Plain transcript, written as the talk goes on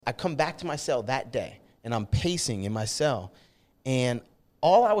I come back to my cell that day, and I'm pacing in my cell, and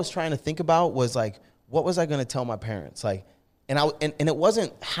all I was trying to think about was like, what was I going to tell my parents? Like, and it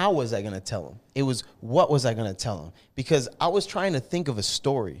wasn't how was I going to tell them. It was what was I going to tell them? Because I was trying to think of a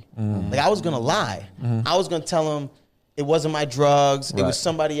story. Like I was going to lie. I was going to tell them it wasn't my drugs. It was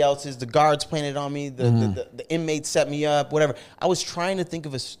somebody else's. The guards planted on me. The inmates set me up, whatever. I was trying to think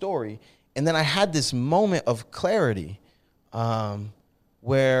of a story. And then I had this moment of clarity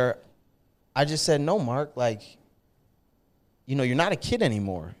where I just said, no, Mark, like, you know, you're not a kid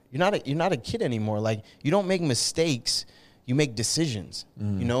anymore. You're not a kid anymore. Like, you don't make mistakes. You make decisions,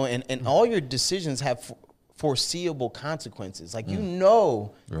 you know, and all your decisions have foreseeable consequences. Like, you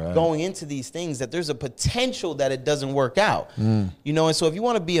know, going into these things that there's a potential that it doesn't work out, you know? And so if you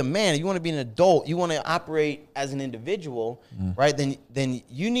want to be a man, you want to be an adult, you want to operate as an individual, right? Then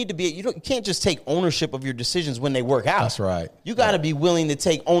you need to be, you can't just take ownership of your decisions when they work out. That's right. You got to be willing to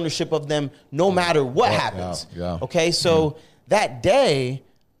take ownership of them no matter what happens. Okay. So that day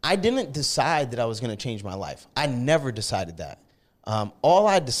I didn't decide that I was going to change my life. I never decided that. All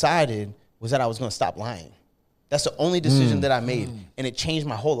I decided was that I was going to stop lying. That's the only decision that I made, and it changed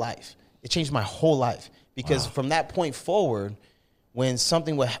my whole life. It changed my whole life because from that point forward, when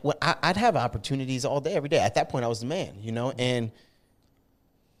something would, I'd have opportunities all day, every day. At that point, I was the man, you know, and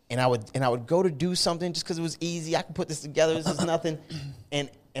I would go to do something just because it was easy. I could put this together. This is nothing, and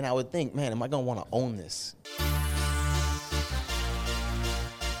I would think, man, am I going to want to own this?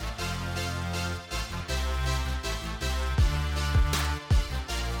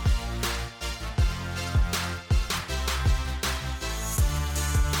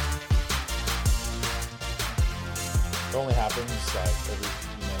 It only happens like every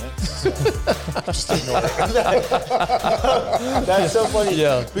few minutes. Just ignore it. That's so funny.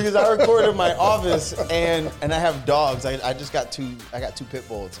 Yeah. Because I record in my office and I have dogs. I got two pit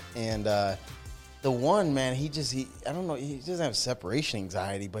bulls, and the one, man, he I don't know, he doesn't have separation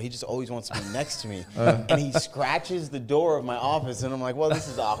anxiety, but he just always wants to be next to me. And he scratches the door of my office, and I'm like, well, this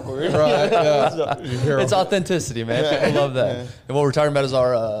is awkward. Right, yeah. It's authenticity, man. People love that. And what we're talking about is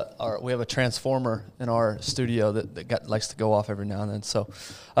our we have a transformer in our studio that likes to go off every now and then. So,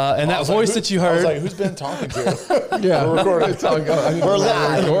 and that voice that you heard. I was like, who's been talking to? Yeah, we're recording. We're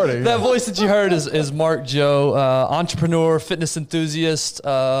live. Recording. That voice that you heard is Mark Joe, entrepreneur, fitness enthusiast.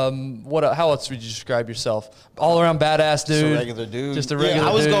 How else would you describe yourself? All around badass dude. Just a regular dude. Just a regular dude.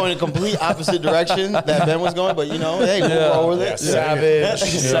 I was going a complete opposite direction that Ben was going, but you know, hey, we'll roll with it. Savage.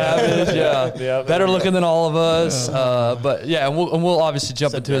 Savage, yeah. Better looking than all of us. But yeah, and we'll obviously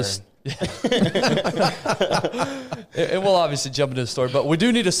jump into his. And we'll obviously jump into the story, but we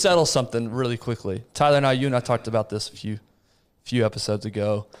do need to settle something really quickly. Tyler, you and I talked about this a few episodes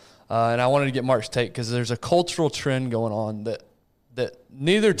ago, and I wanted to get Mark's take because there's a cultural trend going on that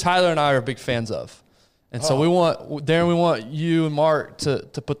neither Tyler and I are big fans of, and so we want you and Mark to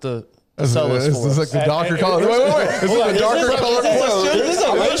put the sell this for us. This is like the darker color. Wait. Is it the darker color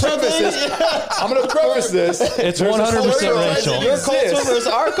question? I'm going to preface this. It's 100% racial. Your culture versus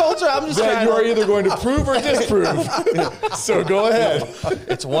our culture. I'm just trying. You are either going to prove or disprove. So go ahead.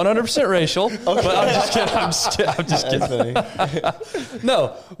 It's 100% racial. Okay. But I'm just kidding.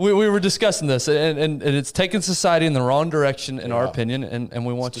 No, we were discussing this, and it's taking society in the wrong direction, in our opinion, and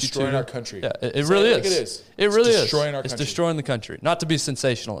we want it's destroying our country. Yeah, it really is. It really is. Destroying our country. It's destroying the country. Not to be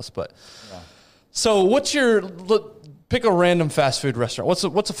sensationalist, but. So what's pick a random fast food restaurant.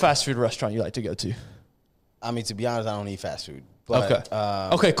 What's a fast food restaurant you like to go to? I mean, to be honest, I don't eat fast food. But,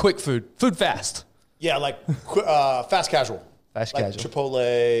 okay, quick food. Food fast. Yeah, like fast casual. Fast like casual.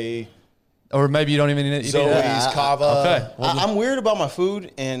 Chipotle. Or maybe you don't even eat Zoe's, Cava. Okay. I'm weird about my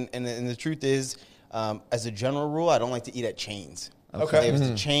food, and the truth is, as a general rule, I don't like to eat at chains. Okay. If it's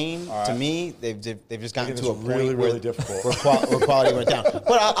a chain, to me, they've just gotten to a point really, where, really difficult. where quality went down.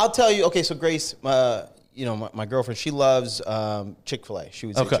 But I'll tell you, okay, so Grace, you know, my girlfriend, she loves Chick-fil-A. She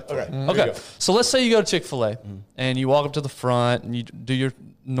would say Chick-fil-A. Okay. So let's say you go to Chick-fil-A and you walk up to the front and you do your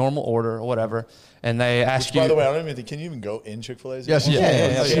normal order or whatever, and they ask you. By the way, I don't even think, can you even go in Chick-fil-A? Yes, you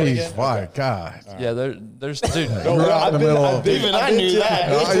can. Yeah. Jeez, my God. Yeah, there's dude. Even I knew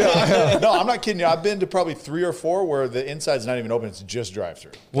that. No, I'm not kidding you. I've been to probably 3 or 4 where the inside's not even open. It's just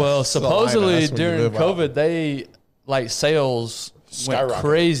drive-through. Well, supposedly during COVID, they sales went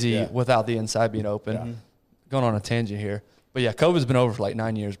crazy without the inside being open. Yeah. Going on a tangent here. But yeah, COVID's been over for like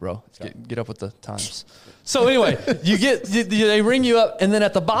 9 years, bro. Get up with the times. So anyway, they ring you up, and then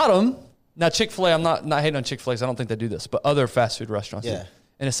at the bottom, now Chick-fil-A, I'm not hating on Chick-fil-A, I don't think they do this, but other fast food restaurants do.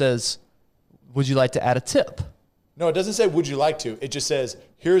 And it says, would you like to add a tip? No, it doesn't say, would you like to? It just says,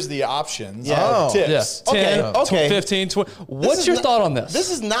 here's the options Yeah. tips. Yeah. 10, Okay. 15, 20. What's your thought on this? This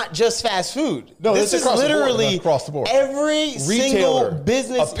is not just fast food. No, this is across the board. literally Across the board. every single Retailer,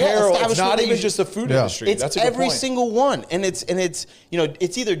 business apparel. It's establishment not that even you- just the food Yeah. industry. It's That's a good every point. single one, and it's it's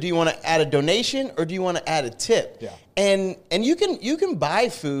either do you want to add a donation or do you want to add a tip? Yeah. And you can buy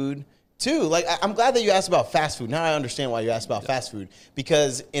food too. Like I'm glad that you asked about fast food. Now I understand why you asked about fast food,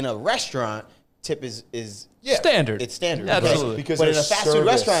 because in a restaurant, tip is standard. It's standard. Absolutely. Because but in a there's fast food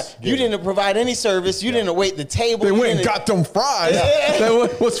service restaurant, you given. didn't provide any service. You didn't wait the table. They you went and didn't- got them fries. Yeah.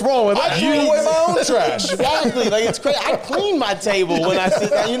 What's wrong with that? I threw away my own trash. Exactly. Like it's crazy. I clean my table when I sit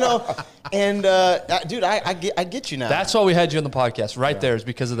down, And dude, I get you now. That's why we had you on the podcast. Right there is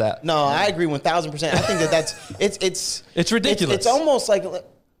because of that. No, I agree 1,000%. I think that's It's ridiculous. It's almost like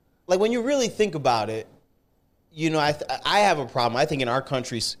when you really think about it, I have a problem. I think in our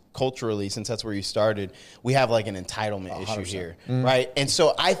country, culturally, since that's where you started, we have like an entitlement issue here, right? And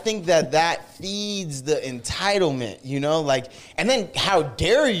so I think that feeds the entitlement, and then how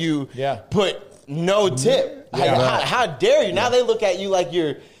dare you put no tip? Yeah. How dare you? Now they look at you like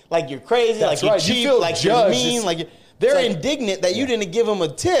you're crazy, That's like you're right. You cheap, feel like you're judged. mean, It's- like they're indignant that you didn't give them a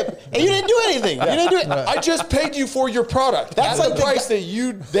tip and you didn't do anything. You didn't do it. I just paid you for your product. That's That's like the price that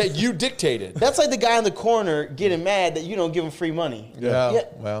you dictated. That's like the guy in the corner getting mad that you don't give him free money. Yeah.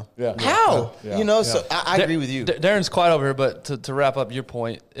 Well. Yeah. How? Yeah. So I agree with you. Darren's quiet over here, but to wrap up your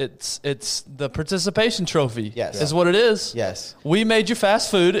point, it's the participation trophy. Yes. Is what it is. Yes. We made you fast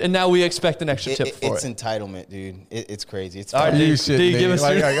food, and now we expect an extra tip for It's it. entitlement, dude. It's crazy. It's All right, fun. You D, shit D, me. give us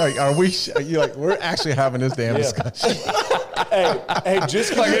like, your- are we? You like we're actually having this damn discussion. Hey,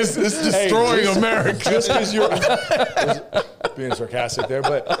 just Like it's destroying America. Just because you're being sarcastic there,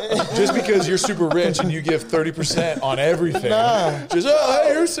 but just because you're super rich and you give 30% on everything, just hey,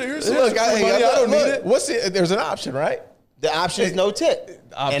 here's Look, money. I don't need it. What's it? There's an option, right? The option is no tip.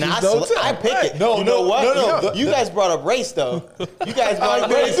 And Option's no tip. I pick it. No, you know no, what? no. You guys brought up race, though. You guys brought up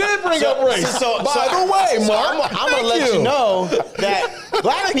They race. did bring up race. By the way, Mark, I'm going to let you know that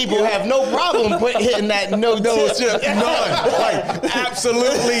black people have no problem hitting that no tip. No, it's just none. Like,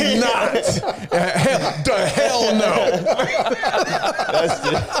 absolutely not. Hell no.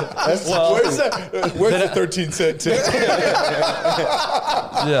 Where's that? Where's the 13-cent tip?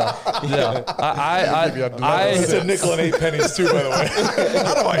 It's a nickel and 8 pennies too, by the way.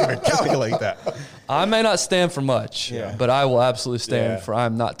 How do I even calculate that? I may not stand for much, but I will absolutely stand Yeah. for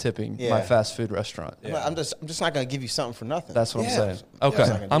I'm not tipping my fast food restaurant. I'm just not going to give you something for nothing. That's what Yeah. I'm saying.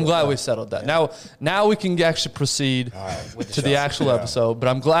 Okay, I'm glad we settled that. Now we can actually proceed to the actual episode. But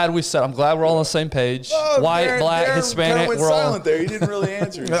I'm glad I'm glad we're all on the same page. White, black, Hispanic. Went We're all. silent there. He didn't really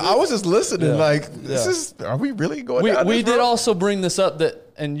answer. I was just listening. Yeah. Like, are we really going? We down this did road? also bring this up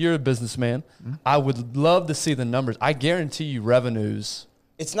that, and you're a businessman. I would love to see the numbers. I guarantee you revenues.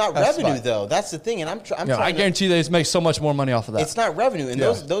 It's not That's revenue, fine. though. That's the thing. And I'm trying I guarantee they make so much more money off of that. It's not revenue, and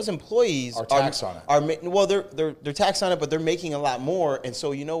those employees Are taxed on it. They're taxed on it, but they're making a lot more. And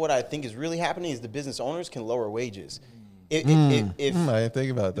so, you know what I think is really happening is the business owners can lower wages. If I didn't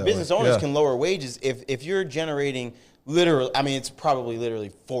think about that. business owners can lower wages, if you're generating literally, I mean, it's probably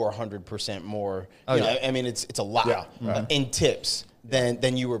literally 400% more. I mean, it's a lot in tips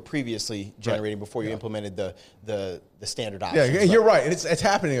than you were previously generating before you implemented the standard options. Yeah, you're right. And it's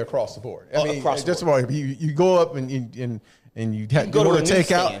happening across the board. I mean, across the just board. about you go up and you go to order a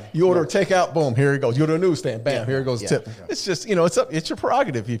takeout. newsstand. You order takeout. Boom, here it goes. You go to a newsstand. Bam, here it goes. Yeah. Tip. It's just it's your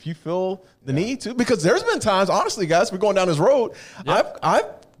prerogative if you feel the need to. Because there's been times, honestly, guys, we're going down this road. I've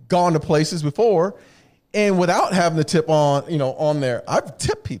gone to places before, and without having the tip on there, I've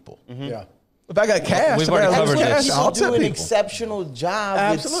tipped people. Yeah. If I got cash, We've already covered this. People I'll do tip an people. exceptional job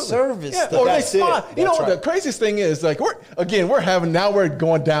Absolutely. with service. Yeah, though. or they That's it. smile. You know, That's the right. craziest thing is like we're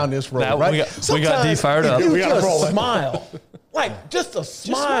going down this road, Now right? we got D fired up. You We gotta just roll it. smile, like just a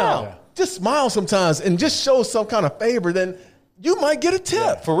smile, smile. just smile sometimes, and just show some kind of favor. Then you might get a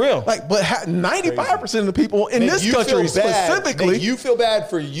tip for real. Like, but 95% of the people in Make this you country feel bad. specifically, Make you feel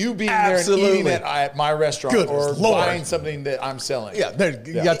bad for you being Absolutely. there and eating at my restaurant Goodness or Lord. buying something that I'm selling. you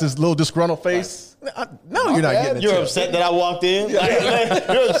got this little disgruntled face. No, you're not bad. getting a You're tip. upset that I walked in. You're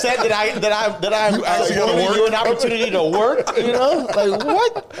upset that I actually gotta giving work? you an opportunity to work. You know, like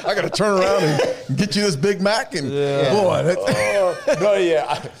what? I got to turn around and get you this Big Mac, and boy,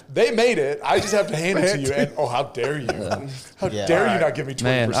 They made it. I just have to hand it to you. And how dare you? How dare you not give me 20%?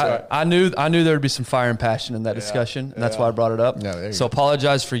 Man, I knew there would be some fire and passion in that discussion, and that's why I brought it up. Yeah, there you so go.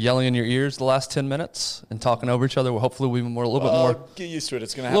 apologize for yelling in your ears the last 10 minutes and talking over each other. Well, hopefully we were a little bit more. Get used to it.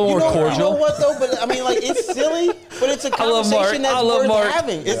 It's going to A little happen. more You know cordial. what though? But I mean, like it's silly, but it's a I love Mark. conversation that's I love worth Mark.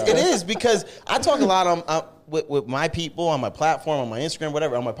 having. It is because I talk a lot on with my people on my platform, on my Instagram,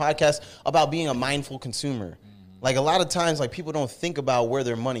 whatever, on my podcast, about being a mindful consumer. Like a lot of times, like people don't think about where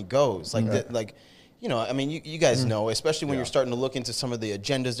their money goes. Like, you know, I mean, you guys know, especially when you're starting to look into some of the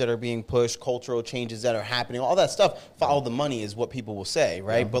agendas that are being pushed, cultural changes that are happening, all that stuff. Follow the money is what people will say,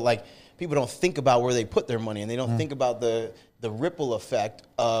 right? But like people don't think about where they put their money, and they don't think about the ripple effect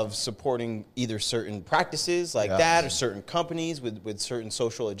of supporting either certain practices like that or certain companies with certain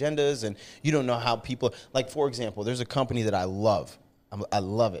social agendas. And you don't know how people, like, for example, there's a company that I love. I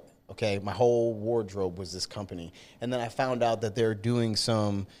love it. Okay, my whole wardrobe was this company, and then I found out that they're doing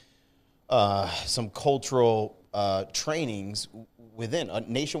some cultural trainings within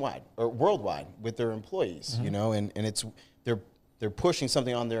nationwide or worldwide with their employees. You know, and it's they're pushing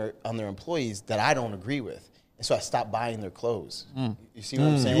something on their employees that I don't agree with. And so I stopped buying their clothes. You see what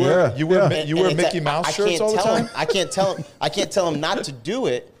I'm saying? You wear Mickey Mouse shirts all the time? I can't tell them not to do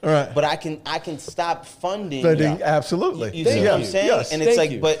it, but I can stop funding. Absolutely. You see what I'm saying? Yes. And it's Thank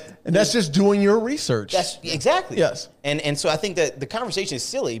like, you. but that's just doing your research. that's exactly. Yes. And so I think that the conversation is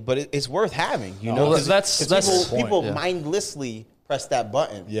silly, but it's worth having, you know? Well, 'Cause that's people yeah. mindlessly press that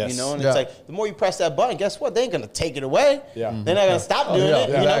button, Yes. you know? And Yeah. it's like, the more you press that button, guess what? They ain't going to take it away. Yeah. They're not going to stop doing it.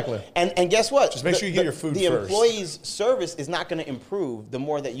 You exactly. know? And guess what? Just make sure you get your food The first. employee's service is not going to improve the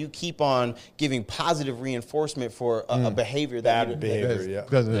more that you keep on giving positive reinforcement for a behavior that Bad behavior, yeah.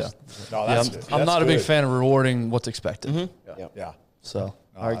 Because No, Yeah, that's I'm, good. I'm That's not a big good. fan of rewarding what's expected. Yeah. So,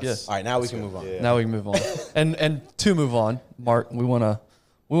 all right, good. All right, now we can move on. Yeah. Now we can move on. And to move on, Mark, we want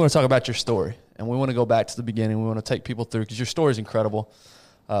to talk about your story, and we want to go back to the beginning. We want to take people through because your story is incredible.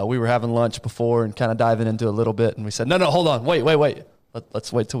 We were having lunch before and kind of diving into a little bit, and we said, no, hold on, wait.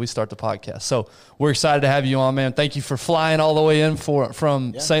 Let's wait till we start the podcast. So we're excited to have you on, man. Thank you for flying all the way in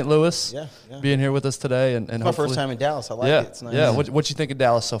from St. Louis, being here with us today, and It's my first time in Dallas. I like it. It's nice. Yeah. What you think of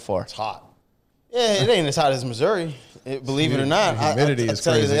Dallas so far? It's hot. Yeah, it ain't as hot as Missouri. Believe it or not, The humidity is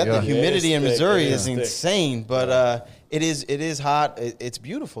tell you crazy, that yeah. the humidity in It is thick. Missouri It is is thick. insane. But it is hot. It's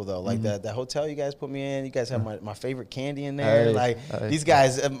beautiful though. Like that hotel you guys put me in. You guys have my favorite candy in there. Hey, like hey. these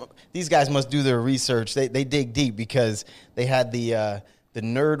guys must do their research. They dig deep because they had the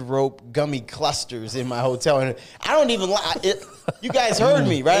Nerd Rope gummy clusters in my hotel, and I don't even like it. You guys heard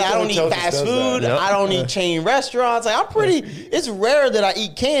me, right? I don't eat Hotel just fast does food. that. Yep. I don't eat chain restaurants. Like it's rare that I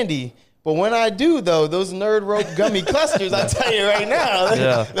eat candy. But when I do, though, those Nerd Rope gummy clusters, I tell you right now,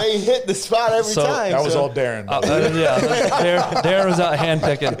 they hit the spot every time. That was all Darren. Darren was out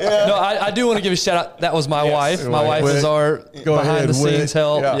handpicking. No, I do want to give a shout out. That was my wife. My wife is our behind the scenes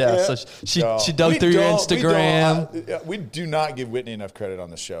help. Yeah, so she dug through your Instagram. We do not give Whitney enough credit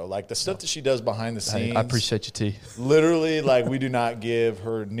on the show. Like the stuff that she does behind the scenes. I appreciate you, T. Literally, like we do not give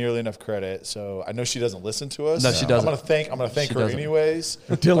her nearly enough credit. So I know she doesn't listen to us. No, she doesn't. I'm gonna thank She her doesn't. anyways.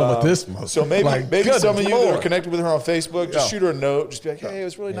 We're dealing with this. So maybe goodness some of you that Lord. are connected with her on Facebook, just shoot her a note. Just be like, hey, it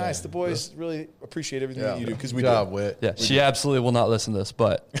was really nice. The boys really appreciate everything that you do because we Job, do. Whit. Yeah, she absolutely will not listen to this,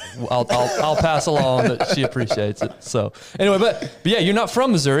 but I'll pass along that she appreciates it. So anyway, but yeah, you're not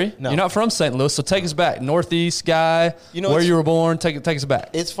from Missouri. No. You're not from St. Louis. So take us back, Northeast guy. You know, where it's- you were born. Take us back.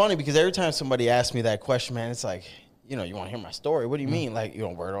 It's funny because every time somebody asks me that question, man, it's like, you want to hear my story? What do you mean? Like,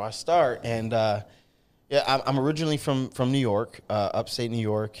 where do I start? And I'm originally from New York, upstate New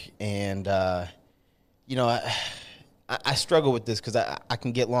York, and I struggle with this because I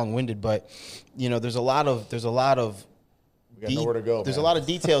can get long winded, but there's a lot of We got nowhere to go. there's man. a lot of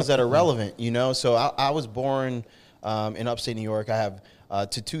details that are relevant, So I was born in upstate New York. I have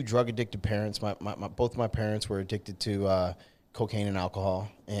to two drug addicted parents. Both my parents were addicted to cocaine and alcohol,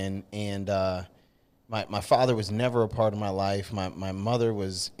 and my father was never a part of my life. My mother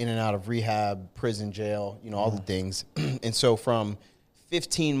was in and out of rehab, prison, jail, all the things. And so from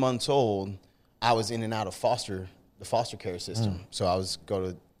 15 months old, I was in and out of the foster care system. So I was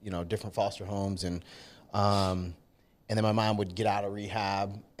go to different foster homes, and then my mom would get out of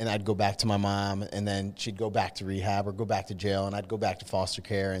rehab, and I'd go back to my mom, and then she'd go back to rehab or go back to jail, and I'd go back to foster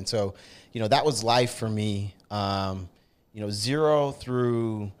care. And so, that was life for me. 0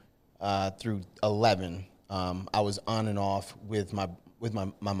 through 11, I was on and off with my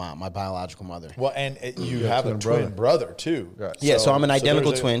mom, my biological mother. Well, and you have a twin brother too. Right. Yeah, so I'm an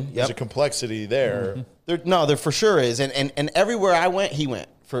identical there's twin. There's Yep. a complexity there. There for sure is, and everywhere I went, he went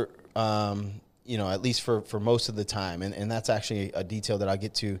for at least for most of the time, and that's actually a detail that I'll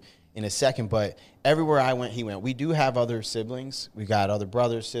get to in a second. But everywhere I went, he went. We do have other siblings. We got other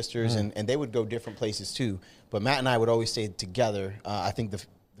brothers, sisters, and they would go different places too. But Matt and I would always stay together. I think the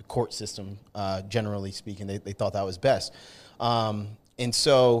court system, generally speaking, they thought that was best. And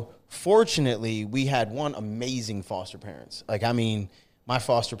so, fortunately, we had one amazing foster parents. Like, I mean, my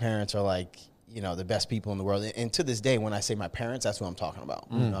foster parents are like, the best people in the world. And to this day, when I say my parents, that's what I'm talking about.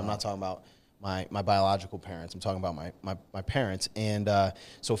 I'm not talking about my biological parents. I'm talking about my parents. And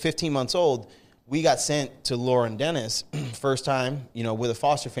so 15 months old, we got sent to Laura and Dennis first time, with a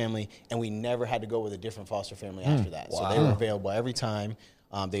foster family, and we never had to go with a different foster family after that. Wow. So they were available every time.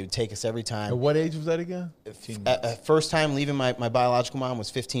 They would take us every time. At what age was that again? First time leaving my biological mom was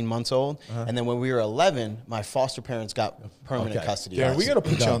 15 months old. And then when we were 11, my foster parents got permanent custody. Darren, we got to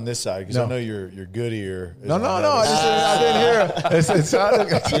put you on this side because I know you're good here. No. I didn't hear it. It sounded,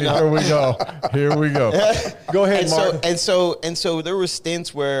 Here we go. Go ahead, Mark. And so there were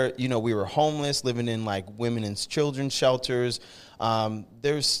stints where, we were homeless, living in like women and children's shelters.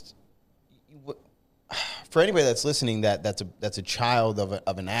 For anybody that's listening, that's a child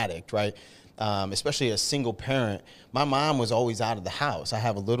of an addict, right? Especially a single parent. My mom was always out of the house. I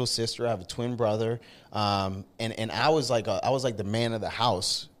have a little sister. I have a twin brother, and I was like the man of the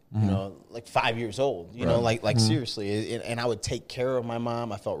house. Like 5 years old. Seriously. And I would take care of my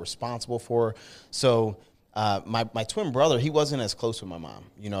mom. I felt responsible for her. So my twin brother, he wasn't as close with my mom.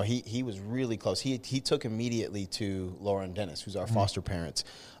 He was really close. He took immediately to Laura and Dennis, who's our foster parents.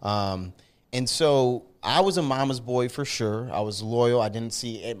 And so I was a mama's boy for sure. I was loyal. I didn't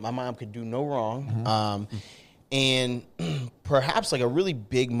see it. My mom could do no wrong. And perhaps like a really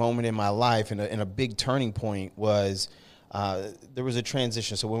big moment in my life and a big turning point was there was a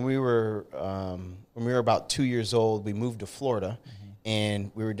transition. So when we were about 2 years old, we moved to Florida,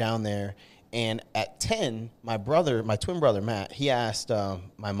 and we were down there. And at 10, my twin brother Matt, he asked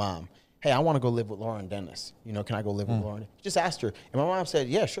my mom, "Hey, I want to go live with Laura and Dennis. Can I go live with Laura?" He just asked her. And my mom said,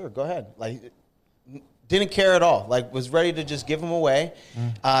 "Yeah, sure, go ahead." Like, didn't care at all. Like, was ready to just give him away.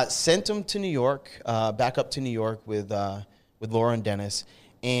 Sent him to New York, back up to New York with Laura and Dennis.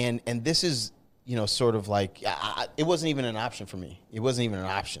 And this is, sort of like, it wasn't even an option for me. It wasn't even an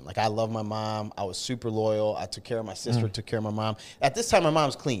option. Like, I love my mom. I was super loyal. I took care of my sister, took care of my mom. At this time, my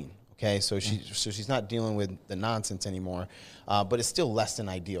mom's clean. Okay, so she's not dealing with the nonsense anymore, but it's still less than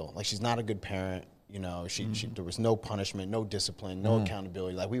ideal. Like, she's not a good parent. There was no punishment, no discipline, no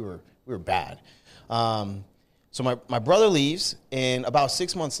accountability. Like, we were bad. So my brother leaves, and about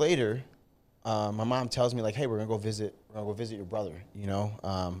 6 months later, my mom tells me like, "Hey, we're gonna go visit your brother. We're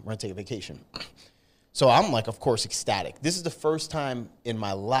gonna take a vacation." So I'm like, of course, ecstatic. This is the first time in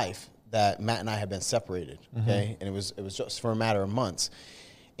my life that Matt and I have been separated. Okay, and it was just for a matter of months.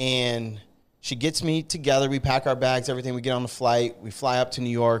 And she gets me together. We pack our bags, everything. We get on the flight. We fly up to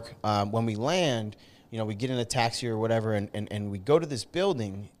New York. When we land, we get in a taxi or whatever, and we go to this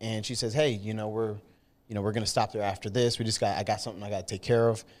building. And she says, "Hey, we're going to stop there after this. I got something I got to take care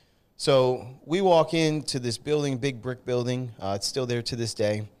of." So we walk into this building, big brick building. It's still there to this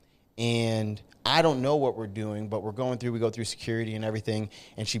day. And I don't know what we're doing, but we go through security and everything.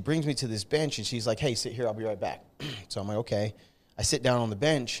 And she brings me to this bench, and she's like, "Hey, sit here. I'll be right back." So I'm like, okay. I sit down on the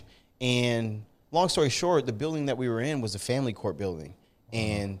bench, and long story short, the building that we were in was a family court building.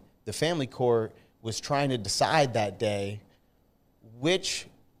 And the family court was trying to decide that day which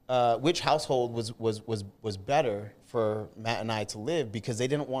household was better for Matt and I to live, because they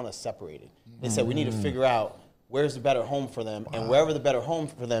didn't want us separated. They said, we need to figure out where's the better home for them, and wherever the better home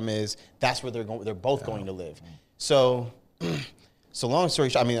for them is, that's where they're both going to live. So long story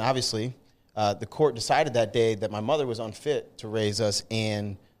short, obviously, the court decided that day that my mother was unfit to raise us,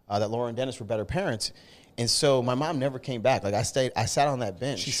 and that Laura and Dennis were better parents. And so my mom never came back. Like, I sat on that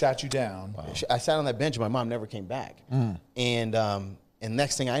bench. She sat you down. Wow. I sat on that bench, and my mom never came back. And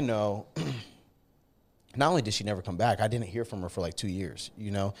next thing I know, not only did she never come back, I didn't hear from her for like 2 years,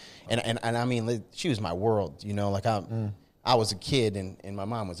 And she was my world, Like, I was a kid, and my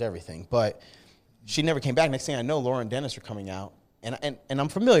mom was everything. But she never came back. Next thing I know, Laura and Dennis are coming out. And I'm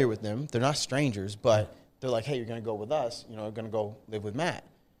familiar with them. They're not strangers, but they're like, "Hey, you're going to go with us. We're going to go live with Matt."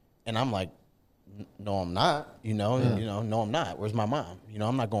 And I'm like, "No, I'm not. No, I'm not. Where's my mom?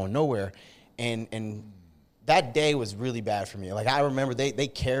 I'm not going nowhere." And that day was really bad for me. Like, I remember they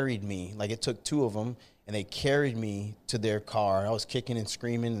carried me. Like, it took two of them, and they carried me to their car. I was kicking and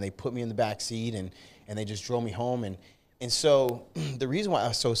screaming, and they put me in the back seat, and they just drove me home. And so the reason why it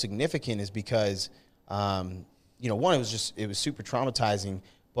was so significant is because one, it was super traumatizing,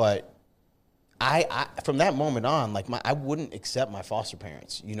 but I from that moment on, like, I wouldn't accept my foster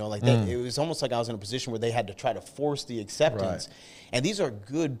parents, it was almost like I was in a position where they had to try to force the acceptance. Right. And these are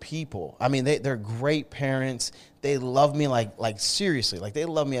good people. They're great parents. They love me like seriously, like they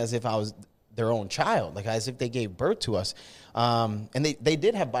love me as if I was their own child, like as if they gave birth to us. And they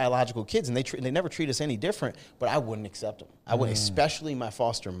did have biological kids, and they never treat us any different, but I wouldn't accept them. I wouldn't, especially my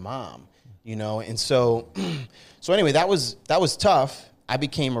foster mom. And so anyway, that was tough. I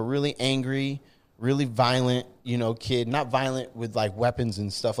became a really angry, really violent, kid. Not violent with like weapons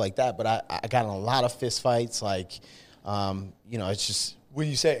and stuff like that, but I got in a lot of fist fights. Like, it's just. When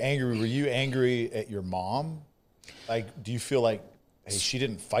you say angry, were you angry at your mom? Like, do you feel like, hey, she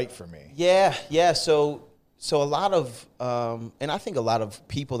didn't fight for me? Yeah. So a lot of, and I think a lot of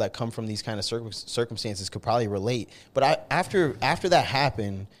people that come from these kind of circumstances could probably relate. But after that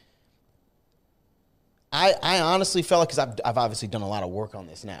happened, I honestly felt like, because I've obviously done a lot of work on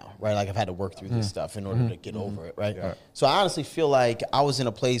this now, right? Like I've had to work through this stuff in order to get over it, right? Yeah. So I honestly feel like I was in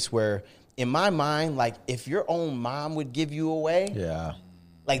a place where, in my mind, like if your own mom would give you away,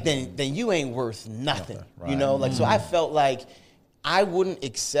 like then you ain't worth nothing, right. Like so I felt like I wouldn't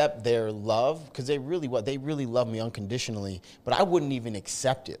accept their love, because they really love me unconditionally, but I wouldn't even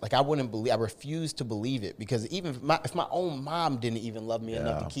accept it. Like I refused to believe it, because even if my own mom didn't even love me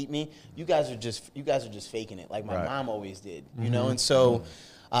enough to keep me, you guys are just faking it, like my mom always did, And so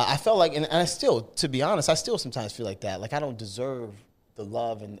I felt like, and I still, to be honest, I still sometimes feel like that. Like I don't deserve the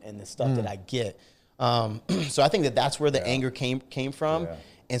love and the stuff that I get. So I think that's where the anger came from. Yeah.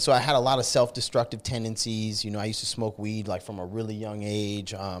 And so I had a lot of self-destructive tendencies. I used to smoke weed like from a really young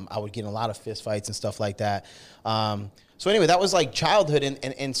age. I would get in a lot of fist fights and stuff like that. So anyway, that was like childhood.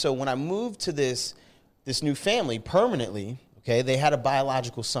 And so when I moved to this new family permanently, okay, they had a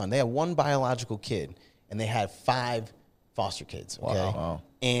biological son. They had one biological kid, and they had 5 foster kids. Okay, wow.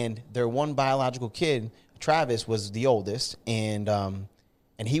 And their one biological kid, Travis, was the oldest,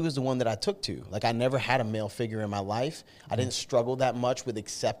 and he was the one that I took to. Like I never had a male figure in my life. I didn't struggle that much with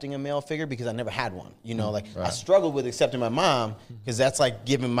accepting a male figure because I never had one. I struggled with accepting my mom, because that's like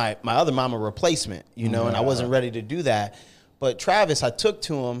giving my other mom a replacement, and I wasn't ready to do that. But Travis, I took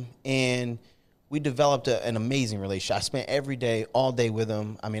to him, and we developed an amazing relationship. I spent every day, all day with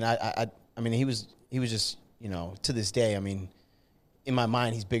him. I mean, he was just, to this day, I mean, in my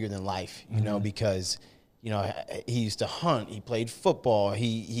mind, he's bigger than life, because he used to hunt. He played football.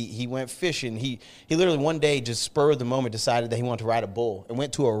 He went fishing. He literally one day, just spur of the moment, decided that he wanted to ride a bull and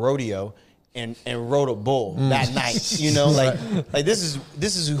went to a rodeo and rode a bull that night. Like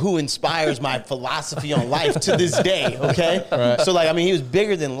this is who inspires my philosophy on life to this day. Okay, right. So he was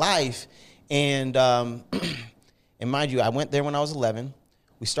bigger than life, and mind you, I went there when I was 11.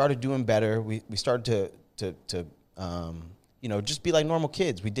 We started doing better. We started to just be like normal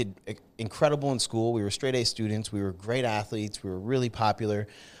kids. We did incredible in school. We were straight A students. We were great athletes. We were really popular.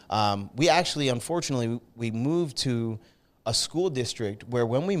 We actually, unfortunately, we moved to a school district where,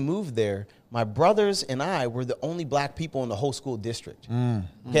 when we moved there, my brothers and I were the only black people in the whole school district.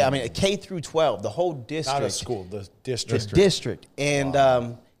 Okay, I mean, K through 12, the whole district. Not a school, the district. The district. And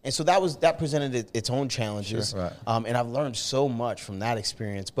wow. And so that presented its own challenges. Sure. Right. And I've learned so much from that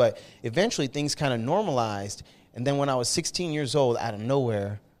experience. But eventually things kind of normalized. And then when I was 16 years old, out of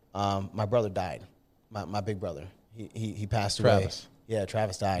nowhere, my brother died. My big brother. He passed away. Travis. Yeah,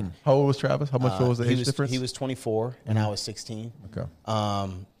 Travis died. How old was Travis? How much was the age difference? He was 24, and I was 16. Okay.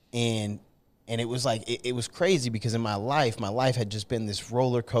 And it was like, it was crazy, because in my life had just been this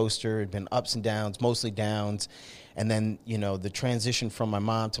roller coaster. It had been ups and downs, mostly downs. And then, the transition from my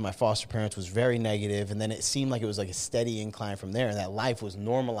mom to my foster parents was very negative. And then it seemed like it was like a steady incline from there, and that life was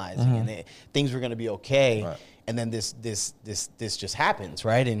normalizing, and things were going to be okay. Right. And then this just happens,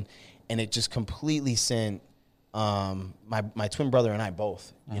 right? And it just completely sent my twin brother and I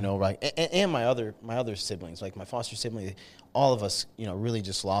both, right, and my other siblings, like my foster siblings, all of us, really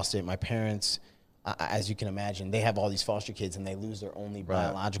just lost it. My parents, as you can imagine, they have all these foster kids, and they lose their only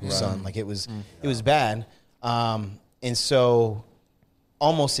biological son. Like it was bad. And so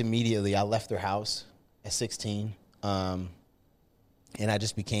almost immediately I left their house at 16. And I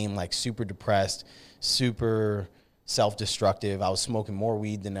just became like super depressed, super self-destructive. I was smoking more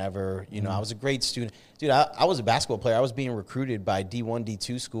weed than ever. I was a great student. Dude, I was a basketball player. I was being recruited by D1,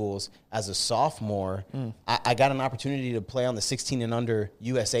 D2 schools as a sophomore. I got an opportunity to play on the 16 and under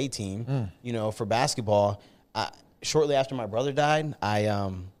USA team, for basketball. Shortly after my brother died,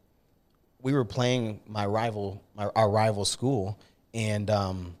 we were playing our rival school, and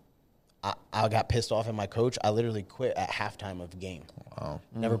I got pissed off at my coach. I literally quit at halftime of the game. Wow.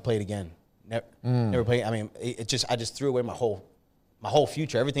 Never played again. Never played. I mean, I just threw away my whole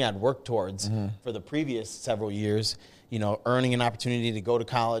future, everything I'd worked towards for the previous several years. Earning an opportunity to go to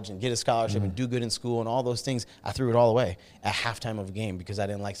college and get a scholarship and do good in school and all those things. I threw it all away at halftime of a game because I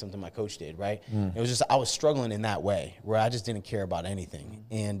didn't like something my coach did. Right. It was just, I was struggling in that way where I just didn't care about anything.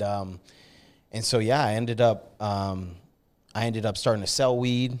 And so yeah, I ended up starting to sell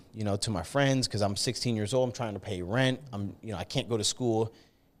weed, to my friends, because I'm 16 years old. I'm trying to pay rent. I can't go to school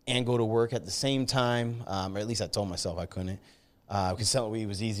and go to work at the same time, or at least I told myself I couldn't. because selling weed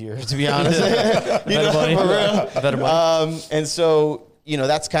was easier, to be honest. Better money. For real. Better money. And so,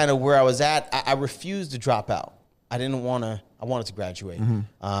 that's kind of where I was at. I refused to drop out. I wanted to graduate.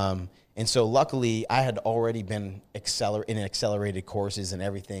 And so luckily I had already been in accelerated courses and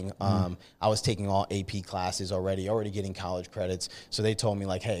everything. I was taking all AP classes already getting college credits. So they told me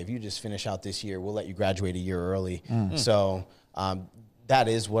like, hey, if you just finish out this year, we'll let you graduate a year early. So that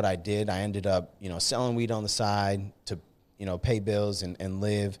is what I did. I ended up, selling weed on the side to, pay bills and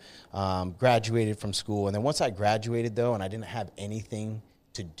live, graduated from school. And then once I graduated though, and I didn't have anything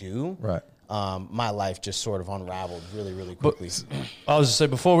to do, right. My life just sort of unraveled really, really quickly. I was just say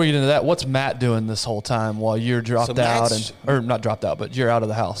before we get into that, what's Matt doing this whole time while you're dropped out or not dropped out, but you're out of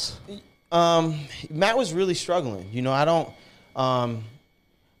the house? Matt was really struggling. I don't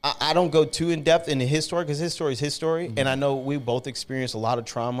go too in depth into his story because his story is his story, and I know we both experienced a lot of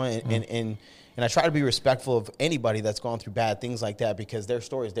trauma, and I try to be respectful of anybody that's gone through bad things like that because their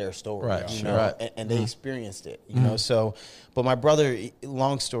story is their story, right? Right. And they experienced it, So, but my brother,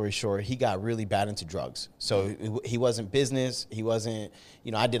 long story short, he got really bad into drugs. So he wasn't business. He wasn't,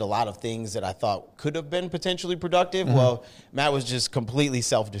 I did a lot of things that I thought could have been potentially productive. Well, Matt was just completely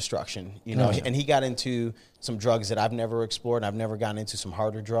self-destruction, and he got into some drugs that I've never explored. I've never gotten into some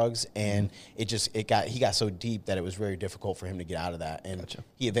harder drugs, and he got so deep that it was very difficult for him to get out of that. And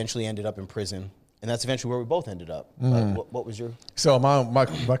he eventually ended up in prison, and that's eventually where we both ended up. What was your? So my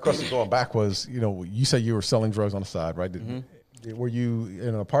question going back was, you said you were selling drugs on the side, right? Were you in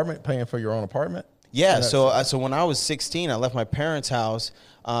an apartment paying for your own apartment? Yeah. So when I was 16, I left my parents' house,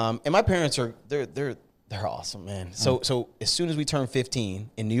 and my parents they're awesome, man. So as soon as we turned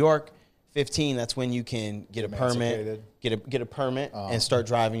 15 in New York. 15, that's when you can get a permit, get a permit and start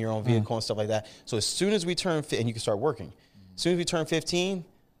driving your own vehicle and stuff like that. So as soon as we turn, and you can start working. As soon as we turn 15,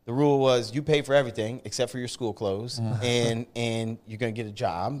 the rule was you pay for everything except for your school clothes, and you're going to get a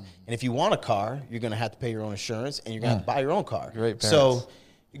job. And if you want a car, you're going to have to pay your own insurance, and you're going to have to buy your own car. Great parents. So,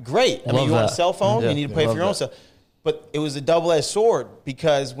 great. I mean, you want a cell phone, you need to pay for your own stuff. But it was a double-edged sword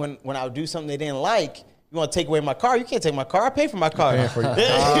because when I would do something they didn't like, you want to take away my car? You can't take my car. I pay for my car. Yeah.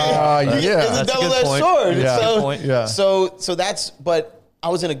 It's a double-edged sword. Yeah. So that's, but I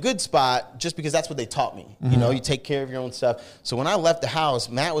was in a good spot just because that's what they taught me. You take care of your own stuff. So when I left the house,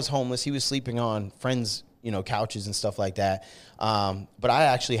 Matt was homeless. He was sleeping on friends' couches and stuff like that. But I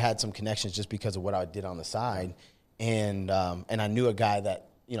actually had some connections just because of what I did on the side. And I knew a guy that,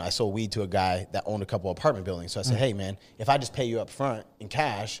 I sold weed to a guy that owned a couple apartment buildings. So I said, hey, man, if I just pay you up front in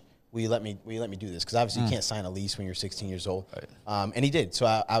cash, will you let me do this? Because obviously you can't sign a lease when you're 16 years old. Right. And he did. So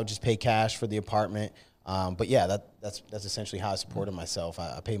I would just pay cash for the apartment. But yeah, that's essentially how I supported myself.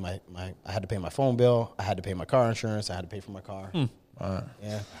 I had to pay my phone bill. I had to pay my car insurance. I had to pay for my car. Yeah.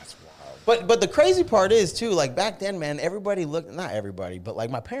 That's wild. But the crazy part is too, like back then, man, everybody not everybody, but like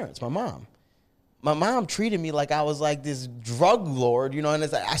my parents, my mom. My mom treated me like I was like this drug lord, and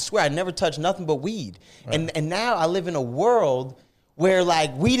it's like, I swear I never touched nothing but weed. Right. And now I live in a world where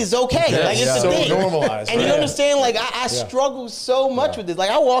like weed is okay. Yes. Like it's so a thing. normalized. And you understand, like I struggle so much with this. Like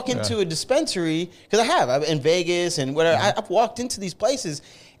I walk into a dispensary, because I've in Vegas and whatever, I've walked into these places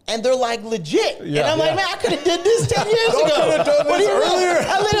and they're like legit. And I'm like, man, I could have did this 10 years ago. Could have done this earlier.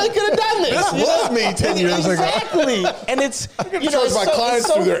 I literally could have done this. This was me 10 years ago. Exactly. And it's, charge my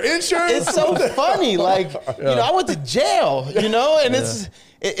clients through their insurance. It's so funny. Like, I went to jail, and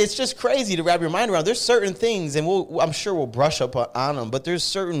it's just crazy to wrap your mind around. There's certain things, and I'm sure we'll brush up on them, but there's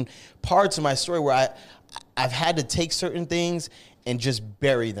certain parts of my story where I've had to take certain things and just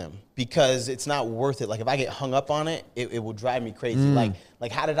bury them because it's not worth it. Like if I get hung up on it, it will drive me crazy. Like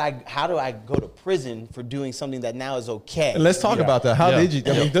how do I go to prison for doing something that now is okay? And let's talk about that. How did you?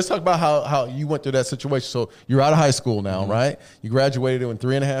 I mean, let's talk about how you went through that situation. So you're out of high school now, right? You graduated in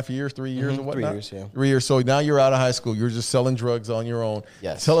 3.5 years, 3 years or whatnot? 3 years, yeah. 3 years. So now you're out of high school. You're just selling drugs on your own.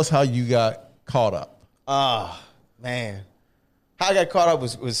 Yes. Tell us how you got caught up. Man, how I got caught up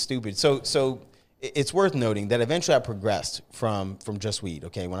was stupid. So it's worth noting that eventually I progressed from just weed.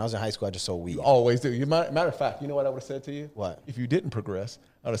 Okay, when I was in high school, I just sold weed. You always do. Matter of fact, you know what I would have said to you? What? If you didn't progress,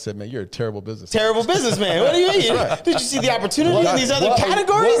 I would have said, man, you're a terrible businessman. Terrible businessman. What do you mean? Right. Did you see the opportunity in these other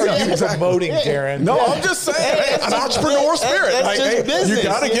categories? What are you promoting, Darren? No, I'm just saying, an entrepreneur spirit. That's just business, you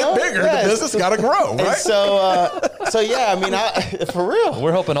got to get bigger. Yes. The business got to grow, right? And so yeah, I mean, for real.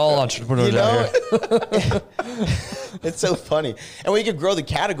 We're helping all entrepreneurs out here. It's so funny. And when you can grow the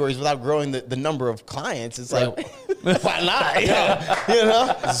categories without growing the number of clients, it's like, why not?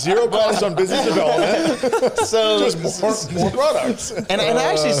 Zero cost on business development. So just more products. And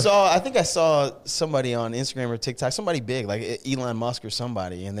I actually I think I saw somebody on Instagram or TikTok, somebody big, like Elon Musk or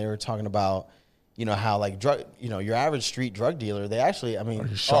somebody, and they were talking about, you know how like drug, you know, your average street drug dealer, they actually, I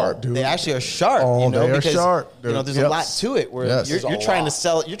mean, sharp, dude. They actually are sharp. Oh, you know, they are because sharp, you know dude. there's a lot to it where Yes. you're trying to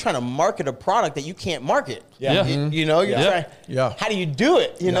sell, you're trying to market a product that you can't market. Yeah. You know, you're trying. Yeah. How do you do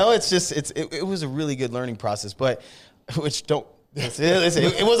it? You know, it's just it was a really good learning process, but which don't.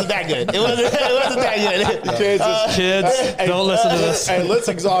 It wasn't that good. It wasn't that good. Kids, don't listen to this. Hey, let's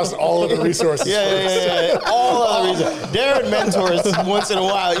exhaust all of the resources. Yeah. All other reasons. Darren mentors once in a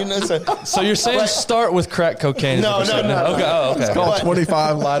while. You know, So you're saying start with crack cocaine? No. Okay. Oh, okay. It's called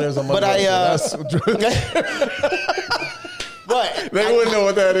 25 lighters a month. But They wouldn't know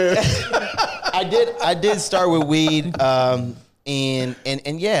what that is. I did start with weed, and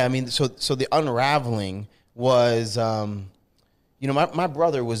yeah, I mean, so the unraveling was, you know, my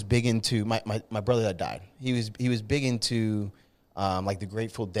brother was big into my brother that died. He was big into like the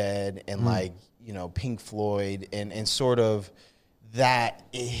Grateful Dead and like, you know, Pink Floyd and sort of that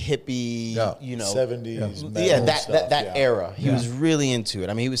hippie, you know, 70s, that era. He was really into it.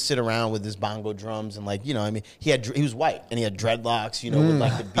 I mean, he would sit around with his bongo drums and like, you know, I mean, he was white and he had dreadlocks, you know, with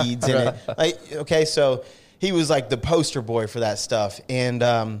like the beads in it. Like, okay, so he was like the poster boy for that stuff. And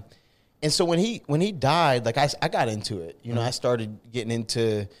so when he died, like I got into it. You know, I started getting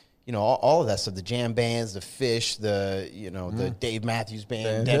into, you know, all of that stuff, the jam bands, the Fish, the, you know, the Dave Matthews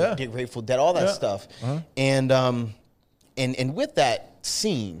Band, Grateful Dead, all that stuff. And with that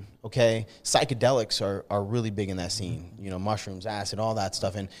scene, okay, psychedelics are really big in that scene. You know, mushrooms, acid, all that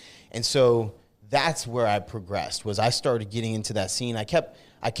stuff. And so that's where I progressed, was I started getting into that scene. I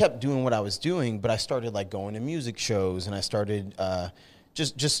kept doing what I was doing, but I started like going to music shows, and I started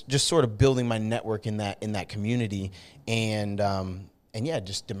just sort of building my network in that community, and yeah,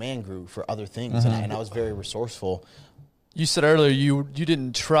 just demand grew for other things, and I was very resourceful. You said earlier you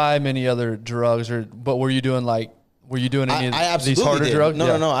didn't try many other drugs, but were you doing any of these harder drugs?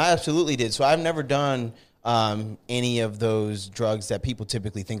 No, I absolutely did. So I've never done any of those drugs that people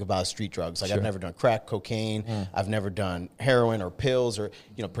typically think about as street drugs. Like I've never done crack, cocaine. I've never done heroin or pills or,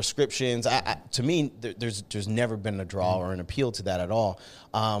 you know, prescriptions. To me, there's never been a draw or an appeal to that at all.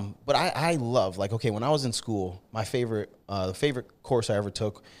 But I love, like, okay, when I was in school, my favorite course I ever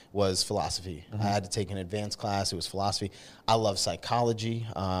took was philosophy. I had to take an advanced class. It was philosophy. I love psychology.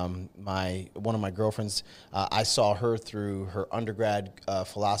 One of my girlfriends, I saw her through her undergrad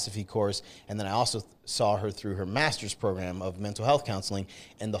philosophy course, and then I also saw her through her master's program of mental health counseling.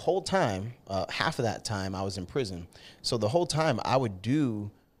 And the whole time, half of that time, I was in prison. So the whole time, I would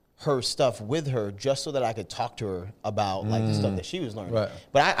do her stuff with her just so that I could talk to her about like the stuff that she was learning. Right.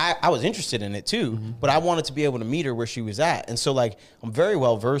 But I was interested in it too, but I wanted to be able to meet her where she was at. And so like, I'm very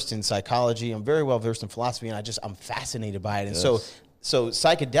well versed in psychology. I'm very well versed in philosophy, and I'm fascinated by it. And so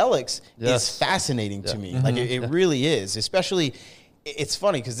psychedelics is fascinating to me. Like it really is, especially, it's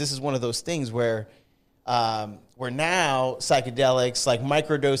funny because this is one of those things where now psychedelics, like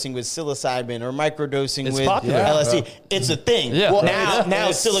microdosing with psilocybin or microdosing with LSD, it's a thing. Yeah. Well,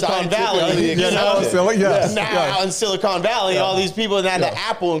 now Silicon Valley, now in Silicon Valley, all these people that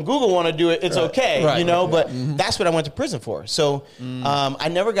Apple and Google want to do it, it's okay, you know. But that's what I went to prison for. So I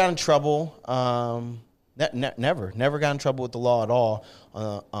never got in trouble. Never got in trouble with the law at all.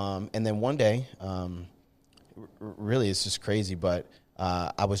 And then one day, really, it's just crazy, but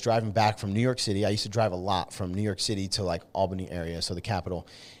I was driving back from New York City. I used to drive a lot from New York City to like Albany area, so the capital.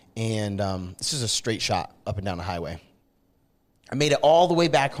 And this is a straight shot up and down the highway. I made it all the way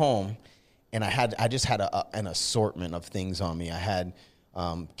back home, and I just had an assortment of things on me. I had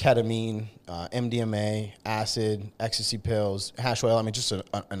ketamine, MDMA, acid, ecstasy pills, hash oil. I mean, just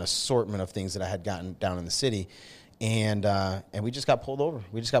an assortment of things that I had gotten down in the city. And we just got pulled over.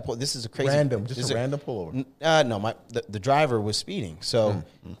 This is a crazy random pullover. No, the driver was speeding. So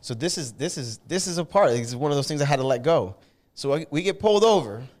this is a part. This is one of those things I had to let go. So we get pulled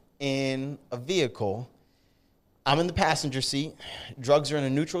over in a vehicle. I'm in the passenger seat. Drugs are in a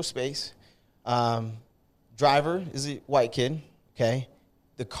neutral space. Driver is a white kid. Okay,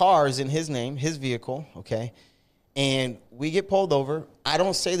 the car is in his name, his vehicle. Okay. And we get pulled over. I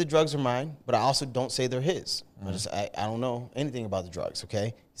don't say the drugs are mine, but I also don't say they're his. I don't know anything about the drugs,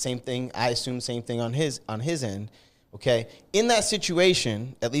 okay? Same thing, I assume same thing on his end, okay? In that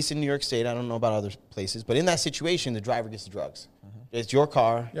situation, at least in New York State, I don't know about other places, but in that situation, the driver gets the drugs. It's your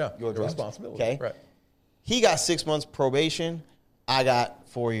car, your drugs, responsibility. Okay? Right. He got 6 months probation. I got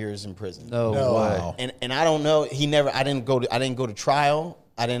 4 years in prison. No. Wow. And I don't know, I didn't go to trial.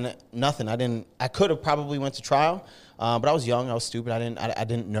 I could have probably went to trial, But I was young. I was stupid. I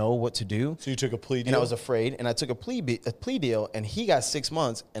didn't know what to do. So you took a plea deal? And I was afraid. And I took a plea deal, and he got 6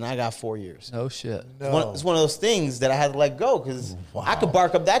 months, and I got 4 years. Oh, shit. No. It's one of those things that I had to let go because I could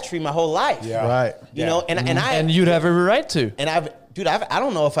bark up that tree my whole life. Yeah. Right. You know, and you'd have every right to. And I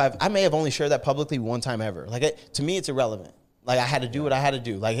don't know if I may have only shared that publicly one time ever. Like, to me, it's irrelevant. Like, I had to do what I had to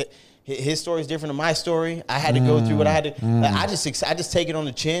do. Like, his story is different than my story. I had to go through what I had to. Like, I just take it on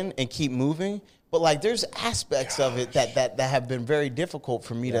the chin and keep moving. But like, there's aspects of it that have been very difficult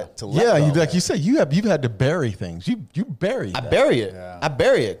for me to let go. Like you said, you've had to bury things. You bury. I bury it. Yeah. I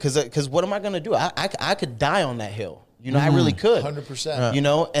bury it because what am I going to do? I could die on that hill. You know, I really could. 100%. You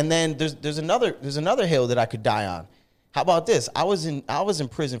know, and then there's another hill that I could die on. How about this? I was in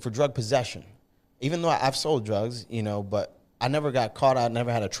prison for drug possession, even though I've sold drugs. You know, but I never got caught. I never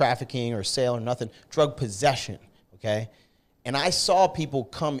had a trafficking or sale or nothing. Drug possession. Okay. And I saw people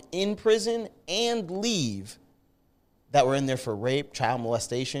come in prison and leave that were in there for rape, child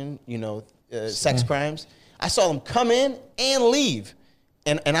molestation, you know, sex crimes. I saw them come in and leave.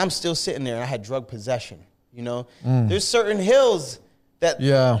 And I'm still sitting there, and I had drug possession, you know. There's certain hills that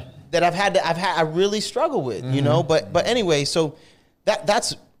I really struggle with, you know. But anyway, so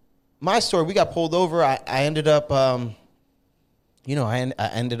that's my story. We got pulled over. I ended up, you know, I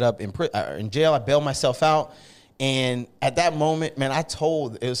ended up in jail. I bailed myself out. And at that moment, man, it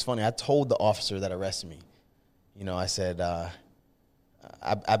was funny. I told the officer that arrested me. You know, I said, I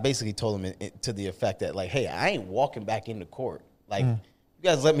basically told him to the effect that, like, hey, I ain't walking back into court. Like, you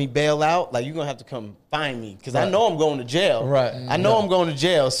guys let me bail out. Like, you're going to have to come find me because I know I'm going to jail. Right. I know I'm going to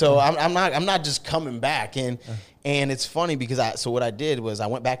jail. So I'm not just coming back. And it's funny because so what I did was I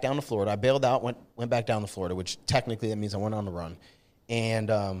went back down to Florida. I bailed out, went back down to Florida, which technically that means I went on the run.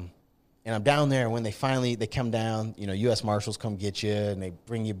 And I'm down there, and when they come down, you know, U.S. Marshals come get you, and they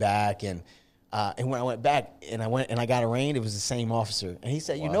bring you back. And when I went back, and I got arraigned, it was the same officer. And he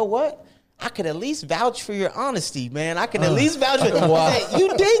said, you know what? I could at least vouch for your honesty, man. I could at least vouch for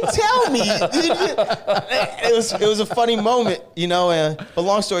you did tell me. It was a funny moment, you know. But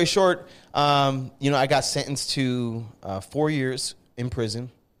long story short, you know, I got sentenced to 4 years in prison.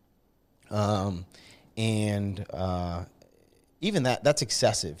 Even that's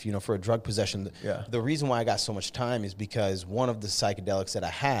excessive, you know, for a drug possession. Yeah. The reason why I got so much time is because one of the psychedelics that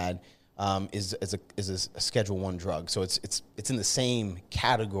I had is a Schedule I drug. So it's in the same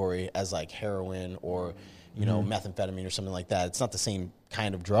category as like heroin or, you know, methamphetamine or something like that. It's not the same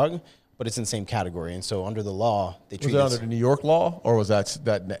kind of drug, but it's in the same category. And so under the law, they treat it. Was it under the New York law, or was that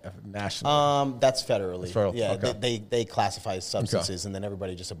national? That's federally. It's federal. Yeah, Okay. they classify substances, and then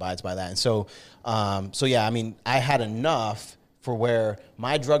everybody just abides by that. And so, yeah, I mean, I had enough for where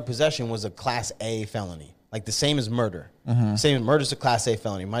my drug possession was a Class A felony, like the same as murder. Same as murder's a Class A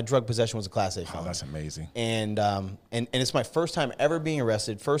felony. My drug possession was a Class A felony. Oh, that's amazing. And it's my first time ever being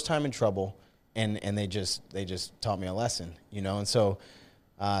arrested, first time in trouble, and they just taught me a lesson, you know. And so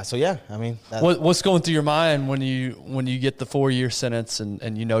yeah, I mean, what's going through your mind when you get the 4 year sentence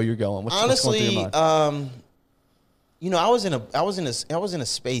and you know you're going? What's going through your mind? You know, I was in a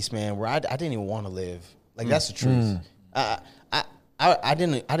space, man, where I didn't even want to live. Like that's the truth. I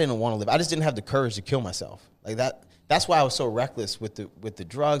didn't want to live. I just didn't have the courage to kill myself. Like that. That's why I was so reckless with the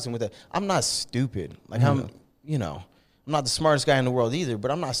drugs and with the. I'm not stupid. Like I'm not the smartest guy in the world either. But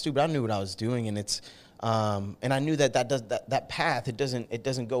I'm not stupid. I knew what I was doing, and it's. And I knew that path it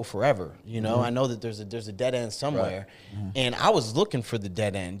doesn't go forever. You know, I know that there's a dead end somewhere, and I was looking for the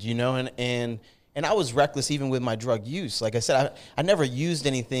dead end. You know, and I was reckless even with my drug use. Like I said, I never used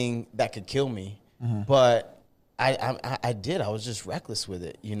anything that could kill me, but. I did. I was just reckless with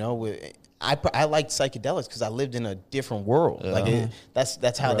it, you know. I liked psychedelics because I lived in a different world. Yeah. Like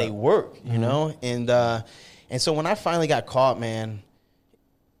that's how they work, you know. And so when I finally got caught, man,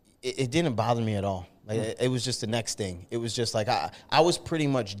 it didn't bother me at all. Like it was just the next thing. It was just like I was pretty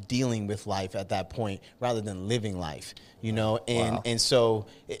much dealing with life at that point rather than living life, you know. And so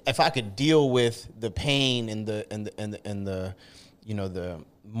if I could deal with the pain and the you know the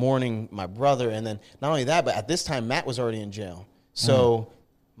mourning my brother, and then not only that, but at this time Matt was already in jail. So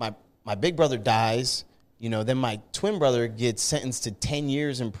my big brother dies, you know, then my twin brother gets sentenced to 10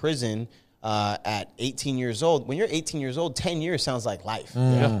 years in prison at 18 years old. When you're 18 years old, 10 years sounds like life.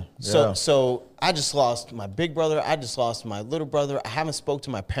 So I just lost my big brother. I just lost my little brother. I haven't spoke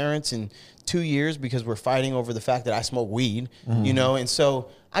to my parents in 2 years because we're fighting over the fact that I smoke weed, you know, and so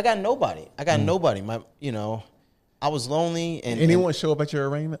I got nobody. Nobody. I was lonely. And anyone show up at your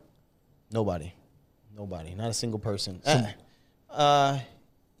arraignment? Nobody, not a single person.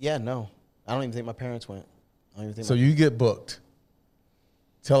 Yeah, no. I don't even think my parents went. So you get booked.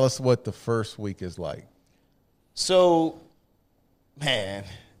 Tell us what the first week is like. So, man,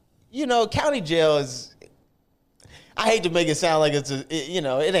 you know, county jail is. I hate to make it sound like it's it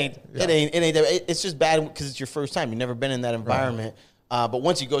ain't. It's just bad because it's your first time. You've never been in that environment. Right. But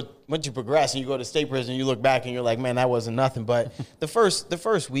once you progress and you go to state prison, you look back and you're like, man, that wasn't nothing. But the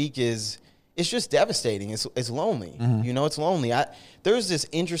first week it's just devastating. It's lonely. Mm-hmm. You know, it's lonely. There's this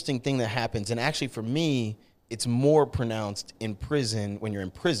interesting thing that happens, and actually for me, it's more pronounced in prison when you're in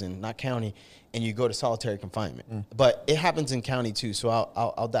prison, not county, and you go to solitary confinement. Mm. But it happens in county too. So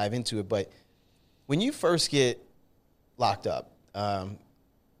I'll dive into it. But when you first get locked up, and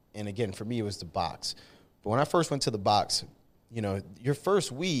again for me it was the box. But when I first went to the box, you know, your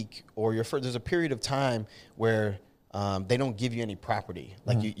first week or there's a period of time where they don't give you any property.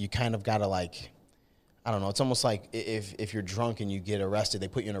 Like you kind of gotta like, I don't know. It's almost like if you're drunk and you get arrested, they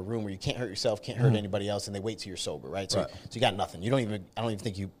put you in a room where you can't hurt yourself, can't hurt anybody else, and they wait till you're sober, right? So you got nothing. I don't even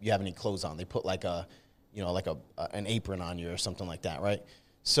think you have any clothes on. They put like an apron on you or something like that, right?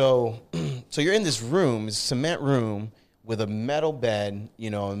 So you're in this room, this cement room, with a metal bed,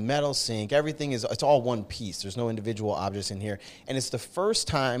 you know, a metal sink. Everything it's all one piece. There's no individual objects in here. And it's the first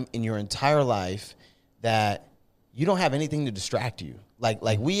time in your entire life that you don't have anything to distract you.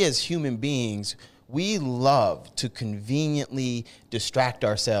 Like we as human beings, we love to conveniently distract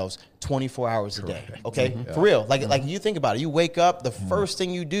ourselves 24 hours a day. Okay? Mm-hmm. For real. Like you think about it. You wake up, the first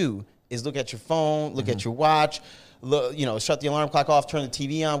thing you do is look at your phone, look at your watch, shut the alarm clock off, turn the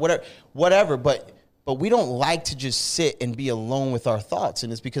TV on, whatever. But we don't like to just sit and be alone with our thoughts,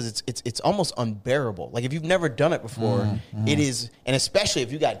 and it's because it's almost unbearable. Like if you've never done it before, it is, and especially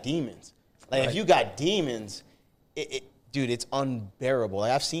if you got demons. Like if you got demons, dude, it's unbearable.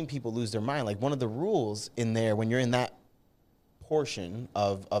 Like I've seen people lose their mind. Like one of the rules in there when you're in that portion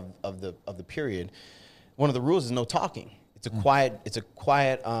of the period, one of the rules is no talking. It's a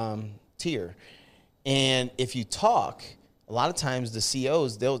quiet tier, and if you talk, a lot of times the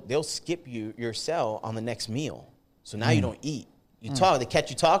COs, they'll skip your cell on the next meal. So now you don't eat. You talk, they catch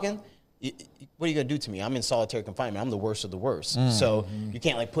you talking. What are you going to do to me? I'm in solitary confinement. I'm the worst of the worst. So you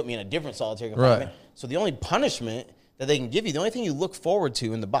can't like put me in a different solitary confinement. Right. So the only punishment that they can give you, the only thing you look forward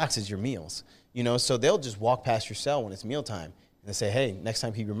to in the box is your meals. You know, so they'll just walk past your cell when it's mealtime and they say, hey, next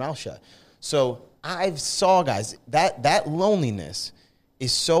time keep your mouth shut. So I've saw guys, that loneliness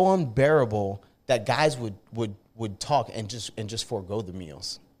is so unbearable that guys would talk and just forego the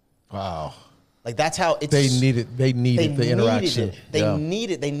meals. Wow. Like that's how it's. They needed the interaction. They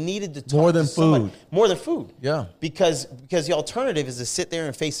needed to talk more than to somebody. food. More than food. Yeah. Because the alternative is to sit there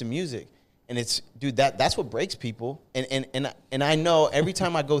and face the music. And it's, dude, that's what breaks people. And I know every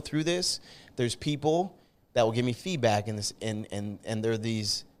time I go through this, there's people that will give me feedback in this and there are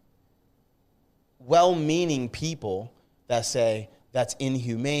these well-meaning people that say, that's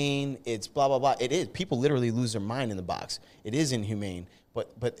inhumane, it's blah, blah, blah. It is. People literally lose their mind in the box. It is inhumane,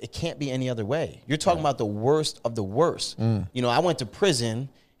 but it can't be any other way. You're talking about the worst of the worst. You know, I went to prison,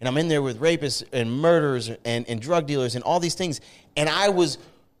 and I'm in there with rapists and murderers and drug dealers and all these things, and I was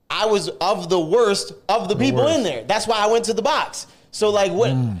of the worst of the people in there. That's why I went to the box. So, like,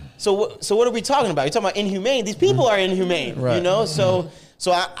 what? So what are we talking about? You're talking about inhumane. These people are inhumane, right. You know?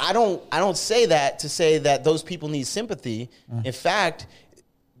 So I don't say that to say that those people need sympathy. In fact,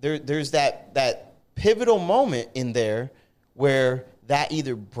 there's that pivotal moment in there where that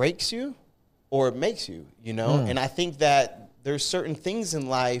either breaks you or it makes you, you know? And I think that there's certain things in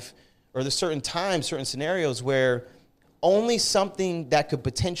life or there's certain times, certain scenarios where only something that could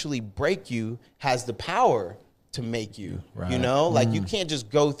potentially break you has the power to make you, you know? Like you can't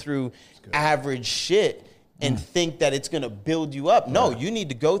just go through average shit and think that it's going to build you up. No, you need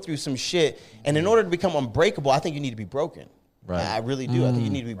to go through some shit. And in order to become unbreakable, I think you need to be broken. Right. I really do. I think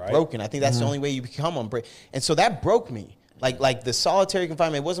you need to be broken. I think that's the only way you become unbreakable. And so that broke me. Like the solitary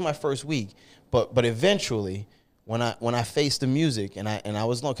confinement, it wasn't my first week, but eventually when I faced the music and I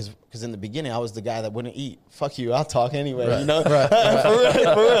was low, because in the beginning I was the guy that wouldn't eat. Fuck you, I'll talk anyway, you know? For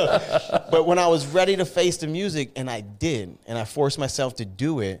real. But when I was ready to face the music, and I did, and I forced myself to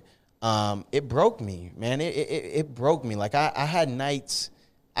do it, it broke me, man. It broke me. Like I had nights,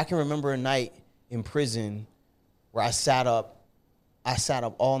 I can remember a night in prison where I sat up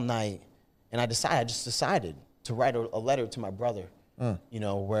all night, and I just decided to write a letter to my brother, you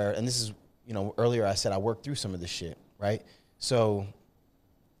know, and this is, you know, earlier I said I worked through some of this shit, right? So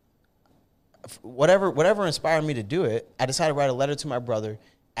whatever inspired me to do it, I decided to write a letter to my brother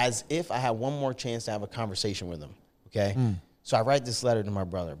as if I had one more chance to have a conversation with him, okay? So I write this letter to my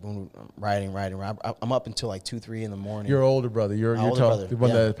brother. Boom, writing. I'm up until like 2, 3 in the morning. Your older brother. Your older brother. The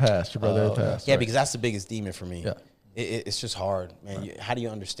one that passed. Your brother that passed. Yeah, right. Because that's the biggest demon for me. Yeah. it's just hard, man. How do you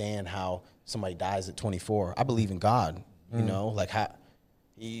understand how somebody dies at 24? I believe in God, you know, like how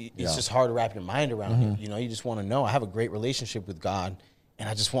it's just hard to wrap your mind around it. You know, you just want to know. I have a great relationship with God, and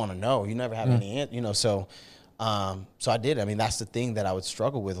I just want to know. You never have any, you know, so I did. I mean, that's the thing that I would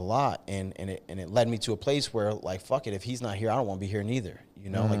struggle with a lot, and it led me to a place where, like, fuck it, if he's not here, I don't want to be here neither. You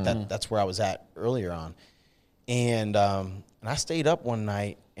know, like that's where I was at earlier on, and I stayed up one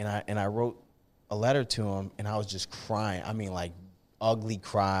night and I wrote a letter to him, and I was just crying. I mean, like, ugly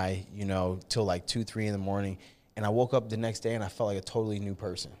cry, you know, till like 2, 3 in the morning. And I woke up the next day and I felt like a totally new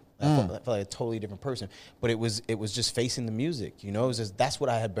person. I felt like a totally different person. But it was just facing the music, you know. It was just, that's what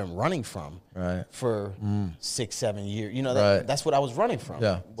I had been running from for 6, 7 years. You know, that's what I was running from.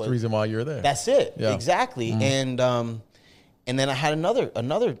 Yeah, that's the reason why you're there. That's it, exactly. And then I had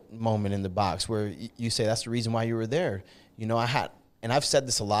another moment in the box where you say that's the reason why you were there. You know, and I've said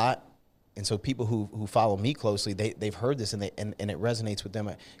this a lot, and so people who follow me closely, they've heard this and it resonates with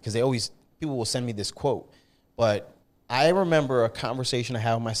them, because people will send me this quote. But I remember a conversation I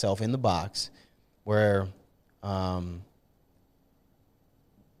had with myself in the box where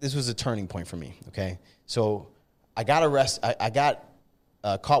this was a turning point for me, okay? So I got arrested. I got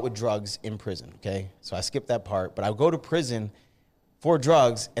caught with drugs in prison, okay? So I skipped that part. But I would go to prison for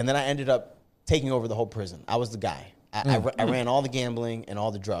drugs, and then I ended up taking over the whole prison. I was the guy. I ran all the gambling and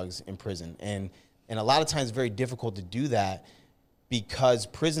all the drugs in prison. And a lot of times it's very difficult to do that because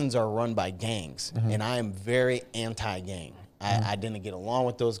prisons are run by gangs. And I am very anti-gang. I didn't get along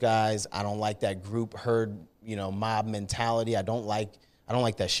with those guys. I don't like that group herd, you know, mob mentality. I don't like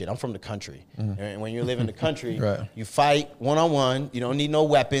that shit. I'm from the country. And when you live in the country, you fight one-on-one. You don't need no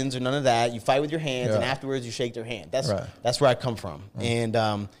weapons or none of that. You fight with your hands, and afterwards you shake their hand. That's where I come from.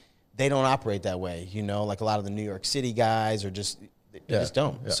 And they don't operate that way, you know, like a lot of the New York City guys are just, they just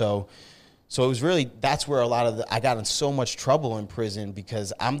don't. Yeah. So it was really, that's where a lot of I got in so much trouble in prison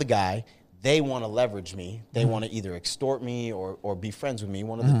because I'm the guy. They want to leverage me. They want to either extort me or be friends with me,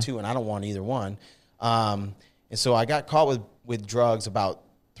 one of the two, and I don't want either one. And so I got caught with drugs about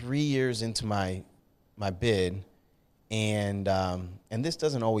 3 years into my bid, and this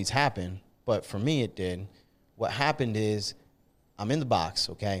doesn't always happen, but for me it did. What happened is I'm in the box,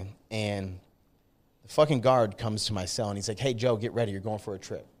 okay, and the fucking guard comes to my cell and he's like, "Hey Joe, get ready, you're going for a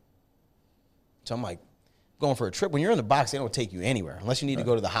trip." So I'm like, going for a trip? When you're in the box, they don't take you anywhere unless you need to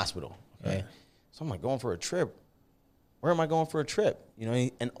go to the hospital, okay? So I'm like, going for a trip? Where am I going for a trip? You know,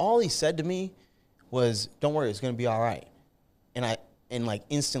 and all he said to me was, "Don't worry, it's gonna be all right." And like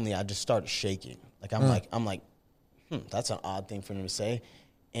instantly I just started shaking. Like I'm like, that's an odd thing for him to say.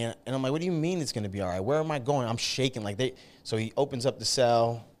 And I'm like, "What do you mean it's gonna be all right? Where am I going?" I'm shaking so he opens up the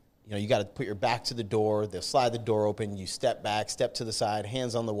cell. You know, you gotta put your back to the door, they'll slide the door open, you step back, step to the side,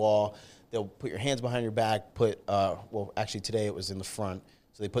 hands on the wall, they'll put your hands behind your back, actually today it was in the front.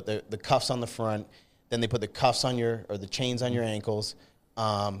 So they put the cuffs on the front, then they put the cuffs on the chains on your ankles.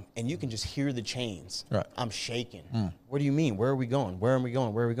 And you can just hear the chains. Right. I'm shaking. What do you mean? Where are we going? Where are we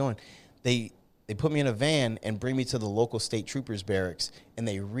going? Where are we going? They put me in a van and bring me to the local state troopers barracks, and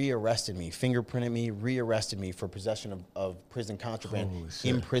they rearrested me, fingerprinted me, rearrested me for possession of prison contraband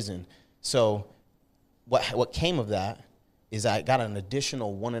in prison. So what came of that is I got an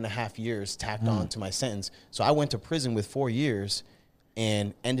additional 1.5 years tacked on to my sentence. So I went to prison with 4 years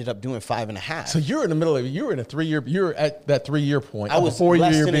and ended up doing 5.5. So you're in the middle of it. You were in a 3 year. You're at that 3 year point. I was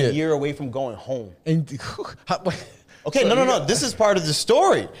less than a year away from going home. And okay, so no. This is part of the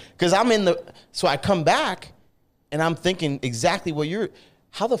story because so I come back and I'm thinking exactly what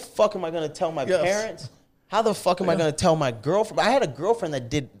how the fuck am I going to tell my parents? How the fuck am I going to tell my girlfriend? I had a girlfriend that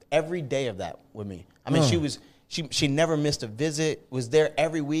did every day of that with me. I mean, she never missed a visit, was there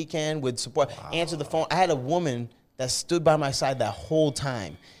every weekend, would support, answer the phone. I had a woman that stood by my side that whole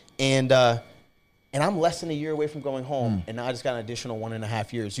time. And I'm less than a year away from going home, and now I just got an additional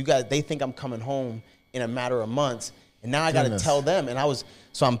 1.5 years. They think I'm coming home in a matter of months, and now I got to tell them. And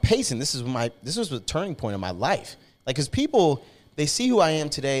so I'm pacing. This was the turning point of my life. Like, because people, they see who I am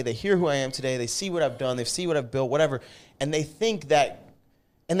today, they hear who I am today, they see what I've done, they see what I've built, whatever, and they think that,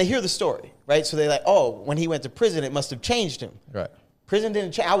 and they hear the story, right? So they're like, "Oh, when he went to prison, it must have changed him." Right. Prison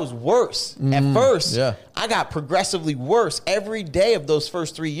didn't change. I was worse. At first, I got progressively worse every day of those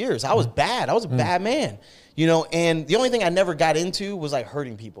first 3 years. I was bad. I was a bad man, you know, and the only thing I never got into was like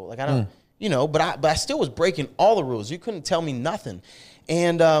hurting people. Like I don't, you know, but I still was breaking all the rules. You couldn't tell me nothing.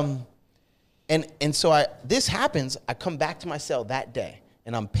 And so this happens. I come back to my cell that day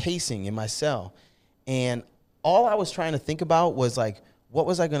and I'm pacing in my cell. And all I was trying to think about was like, what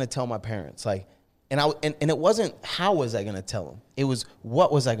was I going to tell my parents? Like, And it wasn't how was I going to tell him. It was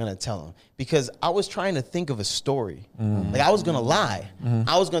what was I going to tell him? Because I was trying to think of a story. Like I was going to lie.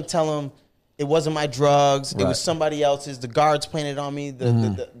 I was going to tell him it wasn't my drugs. Right. It was somebody else's. The guards planted on me.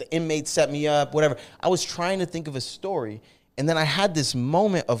 The inmates set me up, whatever. I was trying to think of a story. And then I had this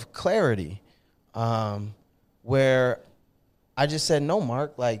moment of clarity where I just said, no,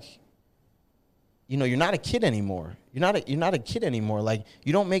 Mark, like, you know, you're not a kid anymore. You're not a kid anymore. Like,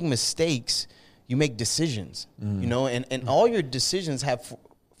 you don't make mistakes. You make decisions, you know, and all your decisions have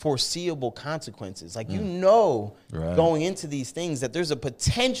foreseeable consequences. Like, you know, going into these things that there's a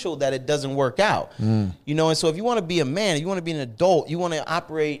potential that it doesn't work out, you know. And so if you want to be a man, if you want to be an adult, you want to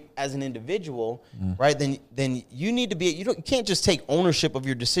operate as an individual, right? Then you need to be, you can't just take ownership of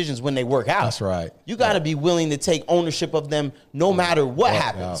your decisions when they work out. That's right. You got to be willing to take ownership of them no matter what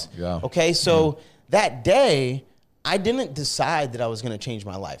happens. Okay. So that day, I didn't decide that I was going to change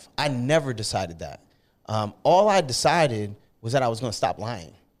my life. I never decided that. All I decided was that I was going to stop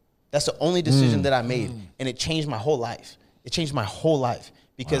lying. That's the only decision that I made, and it changed my whole life. It changed my whole life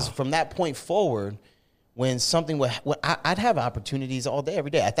because from that point forward, when something would, I'd have opportunities all day, every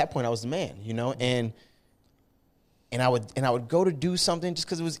day. At that point, I was the man, you know, and I would go to do something just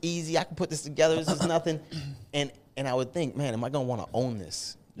because it was easy. I could put this together. This is nothing, and I would think, man, am I going to want to own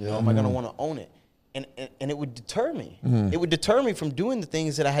this? You know, am I going to want to own it? And it would deter me. It would deter me from doing the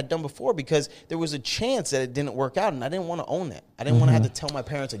things that I had done before because there was a chance that it didn't work out, and I didn't want to own that. I didn't want to have to tell my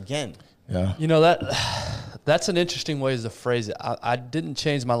parents again. Yeah, you know, that's an interesting way to phrase it. I didn't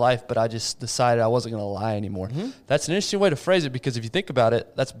change my life, but I just decided I wasn't going to lie anymore. That's an interesting way to phrase it because if you think about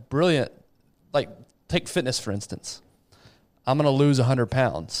it, that's brilliant. Like, take fitness, for instance. I'm going to lose 100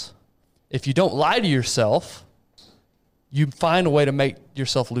 pounds. If you don't lie to yourself, you find a way to make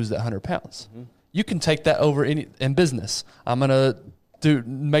yourself lose that 100 pounds. You can take that over in business. I'm going to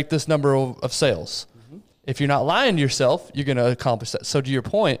make this number of sales. If you're not lying to yourself, you're going to accomplish that. So to your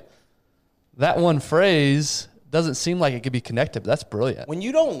point, that one phrase doesn't seem like it could be connected, but that's brilliant. When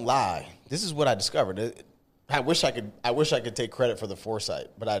you don't lie, this is what I discovered. I wish I could take credit for the foresight,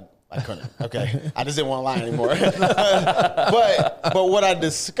 but I couldn't. Okay. I just didn't want to lie anymore. but what I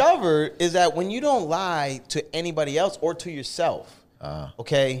discovered is that when you don't lie to anybody else or to yourself,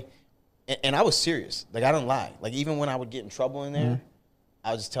 okay, and I was serious. Like, I don't lie. Like, even when I would get in trouble in there,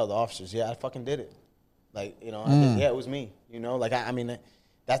 I would just tell the officers, yeah, I fucking did it. Like, you know, yeah, it was me. You know, like, I mean,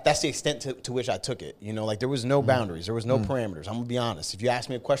 that's the extent to which I took it. You know, like, there was no boundaries. There was no parameters. I'm going to be honest. If you ask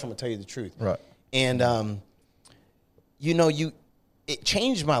me a question, I'm going to tell you the truth. Right. And, you know, it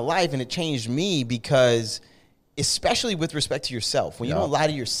changed my life and it changed me because, especially with respect to yourself, when you don't lie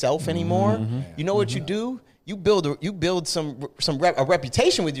to yourself anymore, you know what you do? You build a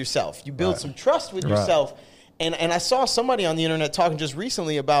reputation with yourself. You build some trust with yourself. And I saw somebody on the internet talking just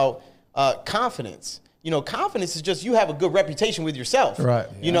recently about confidence. You know, confidence is just you have a good reputation with yourself. Right.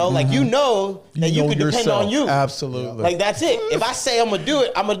 You know, like you know that you can depend on you. Absolutely. Like, that's it. If I say I'm gonna do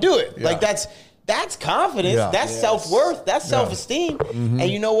it, I'm gonna do it. Like, that's confidence. That's self-worth. That's self-esteem. And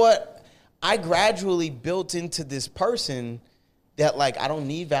you know what? I gradually built into this person that, like, I don't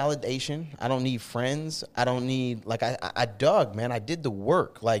need validation. I don't need friends. I don't need, like, I dug, man. I did the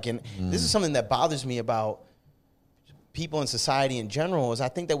work. Like, and this is something that bothers me about people in society in general is I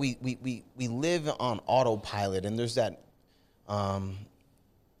think that we live on autopilot, and there's that,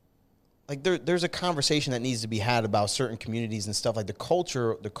 like, there's a conversation that needs to be had about certain communities and stuff. Like, the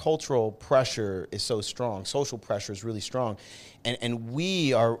cultural pressure is so strong. Social pressure is really strong. And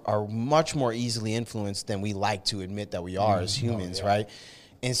we are much more easily influenced than we like to admit that we are as humans, right?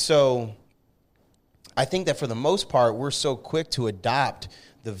 And so I think that for the most part, we're so quick to adopt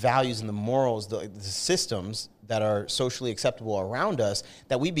the values and the morals, the systems that are socially acceptable around us,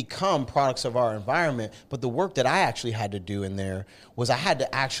 that we become products of our environment. But the work that I actually had to do in there was I had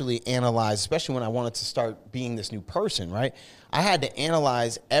to actually analyze, especially when I wanted to start being this new person, right? I had to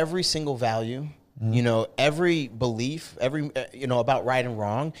analyze every single value, you know, every belief, you know, about right and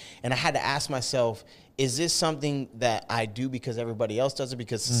wrong. And I had to ask myself, is this something that I do because everybody else does it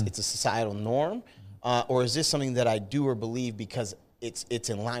because it's a societal norm? Or is this something that I do or believe because it's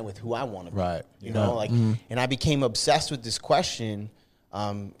in line with who I want to be? Right. You know, like, and I became obsessed with this question.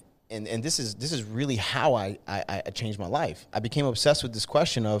 And this is really how I changed my life. I became obsessed with this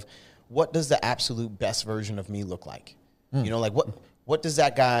question of, what does the absolute best version of me look like? You know, like, what does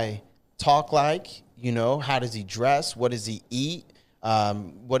that guy talk like? You know, how does he dress? What does he eat?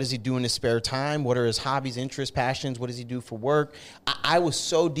 What does he do in his spare time? What are his hobbies, interests, passions? What does he do for work? I was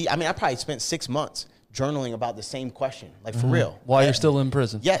so deep. I mean, I probably spent 6 months journaling about the same question, like for real. While you're still in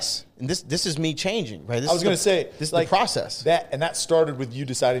prison. Yes, and this is me changing, right? I was going to say, this is the process. That started with you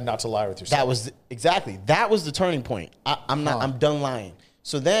deciding not to lie with yourself. That was the turning point. I'm done lying.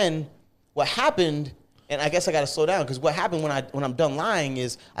 So then, what happened? And I guess I got to slow down, because what happened when I'm done lying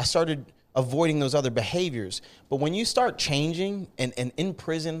is I started avoiding those other behaviors. But when you start changing, and in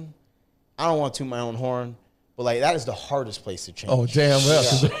prison, I don't want to toot my own horn, but like that is the hardest place to change. Oh, damn.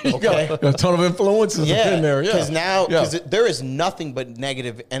 Yeah. Okay. A ton of influences in there. Yeah. Because there is nothing but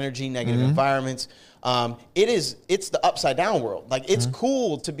negative energy, negative environments. It's the upside down world. Like, it's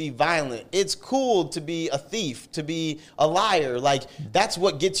cool to be violent. It's cool to be a thief, to be a liar. Like, that's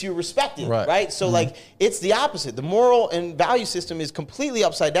what gets you respected, right? So like, it's the opposite. The moral and value system is completely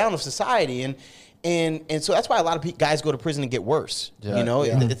upside down of society. And so that's why a lot of guys go to prison and get worse. You know,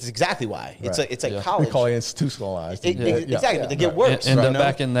 it's exactly why. It's like college. We call it institutionalized. Exactly, but they get worse. End up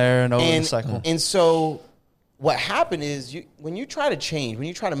back in there and over the cycle. And so what happened is, when you try to change, when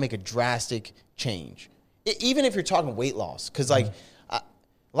you try to make a drastic change, even if you're talking weight loss, because like a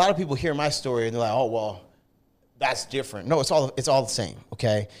lot of people hear my story and they're like, oh, well, that's different. No, it's all the same,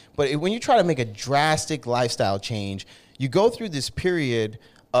 okay? But when you try to make a drastic lifestyle change, you go through this period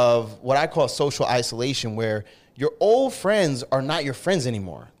of what I call social isolation, where your old friends are not your friends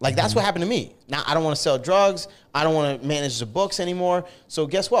anymore. Like, that's what happened to me. Now, I don't want to sell drugs. I don't want to manage the books anymore. So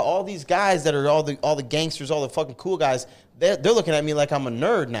guess what? All these guys that are all the gangsters, all the fucking cool guys, they're looking at me like I'm a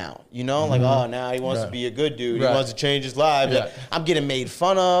nerd now. You know, like, oh, now he wants to be a good dude. He wants to change his life. Like, I'm getting made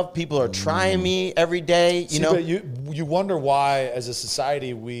fun of. People are trying me every day. You know, but you wonder why, as a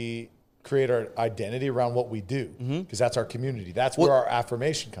society, we create our identity around what we do, because that's our community. That's where our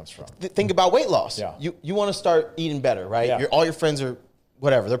affirmation comes from. Think about weight loss. Yeah. You want to start eating better, right? Yeah. All your friends are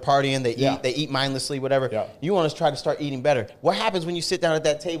whatever. They're partying. They eat mindlessly, whatever. Yeah. You want to try to start eating better. What happens when you sit down at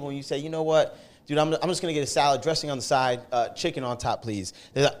that table and you say, you know what, dude, I'm just going to get a salad, dressing on the side, chicken on top, please.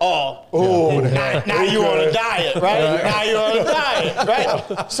 They're like, now you on a diet, right? Now you're on a diet,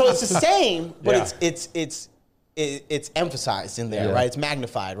 right? So it's the same, but it's emphasized in there, right? It's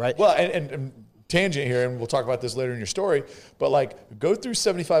magnified, right? Well, and tangent here, and we'll talk about this later in your story, but like, go through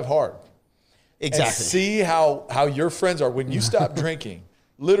 75 hard. Exactly. And see how your friends are when you stop drinking.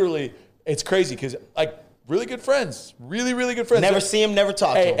 Literally, it's crazy, because like, really good friends, really, really good friends. Never see them, never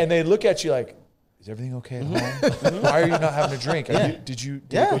talk to them. And they look at you like, is everything okay at home? Why are you not having a drink? Did you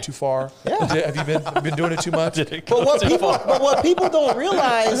go too far? Have you been doing it too much? But what people don't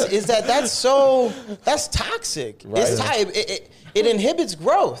realize is that's toxic. Right. It's it inhibits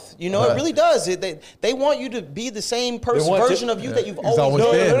growth. You know, it really does. They want you to be the same version of you that you've always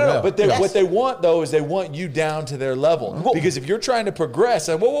been. No. But what they want, though, is they want you down to their level. Because if you're trying to progress,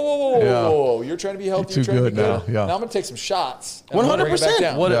 and whoa, you're trying to be healthy, you're trying to be good. Now I'm going to take some shots.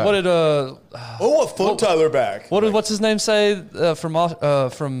 100%. What did what flip Tyler back? What's his name say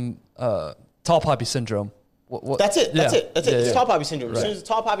from tall poppy syndrome? That's it. It's tall poppy syndrome. As soon as the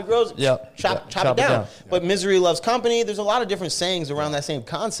tall poppy grows, chop it down. But misery loves company. There's a lot of different sayings around that same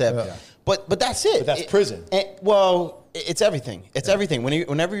concept. Yeah. But that's it. But that's prison. It's everything. It's everything.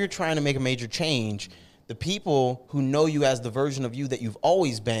 Whenever you're trying to make a major change, the people who know you as the version of you that you've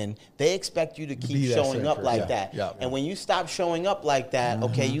always been, they expect you to keep showing up like that. Yeah. And when you stop showing up like that,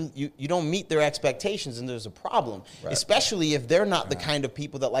 okay, you don't meet their expectations, and there's a problem. Right. Especially if they're not the kind of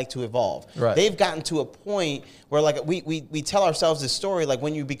people that like to evolve. Right. They've gotten to a point where, like, we tell ourselves this story, like,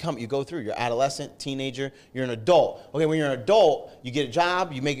 when you go through, you're adolescent, teenager, you're an adult. Okay, when you're an adult, you get a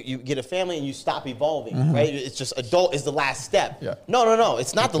job, you get a family, and you stop evolving, right? It's just adult is the last step. Yeah. No,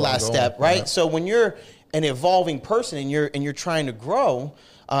 it's not the last step, right? Yeah. So when you're an evolving person and you're trying to grow,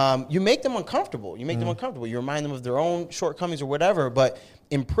 you make them uncomfortable. You remind them of their own shortcomings or whatever. But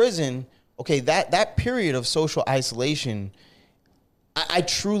in prison, okay, that period of social isolation, I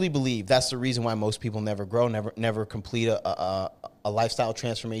truly believe that's the reason why most people never grow, never complete a lifestyle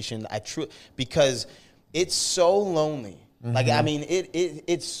transformation. Because it's so lonely. Like, I mean,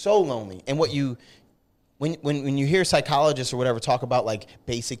 it's so lonely. And when you hear psychologists or whatever talk about, like,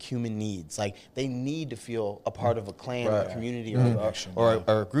 basic human needs, like, they need to feel a part of a clan or a community or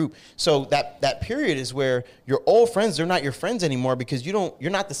a group. So that period is where your old friends, they're not your friends anymore, because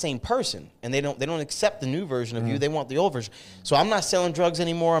you're not the same person, and they don't accept the new version of you. They want the old version. So I'm not selling drugs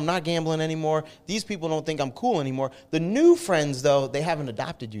anymore. I'm not gambling anymore. These people don't think I'm cool anymore. The new friends, though, they haven't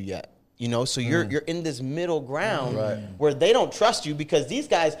adopted you yet. You know, so you're in this middle ground where they don't trust you, because these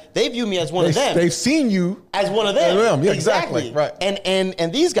guys, they view me as one of them. They've seen you as one of them. Yeah, exactly. Right.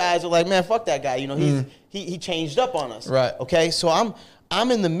 And these guys are like, man, fuck that guy. You know, he changed up on us. Right. Okay. So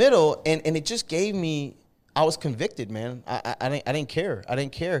I'm in the middle, and it just gave me I was convicted, man. I didn't care. I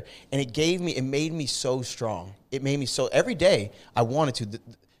didn't care. And it made me so strong. It made me so, every day I wanted to.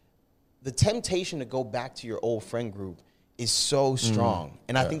 The temptation to go back to your old friend group is so strong.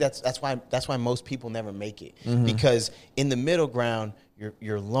 And I think that's why most people never make it. Because in the middle ground,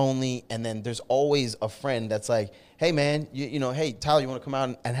 you're lonely, and then there's always a friend that's like, hey man, you know, hey Tyler, you want to come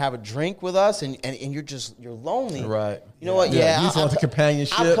out and have a drink with us? And you're lonely. Right. You know what? Yeah. You just want the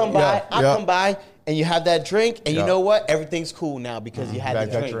companionship. I'll come by and you have that drink, and you know what? Everything's cool now because you had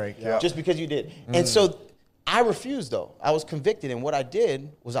the drink. Just because you did. And so I refused, though. I was convicted, and what I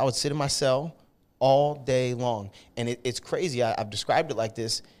did was I would sit in my cell all day long. And it's crazy. I've described it like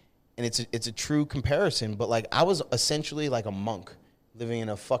this, and it's a true comparison, but like I was essentially like a monk living in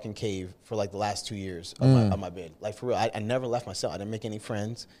a fucking cave for like the last 2 years of my bed. Like for real, I never left my cell. I didn't make any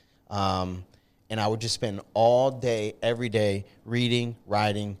friends. And I would just spend all day, every day, reading,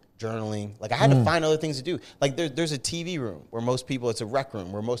 writing, journaling. Like I had to find other things to do. Like there's a TV room where most people, it's a rec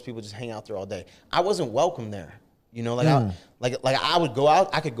room where most people just hang out there all day. I wasn't welcome there. You know, I would go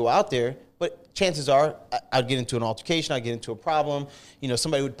out, I could go out there, but chances are I'd get into an altercation, I'd get into a problem. You know,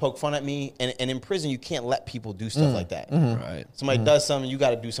 somebody would poke fun at me, and in prison you can't let people do stuff like that. Right. Somebody does something, you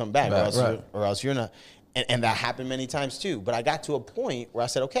got to do something back, or else you're not. And that happened many times too. But I got to a point where I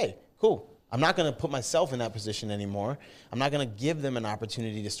said, okay, cool. I'm not going to put myself in that position anymore. I'm not going to give them an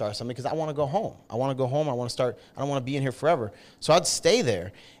opportunity to start something because I want to go home. I want to go home. I want to start. I don't want to be in here forever. So I'd stay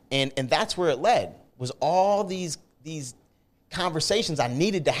there. And that's where it led, was all these conversations I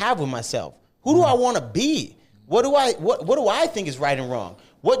needed to have with myself. Who do I want to be? What do I think is right and wrong?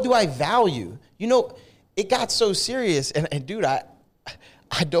 What do I value? You know, it got so serious. And dude, I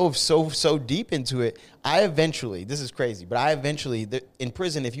dove so deep into it. This is crazy, but in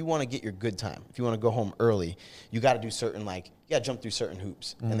prison, if you want to get your good time, if you want to go home early, you got to do certain, you got to jump through certain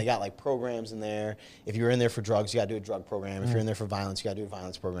hoops. And they got like programs in there. If you're in there for drugs, you got to do a drug program. If you're in there for violence, you got to do a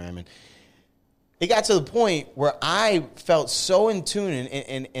violence program. And it got to the point where I felt so in tune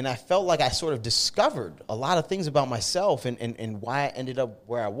and I felt like I sort of discovered a lot of things about myself and why I ended up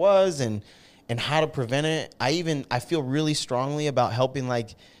where I was and how to prevent it. I feel really strongly about helping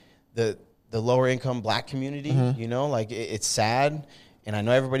like the lower income Black community. You know, like it's sad, and I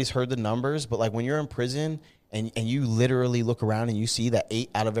know everybody's heard the numbers, but like when you're in prison and you literally look around and you see that 8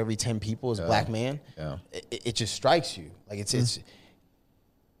 out of every 10 people is a Black man, it just strikes you. Like it's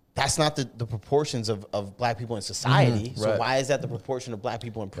that's not the proportions of Black people in society. So why is that the proportion of Black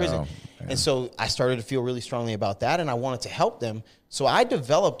people in prison? And so I started to feel really strongly about that, and I wanted to help them. So I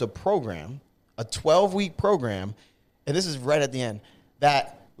developed a program, a 12-week program, and this is right at the end,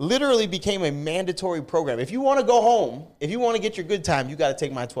 that literally became a mandatory program. If you want to go home, if you want to get your good time, you got to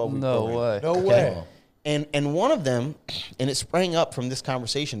take my 12-week program. No way. And one of them, and it sprang up from this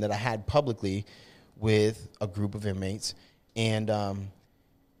conversation that I had publicly with a group of inmates, and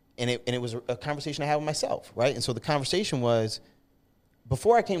it was a conversation I had with myself, right? And so the conversation was,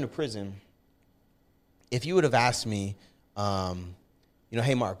 before I came to prison, if you would have asked me, you know,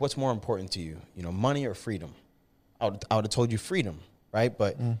 hey, Mark, what's more important to you? You know, money or freedom? I would have told you freedom, right?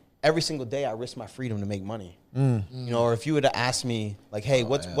 But every single day I risk my freedom to make money. You know, or if you would have asked me, like, hey,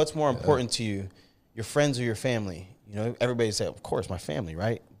 what's more important to you, your friends or your family? You know, everybody would say, of course, my family,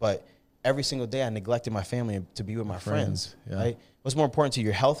 right? But every single day I neglected my family to be with my friends, right? What's more important to you,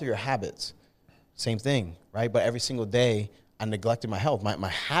 your health or your habits? Same thing, right? But every single day I neglected my health. My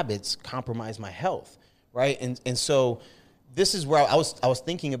habits compromised my health, right? And so this is where I was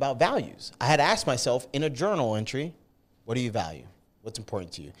thinking about values. I had asked myself in a journal entry, what do you value? What's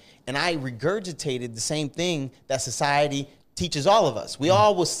important to you? And I regurgitated the same thing that society teaches all of us. We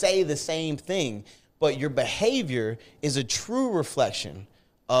all will say the same thing, but your behavior is a true reflection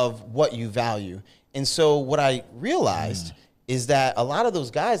of what you value. And so what I realized is that a lot of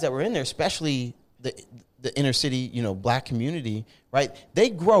those guys that were in there, especially the inner city, you know, Black community, right? They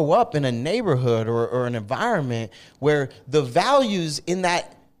grow up in a neighborhood or an environment where the values in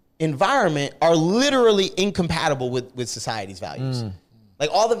that environment are literally incompatible with society's values. Like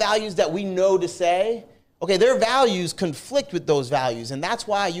all the values that we know to say, okay, their values conflict with those values. And that's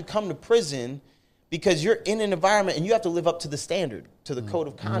why you come to prison, because you're in an environment and you have to live up to the standard, to the code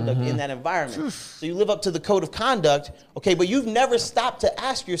of conduct in that environment. So you live up to the code of conduct, okay, but you've never stopped to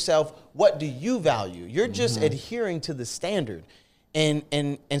ask yourself, what do you value? You're just adhering to the standard. And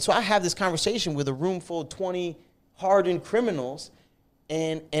so I have this conversation with a room full of 20 hardened criminals,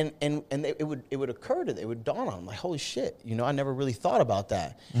 and it would occur to them, it would dawn on them, like, holy shit, you know, I never really thought about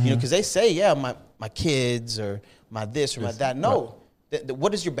that. You know, because they say, yeah, my kids or my this or my that. No.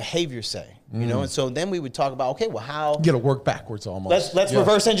 what does your behavior say? You know, and so then we would talk about, okay, well, how You got to work backwards almost. let's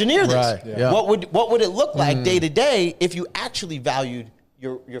reverse engineer this. Right. Yeah. What would it look like day to day if you actually valued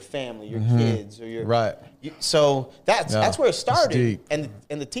your family, your kids, or your Right. So that's where it started. deep. And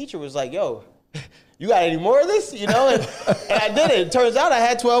the teacher was like, "Yo, you got any more of this?" You know, and I did it. It turns out I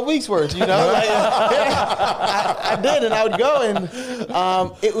had 12 weeks worth. You know, like, I did, and I would go,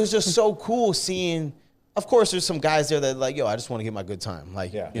 and it was just so cool seeing. Of course, there's some guys there that are like, "Yo, I just want to get my good time."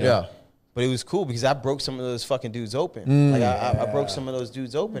 Like, you know? But it was cool because I broke some of those fucking dudes open. Like I broke some of those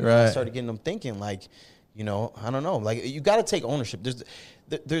dudes open, and I started getting them thinking like, you know, I don't know. Like you got to take ownership.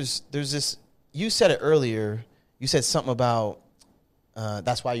 There's this. You said it earlier. You said something about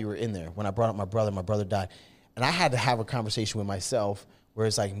that's why you were in there when I brought up my brother. My brother died, and I had to have a conversation with myself where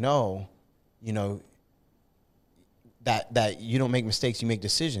it's like, no, you know, that you don't make mistakes, you make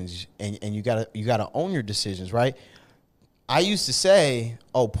decisions, and you gotta own your decisions, right? I used to say,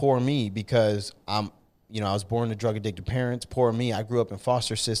 oh, poor me, because I was born to drug addicted parents. Poor me, I grew up in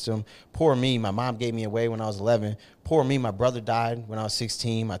foster system. Poor me, my mom gave me away when I was 11. Poor me, my brother died when I was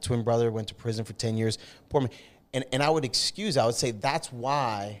 16. My twin brother went to prison for 10 years. Poor me. And I would say that's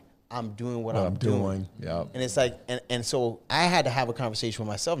why I'm doing what I'm doing. Yeah. And it's like, and so I had to have a conversation with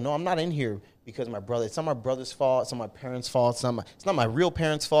myself. No, I'm not in here because of my brother. It's not my brother's fault. It's not my parents' fault. It's not my real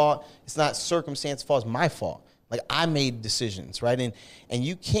parents' fault. It's not circumstance fault. It's my fault. Like I made decisions, right? And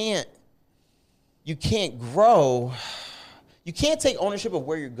you can't grow. You can't take ownership of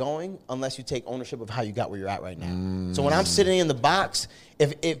where you're going unless you take ownership of how you got where you're at right now. So when I'm sitting in the box,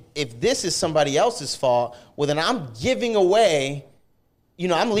 if this is somebody else's fault, well then I'm giving away, you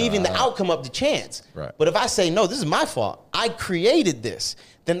know, I'm leaving the outcome up to chance. Right. But if I say, no, this is my fault, I created this,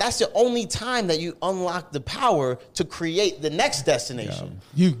 then that's the only time that you unlock the power to create the next destination.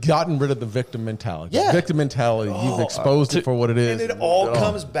 You've gotten rid of the victim mentality. Yeah. Victim mentality. You've exposed it for what it is. And it all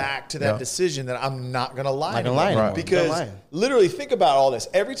comes back to that decision that I'm not going to lie. Not gonna lie anymore. Because literally think about all this.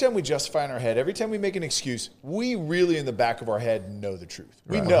 Every time we justify in our head, every time we make an excuse, we really in the back of our head know the truth.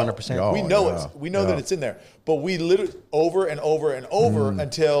 We know. 100%. We know it. We know that it's in there. But we literally over and over and over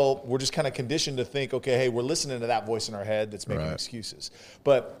until we're just kind of conditioned to think, okay, hey, we're listening to that voice in our head that's making excuses.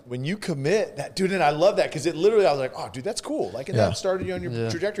 But when you commit that, dude, and I love that because it literally, I was like, oh, dude, that's cool. Like, and that started you on your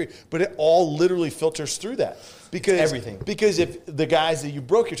trajectory. But it all literally filters through that. Because everything. Because if the guys that you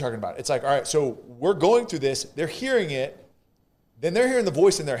broke, you're talking about, it's like, all right, so we're going through this. They're hearing it. Then they're hearing the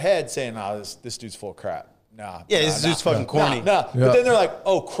voice in their head saying, nah, this dude's full of crap. This dude's fucking corny. But then they're like,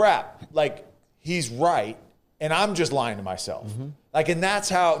 oh, crap. Like, he's right. And I'm just lying to myself. Like, and that's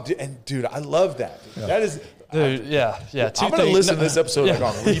how, and dude, I love that. That is, dude, yeah. I'm going to listen to this episode like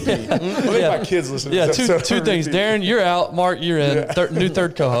on repeat. I'll make my kids listen to this episode. Two things. Darren, you're out. Mark, you're in. New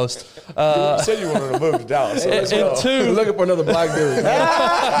third co-host. You said you wanted to move to Dallas. So and two, we're looking for another black dude.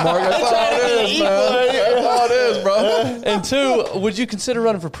 Mark, that's all it is, man. That's all it is, bro. And two, would you consider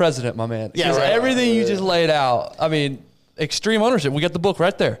running for president, my man? Yeah, right. Everything you just laid out. I mean, extreme ownership. We got the book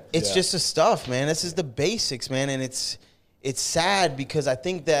right there. It's just the stuff, man. This is the basics, man. And it's sad because I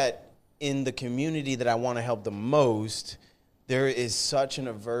think that in the community that I want to help the most, there is such an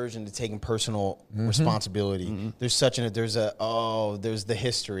aversion to taking personal responsibility. There's there's the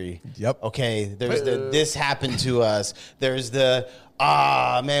history. Yep. Okay. There's this happened to us. There's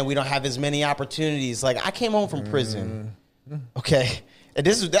man, we don't have as many opportunities. Like I came home from prison. Okay. And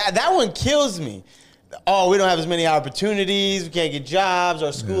that one kills me. Oh, we don't have as many opportunities. We can't get jobs,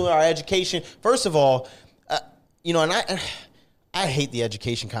 our school, our education. First of all, and I hate the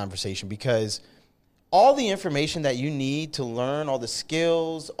education conversation because all the information that you need to learn, all the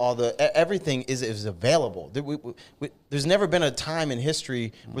skills, everything is available. There's never been a time in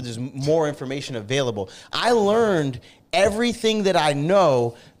history where there's more information available. I learned everything that I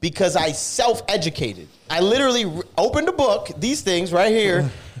know because I self-educated. I literally opened a book, these things right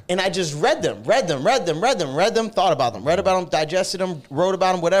here, and I just read them, thought about them, digested them, wrote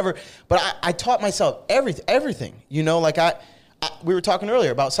about them, whatever. But I taught myself everything. You know, like we were talking earlier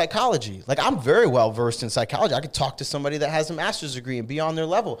about psychology. Like I'm very well versed in psychology. I could talk to somebody that has a master's degree and be on their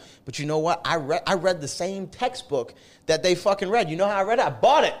level. But you know what? I read the same textbook that they fucking read. You know how I read it? I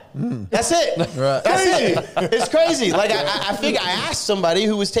bought it. That's it. Right. That's it. It's crazy. Like I think I asked somebody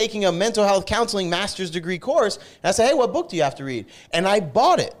who was taking a mental health counseling master's degree course, and I said, hey, what book do you have to read? And I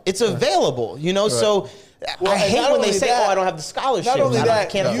bought it. It's available, you know? Right. So I hate when they say, "Oh, I don't have the scholarship." Not only that, I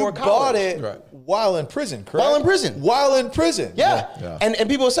can't you afford college. bought it while in prison, correct? While in prison. While in prison. Yeah. And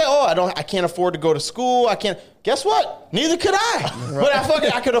people say, "Oh, I can't afford to go to school. I can't." Guess what? Neither could I. But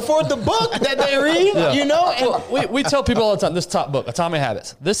I could afford the book that they read, you know? And we tell people all the time, this top book, Atomic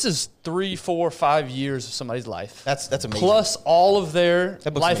Habits, this is 3, 4, 5 years of somebody's life. That's amazing. Plus all of their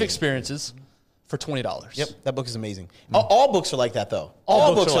life amazing. experiences for $20. Yep, that book is amazing. All books are like that, though.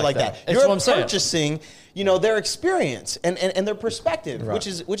 All books are like that. That's You're what I'm saying. purchasing, their experience and their perspective, which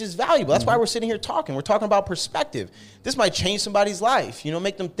is valuable. That's why we're sitting here talking. We're talking about perspective. This might change somebody's life,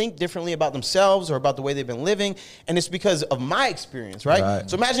 make them think differently about themselves or about the way they've been living. And it's because of my experience, right?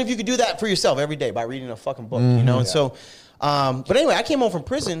 So imagine if you could do that for yourself every day by reading a fucking book, And so, but anyway, I came home from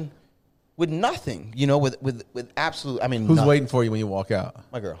prison with nothing, with absolute, Who's nothing. waiting for you when you walk out?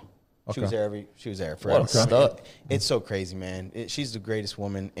 My girl. Okay. She was there forever. What a stud. It's so crazy, man. She's the greatest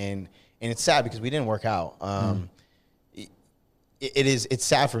woman, and it's sad because we didn't work out. It's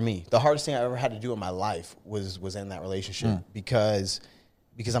sad for me. The hardest thing I ever had to do in my life was end that relationship because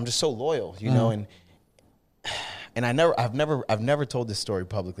I'm just so loyal, and I've never told this story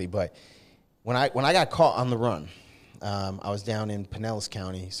publicly, but when I got caught on the run, I was down in Pinellas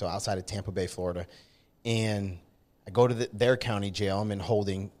County, so outside of Tampa Bay, Florida, and I go to their county jail. I'm in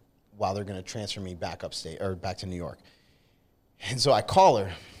holding while they're going to transfer me back upstate or back to New York. And so I call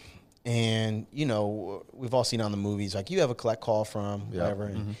her, and, we've all seen on the movies, like, you have a collect call from whatever,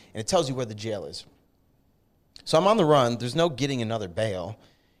 and it tells you where the jail is. So I'm on the run. There's no getting another bail.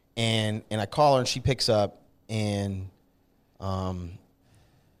 And I call her, and she picks up, and I'm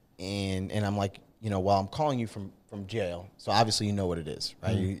like, well, I'm calling you from jail. So obviously you know what it is,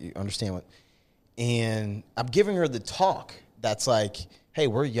 right? You understand what. And I'm giving her the talk that's like, hey,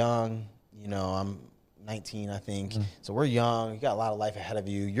 we're young, I'm 19, I think. So we're young. You got a lot of life ahead of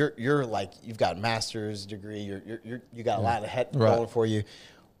you. You're like, you've got a master's degree. You got a lot ahead going for you.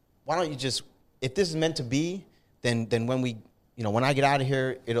 Why don't you just, if this is meant to be, then when we, when I get out of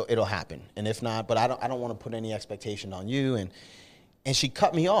here, it'll happen. And if not, but I don't want to put any expectation on you. And she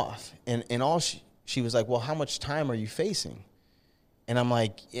cut me off. And all she was like, well, how much time are you facing? And I'm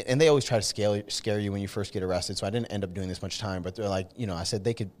like, and they always try to scare you when you first get arrested. So I didn't end up doing this much time, but they're like, I said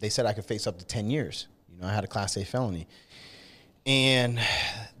they said I could face up to 10 years. I had a Class A felony. And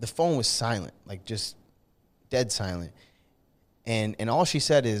the phone was silent, like just dead silent. And all she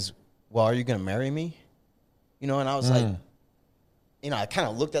said is, well, are you going to marry me? And I was like, I kind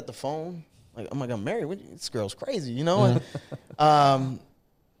of looked at the phone, like, am I going to marry you? This girl's crazy, And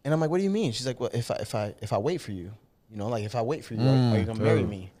I'm like, what do you mean? She's like, well, if I wait for you, like if I wait for you, are you going to marry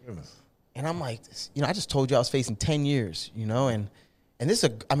me? Goodness. And I'm like, I just told you I was facing 10 years, and this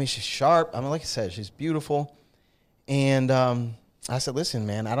is she's sharp. Like I said, she's beautiful. And I said, listen,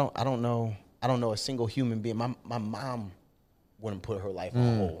 man, I don't know a single human being. My mom wouldn't put her life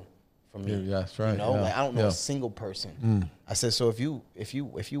on hold for me. Yeah, that's right. Like I don't know a single person. I said, so if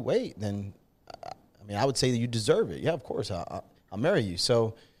you wait, then I would say that you deserve it. Yeah, of course, I'll marry you.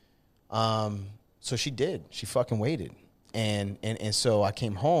 So so she did. She fucking waited. And so I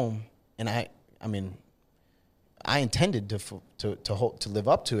came home, and I intended to live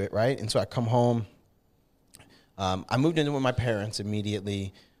up to it, right? And so I come home. I moved in with my parents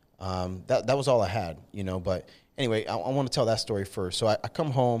immediately. That was all I had, But anyway, I want to tell that story first. So I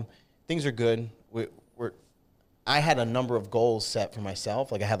come home. Things are good. I had a number of goals set for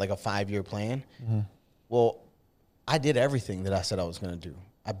myself. Like I had like a 5-year plan. Well, I did everything that I said I was going to do.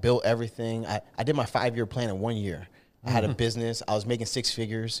 I built everything. I did my 5-year plan in 1 year. I had a business. I was making 6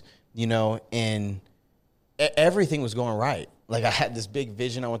 figures, and everything was going right. Like I had this big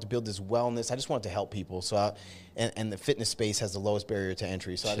vision. I wanted to build this wellness. I just wanted to help people. So, and the fitness space has the lowest barrier to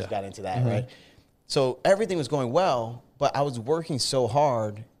entry. So I just got into that, right? So everything was going well, but I was working so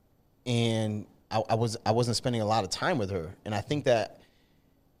hard, and I wasn't spending a lot of time with her. And I think that,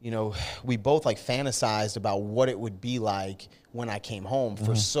 we both like fantasized about what it would be like when I came home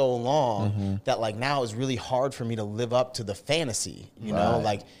for so long that like now it's really hard for me to live up to the fantasy,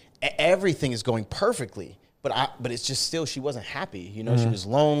 like everything is going perfectly. But it's just still, she wasn't happy. She was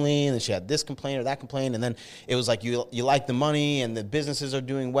lonely, and then she had this complaint or that complaint. And then it was like, you like the money and the businesses are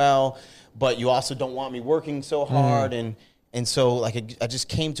doing well, but you also don't want me working so hard. And so like, I just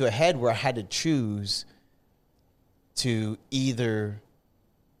came to a head where I had to choose to either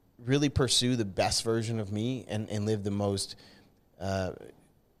really pursue the best version of me and live the most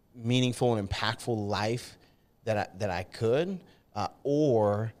meaningful and impactful life that I could,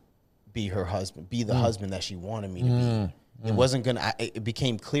 or be her husband, be the husband that she wanted me to be. It wasn't gonna. It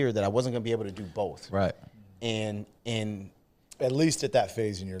became clear that I wasn't gonna be able to do both. Right. And At least at that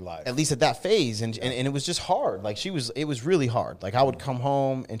phase in your life. At least at that phase. And it was just hard. Like it was really hard. Like I would come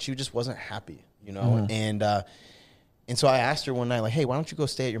home and she just wasn't happy, you know? And so I asked her one night, like, hey, why don't you go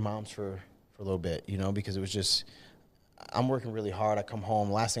stay at your mom's for a little bit, you know? Because it was just, I'm working really hard. I come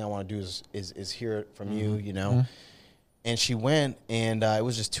home. Last thing I want to do is hear it from you, you know? And she went, and it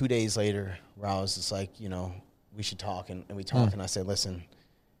was just 2 days later where I was just like, you know, we should talk. And we talked, and I said, listen,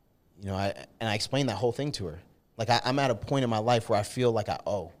 you know, I explained that whole thing to her. Like, I'm at a point in my life where I feel like I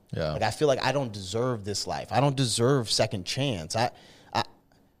owe. Yeah. Like, I feel like I don't deserve this life. I don't deserve second chance.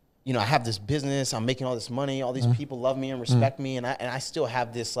 You know, I have this business. I'm making all this money. All these people love me and respect me. And I still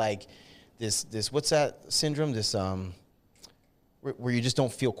have this, like, this what's that syndrome? This, where you just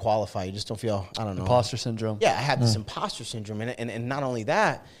don't feel qualified. You just don't feel, I don't know. Imposter syndrome. Yeah, I have this imposter syndrome. And not only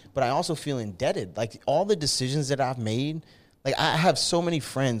that, but I also feel indebted. Like, all the decisions that I've made, like, I have so many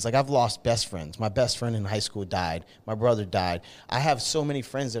friends. Like, I've lost best friends. My best friend in high school died. My brother died. I have so many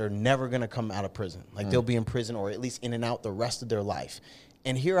friends that are never going to come out of prison. Like, they'll be in prison or at least in and out the rest of their life.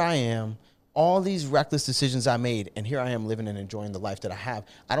 And here I am, all these reckless decisions I made, and here I am living and enjoying the life that I have.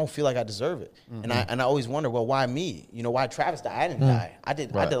 I don't feel like I deserve it. And I always wonder, well, why me? You know, why Travis died? I didn't die. I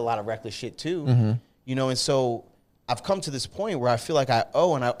did a lot of reckless shit too. You know, and so I've come to this point where I feel like I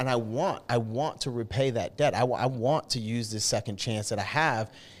owe, and I want to repay that debt. I want to use this second chance that I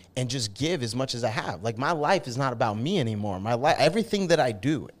have and just give as much as I have. Like, my life is not about me anymore. My life, everything that I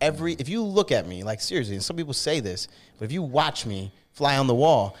do, if you look at me, like, seriously, and some people say this, but if you watch me fly on the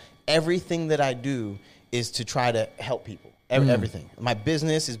wall, everything that I do is to try to help people. Everything. My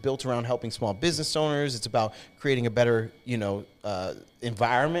business is built around helping small business owners. It's about creating a better, you know,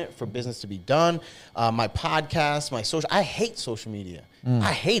 environment for business to be done. My podcast, my social. I hate social media.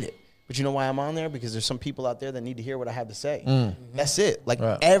 I hate it. But you know why I'm on there? Because there's some people out there that need to hear what I have to say. That's it. Like,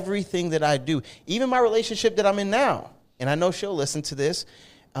 everything that I do, even my relationship that I'm in now, and I know she'll listen to this,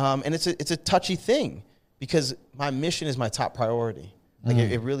 and it's a touchy thing because my mission is my top priority. Like,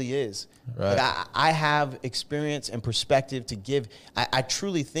 it really is. Right. Like, I have experience and perspective to give. I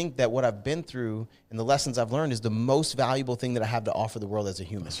truly think that what I've been through and the lessons I've learned is the most valuable thing that I have to offer the world as a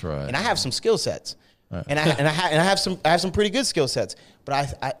human. That's right. And I have some skill sets. Right. And I have some pretty good skill sets.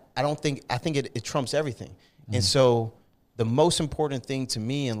 But I think it trumps everything. And so the most important thing to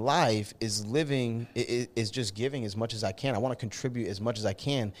me in life is is just giving as much as I can. I want to contribute as much as I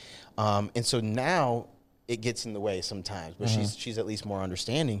can. And so now it gets in the way sometimes, but she's at least more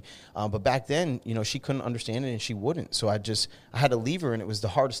understanding. But back then, you know, she couldn't understand it and she wouldn't. So I had to leave her, and it was the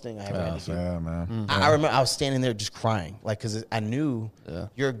hardest thing I ever had to do. Yeah, man. I remember I was standing there just crying, like, because I knew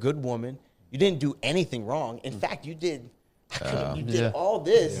you're a good woman. You didn't do anything wrong. In fact, you did all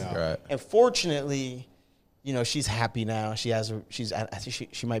this. Yeah. Right. And fortunately, you know, she's happy now. I think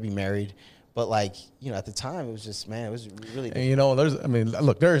she might be married. But, like, you know, at the time, it was just, man, it was really difficult. And, you know,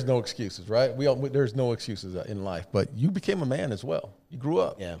 look, there's no excuses, right? There's no excuses in life. But you became a man as well. You grew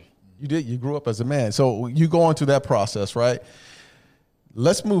up. Yeah. You did. You grew up as a man. So you go into that process, right?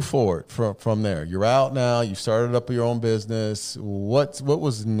 Let's move forward from there. You're out now. You started up your own business. What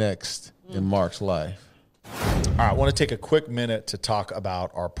was next in Mark's life? All right, I want to take a quick minute to talk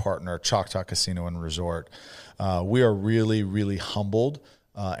about our partner, Choctaw Casino and Resort. We are really, really humbled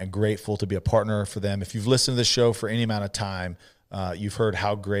and grateful to be a partner for them. If you've listened to this show for any amount of time, you've heard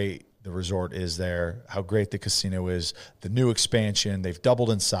how great the resort is there, how great the casino is, the new expansion. They've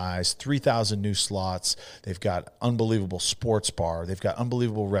doubled in size, 3,000 new slots. They've got unbelievable sports bar. They've got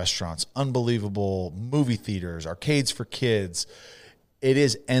unbelievable restaurants, unbelievable movie theaters, arcades for kids. It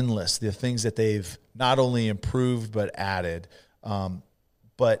is endless, the things that they've not only improved but added.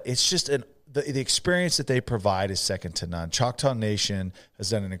 But it's just the experience that they provide is second to none. Choctaw Nation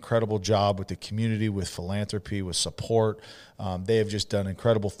has done an incredible job with the community, with philanthropy, with support. They have just done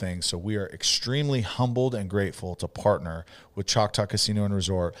incredible things. So we are extremely humbled and grateful to partner with Choctaw Casino and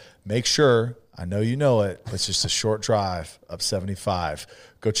Resort. Make sure, I know you know it, it's just a short drive up 75.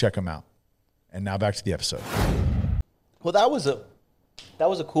 Go check them out. And now back to the episode. Well, that was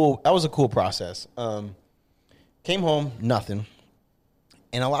a cool process. Came home, nothing.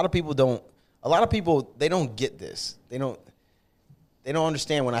 And a lot of people they don't get this. They don't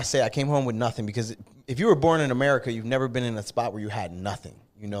understand when I say I came home with nothing, because if you were born in America, you've never been in a spot where you had nothing.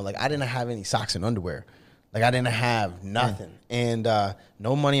 You know, like, I didn't have any socks and underwear. Like, I didn't have nothing. And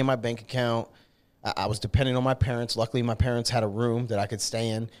no money in my bank account. I was depending on my parents. Luckily, my parents had a room that I could stay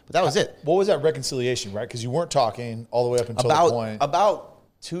in, but that was it. What was that reconciliation, right? Because you weren't talking all the way up until the point. About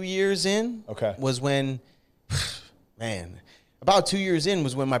 2 years in was when, about 2 years in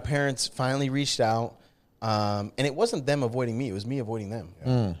was when my parents finally reached out. And it wasn't them avoiding me. It was me avoiding them.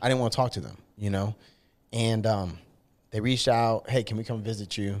 I didn't want to talk to them, you know? And They reached out, hey, can we come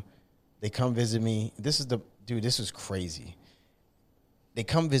visit you? They come visit me. This was crazy. They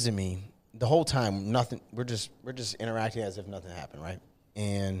come visit me. The whole time, nothing. We're just interacting as if nothing happened, right?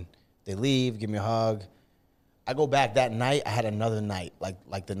 And they leave, give me a hug. I go back that night. I had another night,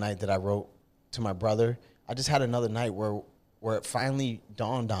 like the night that I wrote to my brother. I just had another night where it finally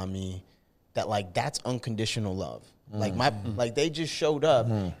dawned on me that like that's unconditional love. Like they just showed up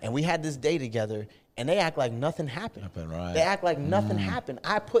and we had this day together and they act like nothing happened. Right. They act like nothing happened.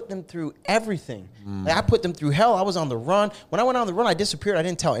 I put them through everything. Like, I put them through hell. I was on the run. When I went on the run, I disappeared. I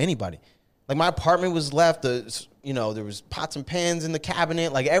didn't tell anybody. Like my apartment was left. There was pots and pans in the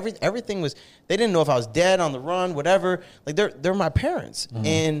cabinet. Like everything was. They didn't know if I was dead, on the run, whatever. Like they're my parents,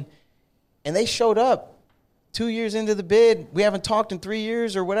 and they showed up 2 years into the bid. We haven't talked in 3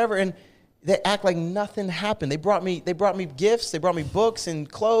 years or whatever, and they act like nothing happened. They brought me gifts. They brought me books and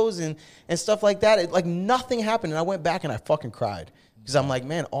clothes and stuff like that. Like nothing happened, and I went back and I fucking cried. Because I'm like,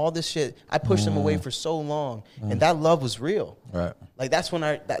 man, all this shit, I pushed them away for so long, and that love was real. Right. Like that's when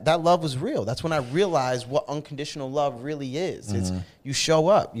that love was real. That's when I realized what unconditional love really is. It's you show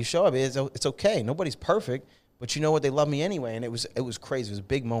up. It's okay. Nobody's perfect, but you know what? They love me anyway, and it was crazy. It was a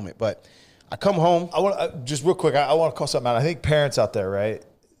big moment. But I come home. I want just real quick. I want to call something out. I think parents out there, right,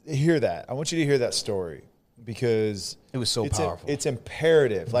 hear that. I want you to hear that story because it was so powerful. It's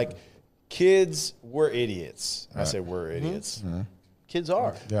imperative. Like kids, we're idiots. I say we're idiots. Kids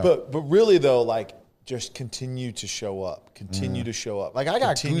are. Yeah. But really though, like just continue to show up. Continue to show up. Like I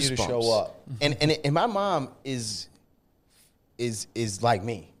got continue goosebumps. to show up. And my mom is like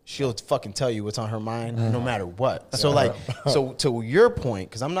me. She'll fucking tell you what's on her mind no matter what. So like so to your point,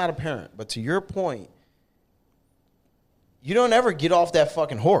 because I'm not a parent, but to your point, you don't ever get off that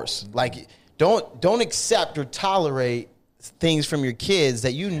fucking horse. Like don't accept or tolerate things from your kids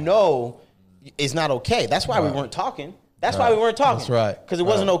that you know is not okay. That's why we weren't talking. That's why we weren't talking. That's right. Because it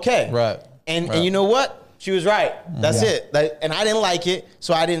wasn't okay. Right. And you know what? She was right. That's it. And I didn't like it,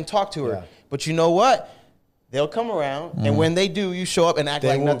 so I didn't talk to her. Yeah. But you know what? They'll come around, and when they do, you show up and act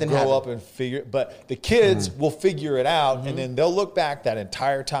like nothing happened. They will grow up and figure it. But the kids will figure it out, and then they'll look back that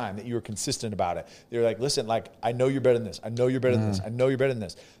entire time that you were consistent about it. They're like, listen, like, I know you're better than this. I know you're better than this. I know you're better than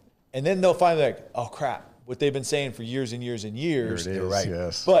this. And then they'll finally like, oh, crap. What they've been saying for years and years and years. Here it is, right.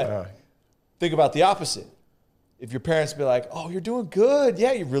 yes. But think about the opposite. If your parents be like, oh, you're doing good.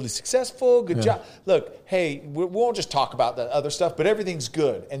 Yeah, you're really successful. Good job. Look, hey, we won't just talk about that other stuff, but everything's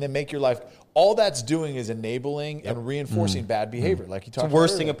good. And then make your life, all that's doing is enabling and reinforcing bad behavior. Like you talked about. It's the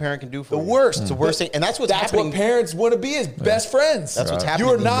worst thing a parent can do for you. The worst. It's the worst thing. And that's what's That's happening. what parents want to be is best friends. That's what's happening.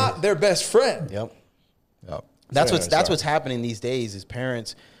 You are not their best friend. Yep. Yep. That's what's happening these days is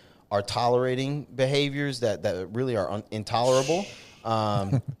parents are tolerating behaviors that really are intolerable.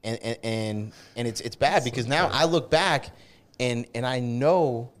 And it's bad because now I look back and I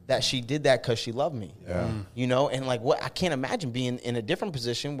know that she did that because she loved me. Yeah. You know, and like what I can't imagine being in a different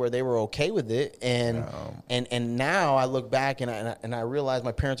position where they were okay with it. And now I look back and I realize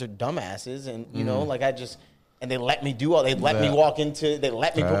my parents are dumbasses and you know, like and they let me do all. They let me walk into. They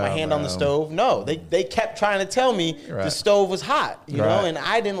let me put my hand on the stove. No, they kept trying to tell me the stove was hot. You know, and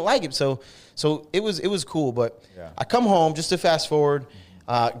I didn't like it. So it was cool. But I come home just to fast forward.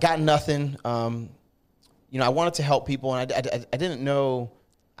 Got nothing. You know, I wanted to help people, and I didn't know.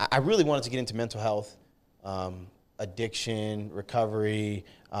 I really wanted to get into mental health, addiction, recovery,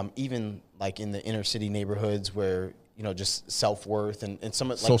 even like in the inner city neighborhoods where. You know, just self-worth and some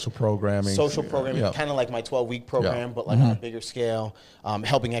like social programming, kind of like my 12-week program, but like on a bigger scale,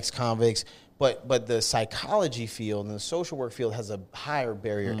 helping ex-convicts. But the psychology field and the social work field has a higher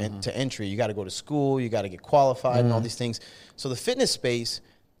barrier to entry. You got to go to school, you got to get qualified and all these things. So the fitness space,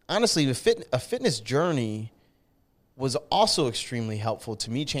 honestly, a fitness journey was also extremely helpful to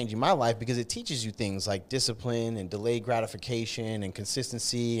me changing my life because it teaches you things like discipline and delayed gratification and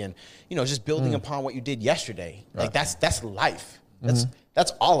consistency and, you know, just building upon what you did yesterday. Right. Like that's life.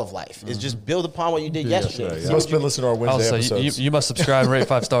 That's all of life is just build upon what you did yesterday. You must have been listening to our Wednesday episodes. You must subscribe and rate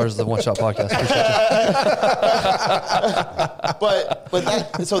 5 stars to the One Shot Podcast.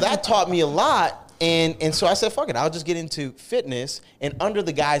 So that taught me a lot. And so I said, fuck it, I'll just get into fitness. And under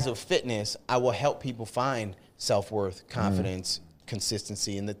the guise of fitness, I will help people find self-worth, confidence,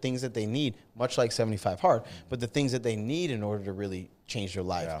 consistency, and the things that they need, much like 75 Hard, but the things that they need in order to really change their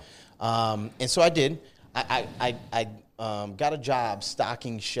life. Yeah. And so I did. I got a job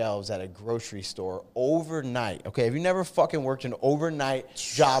stocking shelves at a grocery store overnight. Okay, have you never fucking worked an overnight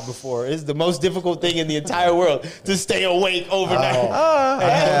job before? It's the most difficult thing in the entire world to stay awake overnight. I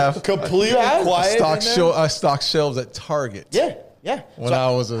have completely quiet. Stock shelves at Target. Yeah. Yeah. When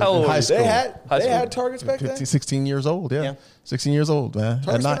I was in high school. They had Targets back 15, then? 16 years old, yeah. Yeah. 16 years old, man.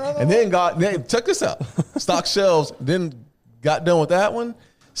 Target's been around that And long? then check this out. Stock shelves, then got done with that one.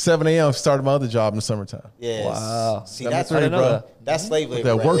 7 a.m. started my other job in the summertime. Yes. Wow. See, that's I didn't know that. That's slave labor.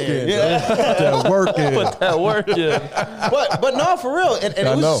 That right work there. in. Yeah. That work in. Put that work in. but no, for real. And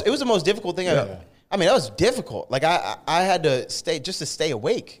I know. it was the most difficult thing I mean, that was difficult. Like I had to stay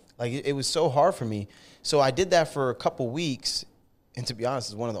awake. Like it was so hard for me. So I did that for a couple weeks. And to be honest,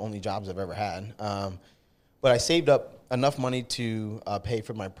 it's one of the only jobs I've ever had. But I saved up enough money to pay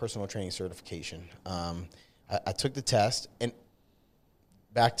for my personal training certification. I took the test, and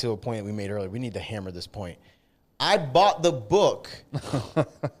back to a point that we made earlier, we need to hammer this point. I bought the book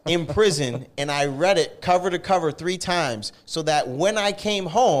in prison, and I read it cover to cover 3 times so that when I came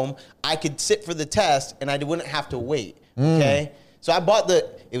home, I could sit for the test, and I wouldn't have to wait, okay? So I bought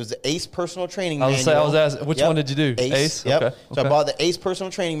it was the ACE personal training manual. I was asking, which one did you do? ACE? Yep. Okay. So I bought the ACE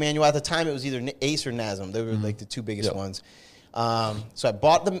personal training manual. At the time, it was either ACE or NASM. They were like the 2 biggest ones. So I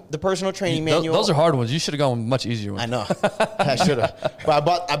bought the personal training manual. Those are hard ones. You should have gone much easier ones. I know. I should have.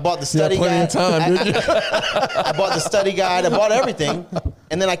 But I bought the study guide. Plenty of time, did you? I bought the study guide. I bought everything.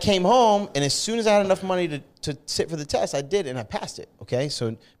 And then I came home, and as soon as I had enough money to sit for the test, I did, and I passed it, okay?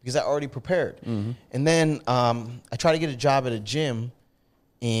 So because I already prepared. Mm-hmm. And then I tried to get a job at a gym,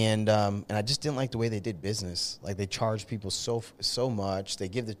 and I just didn't like the way they did business. Like they charged people so much. They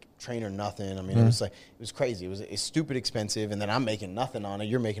give the trainer nothing. I mean, it was crazy. It was stupid expensive, and then I'm making nothing on it.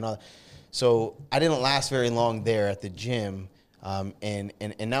 You're making all. So I didn't last very long there at the gym, and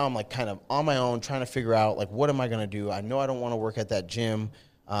now I'm like kind of on my own trying to figure out like what am I gonna do. I know I don't want to work at that gym.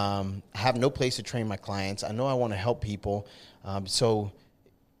 I have no place to train my clients. I know I want to help people. So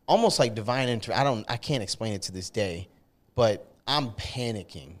almost like divine I can't explain it to this day, but I'm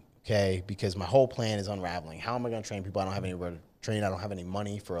panicking, okay, because my whole plan is unraveling. How am I going to train people? I don't have anywhere to train. I don't have any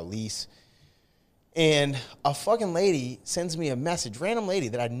money for a lease. And a fucking lady sends me a message, random lady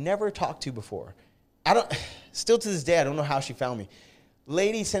that I'd never talked to before. Still to this day, I don't know how she found me.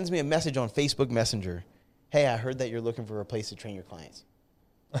 Lady sends me a message on Facebook Messenger. Hey, I heard that you're looking for a place to train your clients.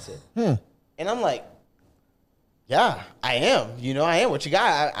 That's it. And I'm like, yeah, I am. I am. What you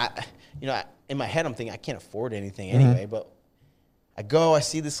got? In my head, I'm thinking I can't afford anything anyway, but I go, I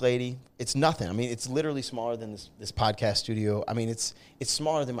see this lady. It's nothing. I mean, it's literally smaller than this podcast studio. I mean, it's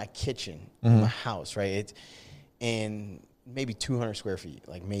smaller than my kitchen in my house, right? And maybe 200 square feet,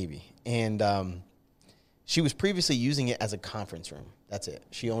 like maybe. And she was previously using it as a conference room. That's it.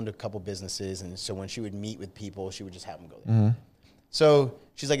 She owned a couple businesses, and so when she would meet with people, she would just have them go there. So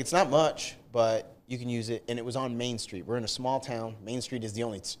she's like, it's not much, but you can use it. And it was on Main Street. We're in a small town. Main Street is the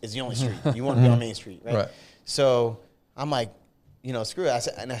only street. You want to be on Main Street, right? So I'm like, screw it.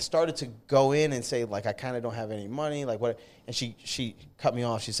 I started to go in and say, like, I kind of don't have any money. Like, what? And she cut me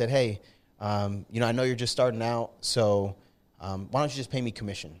off. She said, hey, I know you're just starting out, so why don't you just pay me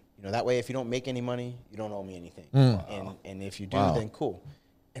commission? That way, if you don't make any money, you don't owe me anything. And if you do, then cool.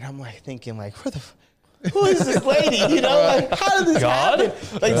 And I'm like thinking, like, who is this lady? Like, how did this happen?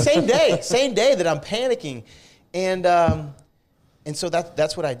 Like, same day that I'm panicking. And so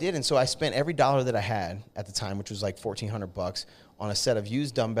that's what I did. And so I spent every dollar that I had at the time, which was like $1,400, on a set of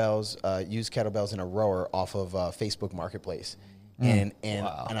used dumbbells, used kettlebells, and a rower off of Facebook Marketplace. And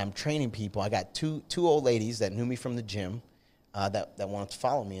I'm training people. I got two old ladies that knew me from the gym that wanted to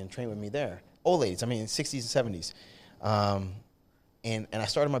follow me and train with me there. Old ladies, 60s and 70s. And I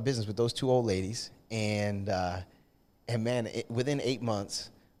started my business with those 2 old ladies. And man, within 8 months,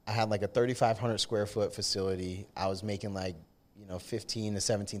 I had like a 3,500 square foot facility. I was making like, $15,000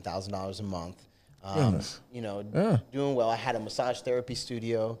 to $17,000 a month. Doing well. I had a massage therapy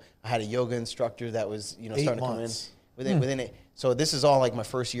studio. I had a yoga instructor that was, starting to come in within it. So this is all like my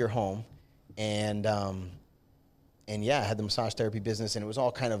first year home. And yeah, I had the massage therapy business, and it was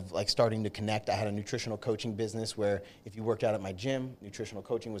all kind of like starting to connect. I had a nutritional coaching business where if you worked out at my gym, nutritional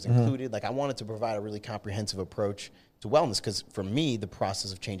coaching was included. Like I wanted to provide a really comprehensive approach to wellness, because for me, the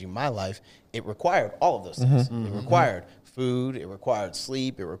process of changing my life, it required all of those things. It required food, it required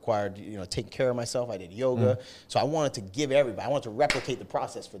sleep, it required taking care of myself. I did yoga, so I wanted to give everybody. I wanted to replicate the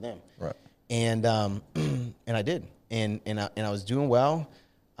process for them. Right. And I did, and I was doing well.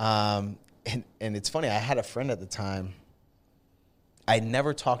 And it's funny, I had a friend at the time. I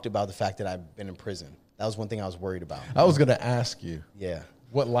never talked about the fact that I've been in prison. That was one thing I was worried about. I was going to ask you. Yeah.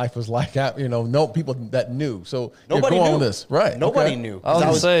 What life was like, no people that knew. So nobody you're going knew. On this, right? Nobody knew. I was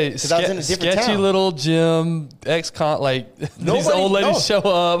gonna say, because I was in a different sketchy town. little gym, like these old ladies show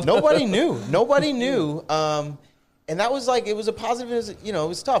up. Nobody knew. And that was like, it was a positive. It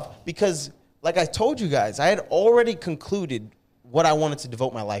was tough because, like I told you guys, I had already concluded what I wanted to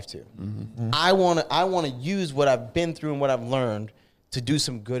devote my life to. Mm-hmm. I want to use what I've been through and what I've learned to do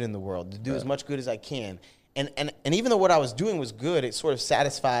some good in the world, to do as much good as I can. And even though what I was doing was good, it sort of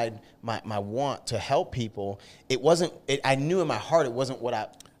satisfied my want to help people. It wasn't. I knew in my heart it wasn't what I.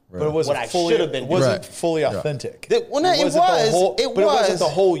 Right. But it wasn't what I fully, should have been. It wasn't fully authentic. It wasn't the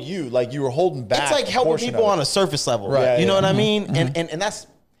whole you. Like you were holding back. It's like helping people on a surface level. Right. You know what I mean? Mm-hmm. And that's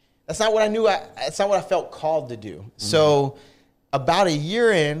not what I knew. That's not what I felt called to do. Mm-hmm. So about a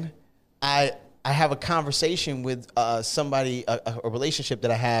year in, I have a conversation with somebody, a relationship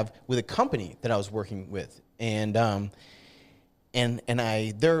that I have with a company that I was working with, and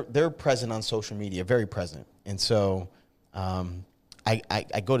they're present on social media, very present, and so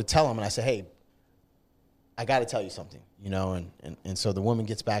I go to tell them, and I say, hey, I got to tell you something, and so the woman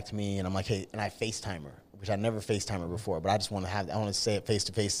gets back to me, and I'm like, hey, and I FaceTime her, which I never FaceTime her before, but I just want to say it face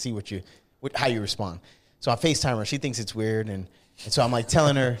to face, see how you respond. So I FaceTime her. She thinks it's weird, and so I'm like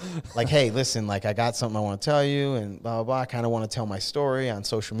telling her, like, hey, listen, like I got something I want to tell you, and blah, blah, blah. I kind of want to tell my story on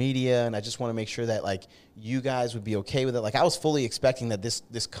social media, and I just want to make sure that like you guys would be okay with it. Like I was fully expecting that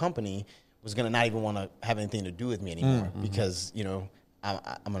this company was going to not even want to have anything to do with me anymore because, I'm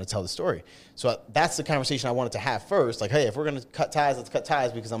going to tell the story. So that's the conversation I wanted to have first. Like, hey, if we're going to cut ties, let's cut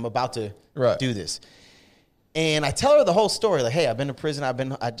ties because I'm about to do this. And I tell her the whole story. Like, hey, I've been to prison.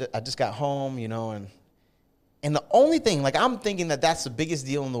 I just got home, and the only thing, like I'm thinking that that's the biggest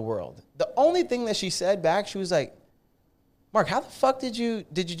deal in the world. The only thing that she said back, she was like, Mark, how the fuck did you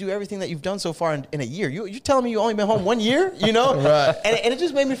do everything that you've done so far in a year? You're telling me you only been home 1 year, Right. And it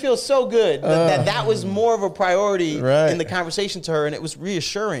just made me feel so good that was more of a priority in the conversation to her, and it was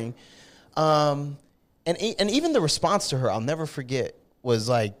reassuring. And even the response to her, I'll never forget, was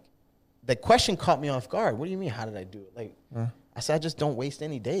like, the question caught me off guard. What do you mean, how did I do it? Like, I said, I just don't waste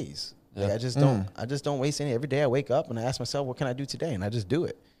any days. Like, I just don't waste any. Every day I wake up and I ask myself, what can I do today? And I just do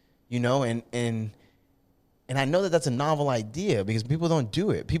it, and I know that that's a novel idea because people don't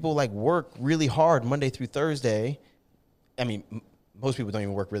do it. People like work really hard Monday through Thursday. I mean, most people don't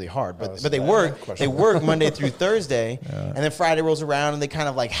even work really hard, but they work. They work Monday through Thursday, and then Friday rolls around and they kind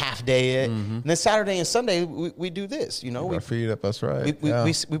of like half day it. Mm-hmm. And then Saturday and Sunday we do this. We put our feet up. That's right.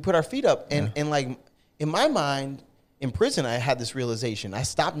 We put our feet up, and like in my mind, in prison, I had this realization. I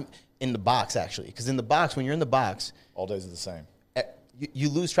stopped in the box actually, because in the box, when you're in the box, all days are the same. You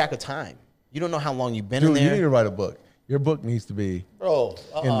lose track of time. You don't know how long you've been Dude, in there. You need to write a book. Your book needs to be in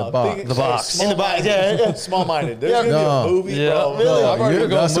the box. In the box, yeah. Small-minded. There's going to be a movie, bro. Really?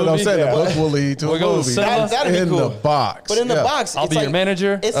 That's what I'm saying. The book will lead to a movie. That'd be cool. In the box. But in the box, I'll be your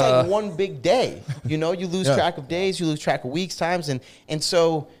manager. It's like one big day. You lose track of days. You lose track of weeks, times. And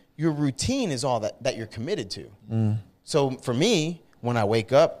so your routine is all that you're committed to. So for me, when I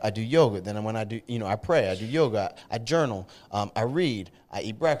wake up, I do yoga. Then when I do, I pray. I do yoga. I journal. I read. I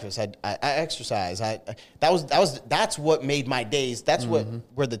eat breakfast. I exercise. That's what made my days. That's where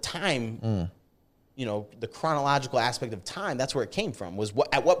the time, the chronological aspect of time. That's where it came from. Was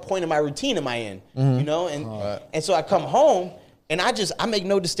at what point in my routine am I in? And so I come home. And I make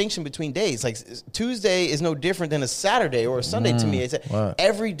no distinction between days. Like Tuesday is no different than a Saturday or a Sunday to me. It's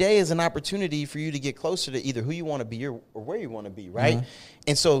every day is an opportunity for you to get closer to either who you want to be or where you want to be, right?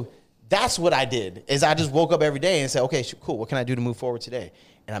 And so that's what I did, is I just woke up every day and said, okay, cool, what can I do to move forward today?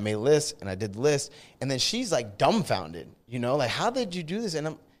 And I made a list, and I did the list. And then she's like dumbfounded, like, how did you do this? And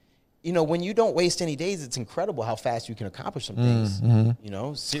I'm, when you don't waste any days, it's incredible how fast you can accomplish some things,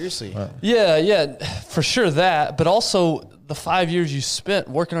 seriously. Yeah, for sure that, but also the 5 years you spent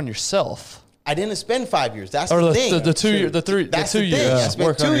working on yourself. I didn't spend 5 years. That's the thing. The 2 years. That's the thing. I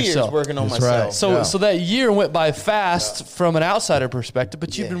spent 2 years working on myself. Right. So that year went by fast from an outsider perspective,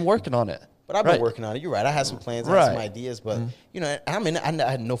 but you've been working on it. But I've been working on it. You're right. I had some plans, I had some ideas, but I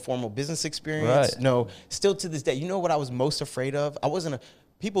had no formal business experience. No, still to this day. You know what I was most afraid of?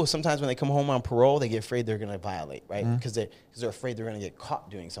 People sometimes when they come home on parole, they get afraid they're going to violate, right? Because they're afraid they're going to get caught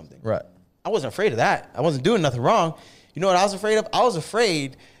doing something. Right. I wasn't afraid of that. I wasn't doing nothing wrong. You know what I was afraid of? I was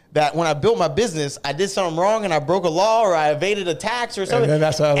afraid that when I built my business, I did something wrong and I broke a law or I evaded a tax or something. And I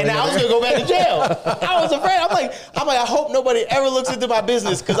was going to go back to jail. I was afraid. I'm like, I hope nobody ever looks into my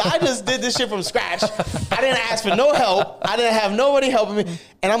business because I just did this shit from scratch. I didn't ask for no help. I didn't have nobody helping me.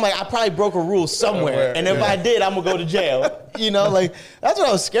 And I'm like, I probably broke a rule somewhere. And if I did, I'm going to go to jail. That's what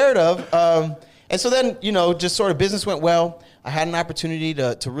I was scared of. And so then, just sort of business went well. I had an opportunity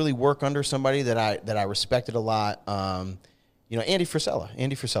to really work under somebody that I respected a lot. Andy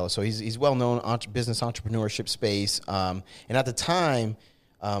Frisella. So he's well known business entrepreneurship space. And at the time,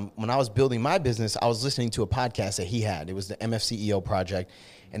 when I was building my business, I was listening to a podcast that he had. It was the MFCEO Project.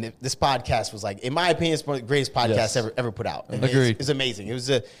 And this podcast was like, in my opinion, it's one of the greatest podcasts ever put out. Agreed. It's amazing. It was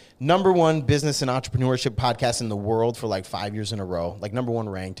the #1 business and entrepreneurship podcast in the world for like 5 years in a row, like #1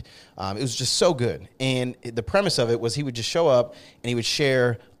 ranked. It was just so good. And the premise of it was he would just show up and he would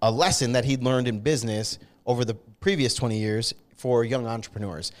share a lesson that he'd learned in business over the previous 20 years for young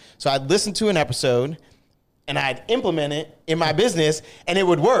entrepreneurs. So I'd listen to an episode and I'd implement it in my business and it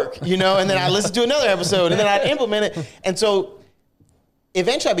would work, and then I'd listen to another episode and then I'd implement it. And so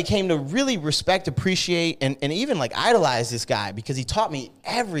eventually I became to really respect, appreciate, and even like idolize this guy because he taught me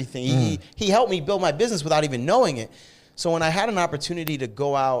everything. He helped me build my business without even knowing it. So when I had an opportunity to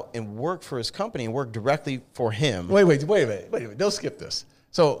go out and work for his company and work directly for him. Wait a minute. Don't skip this.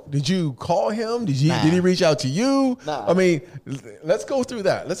 So did you call him? Did he reach out to you? Nah. I mean, let's go through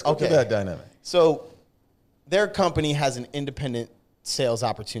that. Let's go through that dynamic. So their company has an independent sales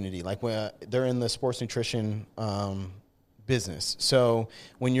opportunity. Like when they're in the sports nutrition business. So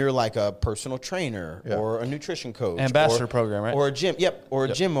when you're like a personal trainer or a nutrition coach, ambassador program, right? Or a gym, or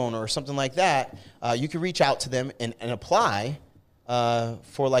a gym owner or something like that, you can reach out to them and apply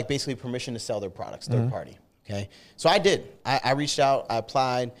for like basically permission to sell their products, third party. Okay. So I did. I reached out, I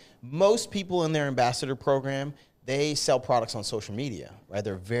applied. Most people in their ambassador program, they sell products on social media, right?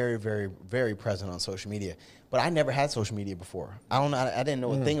 They're very, very, very present on social media. But I never had social media before. I didn't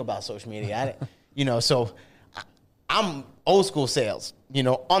know a thing about social media. So I'm old school sales,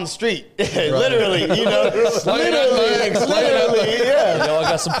 on the street, literally, literally, yeah. I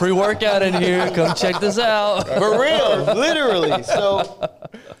got some pre-workout in here. Come check this out. For real, literally.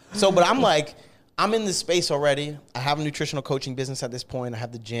 But I'm in this space already. I have a nutritional coaching business at this point. I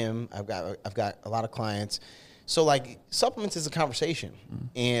have the gym. I've got a lot of clients. So like supplements is a conversation,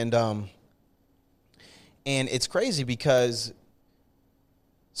 and it's crazy because.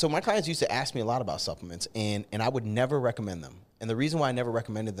 So my clients used to ask me a lot about supplements, and I would never recommend them. And the reason why I never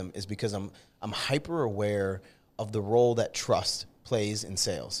recommended them is because I'm hyper aware of the role that trust plays in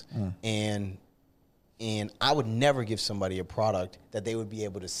sales. And I would never give somebody a product that they would be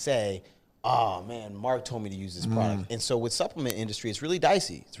able to say, oh man, Mark told me to use this product. And so with supplement industry, it's really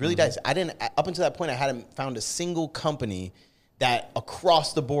dicey. It's really dicey. Up until that point, I hadn't found a single company that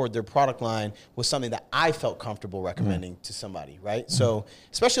across the board, their product line was something that I felt comfortable recommending to somebody, right? So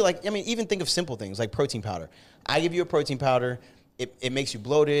especially even think of simple things like protein powder. I give you a protein powder, it makes you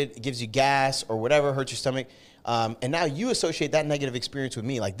bloated, it gives you gas or whatever, hurts your stomach. And now you associate that negative experience with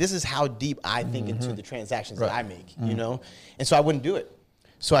me. Like this is how deep I think into the transactions that I make, And so I wouldn't do it.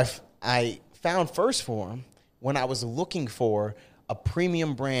 So I found First Form when I was looking for a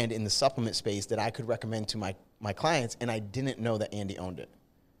premium brand in the supplement space that I could recommend to my clients, and I didn't know that Andy owned it.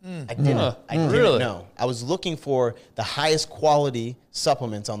 I didn't know. I was looking for the highest quality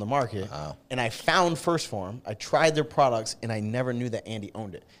supplements on the market, and I found First Form. I tried their products, and I never knew that Andy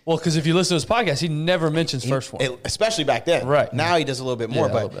owned it. Well, because if you listen to his podcast, he never mentions First Form. Especially back then. Right. Now he does a little bit more.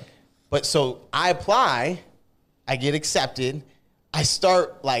 But so I apply, I get accepted, I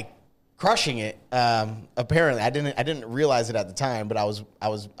start like crushing it. Apparently, I didn't realize it at the time, but I was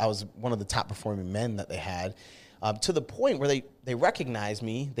one of the top performing men that they had, to the point where they recognized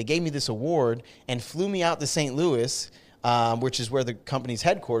me. They gave me this award and flew me out to St. Louis, which is where the company's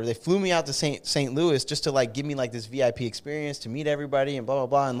headquartered. They flew me out to St. Louis just to like give me like this VIP experience to meet everybody and blah blah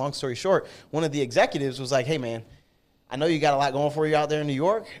blah. And long story short, one of the executives was like, "Hey man, I know you got a lot going for you out there in New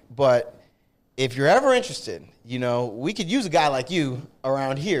York, but if you're ever interested, we could use a guy like you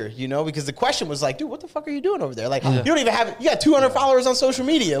around here, because the question was like, dude, what the fuck are you doing over there? Like, you don't even you got 200 followers on social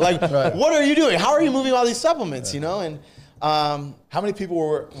media. Like, what are you doing? How are you moving all these supplements, And how many people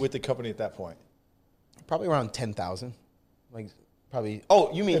were with the company at that point? Probably around 10,000. Like, probably.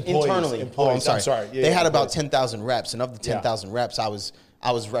 Oh, you mean internally? Employees. Oh, I'm sorry. Yeah, they had about 10,000 reps, and of the 10,000 reps, I was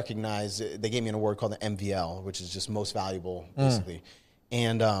recognized. They gave me an award called the MVL, which is just most valuable, basically.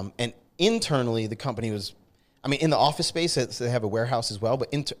 And internally, the company was, in the office space, they have a warehouse as well,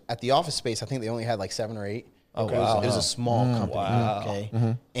 but at the office space, I think they only had like 7 or 8. Okay. It was a small company. Wow. Okay.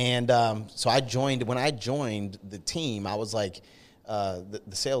 And so when I joined the team, I was like,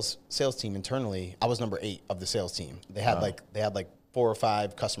 the sales team internally, I was number 8 of the sales team. They had like 4 or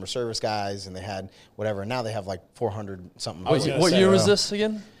 5 customer service guys, and they had whatever. Now they have like 400 something. What year was this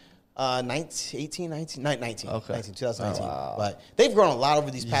again? 2019. Okay. 2019. But they've grown a lot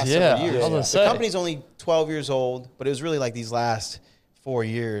over these past several years. The company's only 12 years old, but it was really like these last 4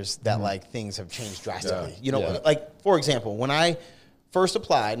 years that like things have changed drastically. Like for example, when I first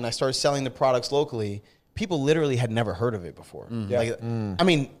applied and I started selling the products locally, people literally had never heard of it before. I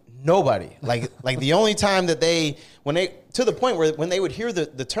mean, nobody. Like the only time that to the point where when they would hear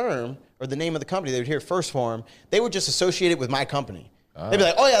the term or the name of the company, they would hear 1st Phorm, they would just associate it with my company. They'd be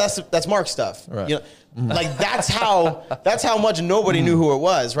like, "Oh yeah, that's Mark's stuff." Right. You know, like that's how much nobody knew who it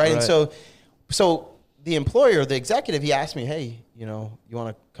was, right? And so the employer, the executive, he asked me, "Hey, you know, you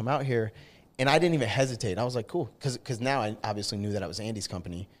want to come out here?" And I didn't even hesitate. I was like, "Cool," because now I obviously knew that it was Andy's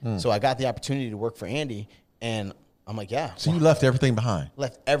company. So I got the opportunity to work for Andy, and I'm like, "Yeah." So you left everything behind.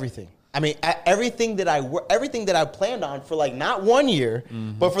 Left everything. I mean, everything that I planned on for like not 1 year,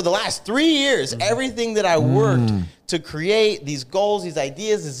 but for the last 3 years, everything that I worked to create these goals, these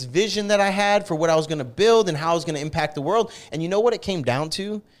ideas, this vision that I had for what I was going to build and how I was going to impact the world. And you know what it came down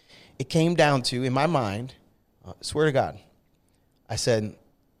to? It came down to, in my mind, swear to God, I said,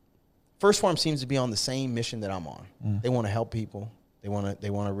 1st Phorm seems to be on the same mission that I'm on. They want to help people. They want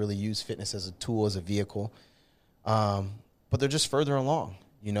to really use fitness as a tool, as a vehicle. But they're just further along.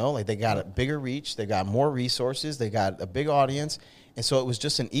 You know, like they got a bigger reach, they got more resources, they got a big audience. And so it was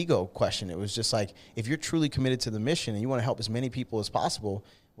just an ego question. It was just like, if you're truly committed to the mission and you want to help as many people as possible,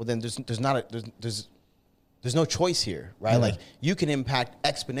 well, then there's no choice here, right? Like you can impact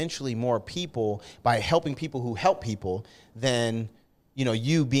exponentially more people by helping people who help people than, you know,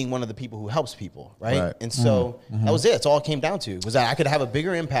 you being one of the people who helps people, right? And so that was it. It's all it came down to, was that I could have a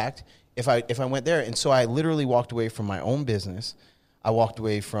bigger impact if I went there. And so I literally walked away from my own business. I walked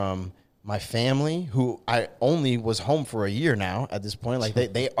away from my family, who I only was home for a year now at this point. Like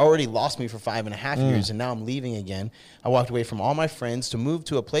they already lost me for 5.5 years, and now I'm leaving again. I walked away from all my friends to move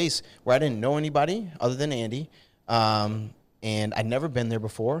to a place where I didn't know anybody other than Andy, and I'd never been there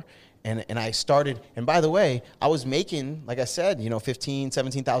before. And I started, and by the way, I was making, like I said, you know, $15,000,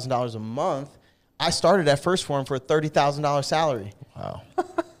 $17,000 a month. I started at 1st Phorm for a $30,000 salary. Wow.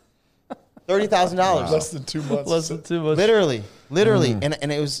 $30,000. Less than 2 months. Less than 2 months. Literally.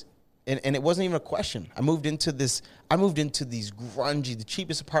 And it was, and it wasn't even a question. I moved into these grungy, the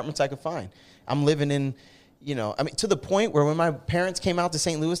cheapest apartments I could find. I'm living in, you know, I mean, to the point where when my parents came out to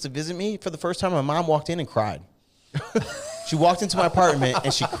St. Louis to visit me for the first time, my mom walked in and cried. She walked into my apartment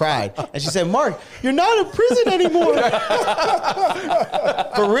and she cried. And she said, "Mark, you're not in prison anymore."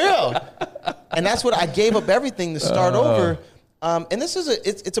 For real. And that's what I gave up everything to start over. And this is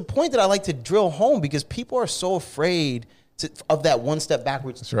it's a point that I like to drill home, because people are so afraid of that one step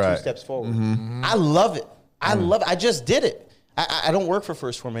backwards, two steps forward. I love it. I love it. I just did it. I don't work for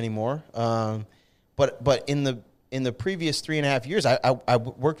 1st Phorm anymore. But in the previous 3.5 years, I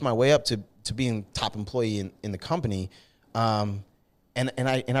worked my way up to being top employee in the company. And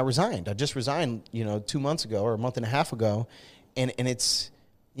I resigned. I just resigned, you know, 2 months ago or a month and a half ago. And it's,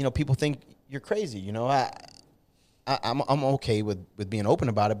 you know, people think you're crazy. You know, I'm okay with being open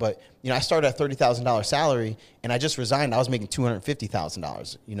about it, but you know, I started at $30,000 salary, and I just resigned. I was making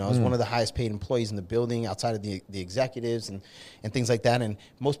 $250,000. You know, I was one of the highest paid employees in the building, outside of the executives and things like that. And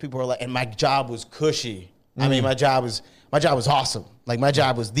most people were like, and my job was cushy. I mean, my job was awesome. Like, my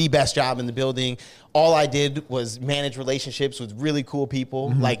job was the best job in the building. All I did was manage relationships with really cool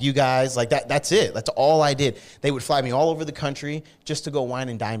people like you guys. Like that's it. That's all I did. They would fly me all over the country just to go wine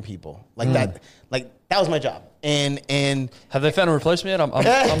and dine people. Like that. Like, that was my job. And have they found a replacement yet? I'm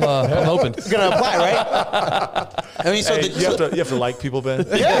open. Gonna apply, right? I mean, so Hey, you have to like people, Ben.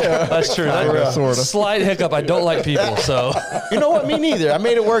 yeah, That's true. Sorta. Slight hiccup. I don't like people, so you know what? Me neither. I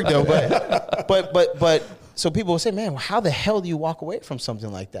made it work though. But so people will say, "Man, how the hell do you walk away from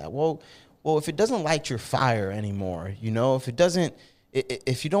something like that?" Well, if it doesn't light your fire anymore, you know,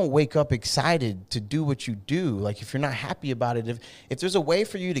 if you don't wake up excited to do what you do, like if you're not happy about it, if there's a way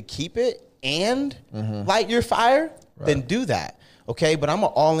for you to keep it and light your fire, then do that. Okay. But I'm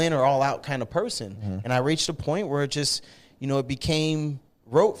an all in or all out kind of person. And I reached a point where it just, you know, it became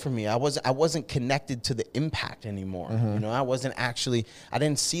rote for me. I wasn't connected to the impact anymore. You know, I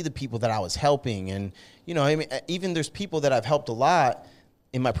didn't see the people that I was helping. And, you know, I mean, even there's people that I've helped a lot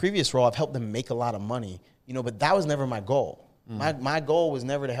in my previous role. I've helped them make a lot of money, you know, but that was never my goal. My goal was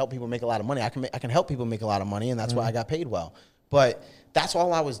never to help people make a lot of money. I can help people make a lot of money, and that's why I got paid well. But that's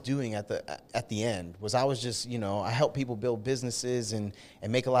all I was doing at the end, was I was just, you know, I help people build businesses and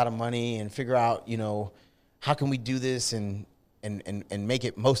make a lot of money and figure out, you know, how can we do this and make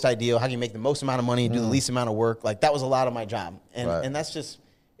it most ideal? How can you make the most amount of money and do the least amount of work? Like, that was a lot of my job. And that's just,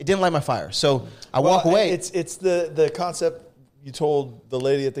 it didn't light my fire. So I walk away. It's the concept you told the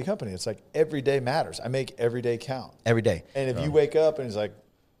lady at the company. It's like, every day matters. I make every day count. Every day. And if you wake up and it's like,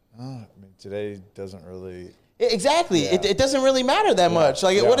 I mean, today doesn't really... Exactly. Yeah. It doesn't really matter that much.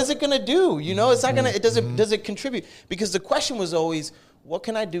 Like, what is it going to do? You know, it's not going to, does it contribute? Because the question was always, what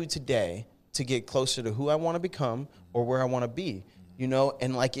can I do today to get closer to who I want to become or where I want to be, you know?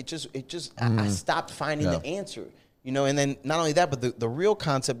 And like, I stopped finding the answer, you know? And then not only that, but the real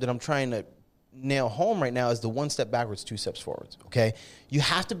concept that I'm trying to nail home right now is the 1 step backwards, 2 steps forwards. Okay. You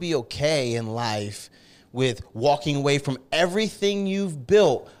have to be okay in life with walking away from everything you've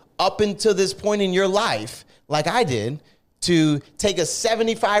built up until this point in your life, like I did, to take a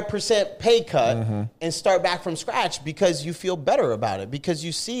 75% pay cut and start back from scratch because you feel better about it, because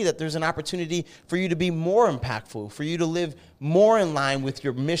you see that there's an opportunity for you to be more impactful, for you to live more in line with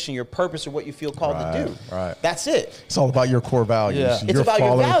your mission, your purpose, or what you feel called to do. Right. That's it. It's all about your core values. Yeah. It's about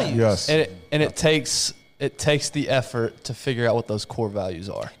your values. Yes. And it takes the effort to figure out what those core values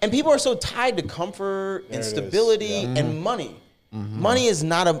are. And people are so tied to comfort and stability and money. Money is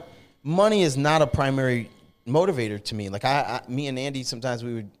not a primary motivator to me. Like me and Andy, sometimes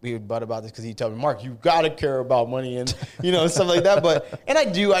we would butt about this because he'd tell me, Mark, you got to care about money and, you know, stuff like that. But, and I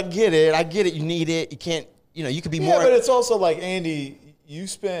get it. You need it. You can't, you know, you could be more. Yeah, but it's also like, Andy, you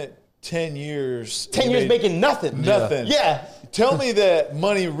spent 10 years. 10 years making nothing. Nothing. Yeah. Tell me that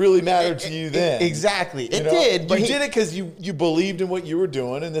money really mattered to you then. Exactly. It You know? did. But you did it because you believed in what you were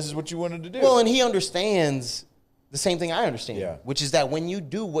doing, and this is what you wanted to do. Well, and he understands the same thing I understand, which is that when you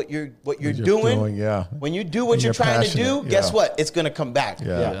do what you're doing, when you do what you're trying to do, guess what? It's going to come back.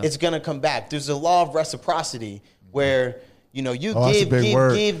 It's going to come back. There's a law of reciprocity where, you know, you give.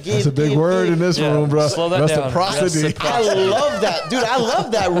 That's a big word in this room, bro. Slow that down. Reciprocity. I love that, dude. I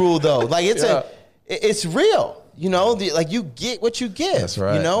love that rule though. Like it's real. You know, like you get what you give. That's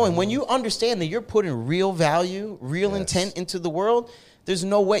right. You know, and when you understand that you're putting real value, real intent into the world, there's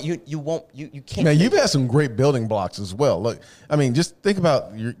no way you can't. Man, you've had some great building blocks as well. Look, I mean, just think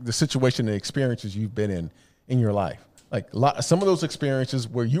about the situation and experiences you've been in your life. Like some of those experiences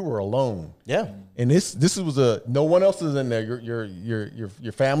where you were alone. Yeah. And this was no one else is in there.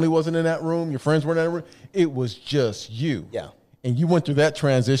 Your family wasn't in that room. Your friends weren't in that room. It was just you. Yeah. And you went through that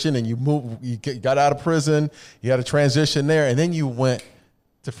transition, and you got out of prison. You had a transition there, and then you went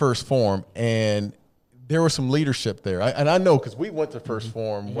to First Form, and there was some leadership there. And I know because we went to First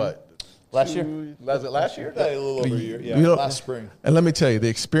Form, Last year? Was it last year? A little over a year. Yeah, last spring. And let me tell you, the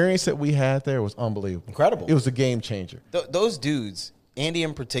experience that we had there was unbelievable. Incredible. It was a game changer. Those dudes, Andy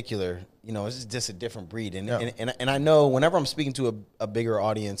in particular, you know, it's just a different breed. And I know whenever I'm speaking to a bigger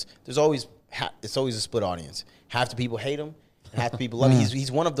audience, it's always a split audience. Half the people hate him, and half the people love him.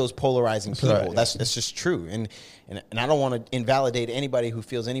 He's one of those polarizing people. Right. That's just true. And I don't want to invalidate anybody who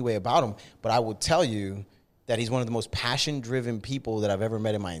feels any way about him, but I will tell you that he's one of the most passion-driven people that I've ever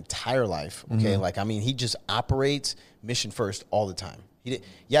met in my entire life. Okay, like, I mean, he just operates mission first all the time. He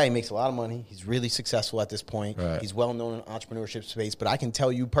makes a lot of money. He's really successful at this point. Right. He's well-known in entrepreneurship space. But I can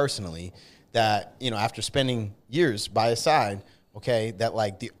tell you personally that, you know, after spending years by his side, okay, that,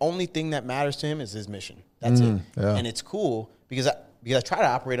 like, the only thing that matters to him is his mission. That's it. Yeah. And it's cool because I try to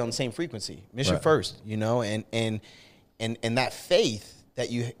operate on the same frequency, mission first, you know, and that faith that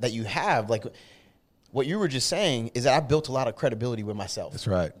you have, like, what you were just saying is that I built a lot of credibility with myself. That's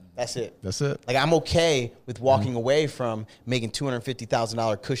right. That's it. That's it. Like, I'm okay with walking away from making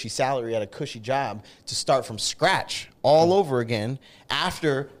 $250,000 cushy salary at a cushy job to start from scratch all over again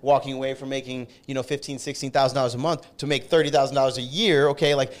after walking away from making, you know, $15,000, $16,000 a month to make $30,000 a year.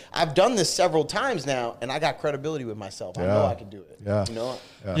 Okay. Like, I've done this several times now and I got credibility with myself. I know I can do it. Yeah. You know?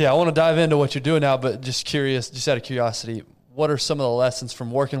 Yeah, I want to dive into what you're doing now, but just curious, just out of curiosity, what are some of the lessons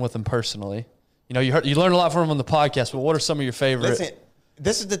from working with him personally? You know, you learn a lot from him on the podcast, but what are some of your favorite? Listen,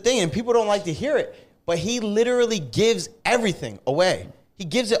 this is the thing, and people don't like to hear it, but he literally gives everything away. He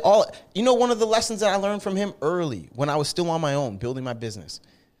gives it all. You know, one of the lessons that I learned from him early when I was still on my own, building my business,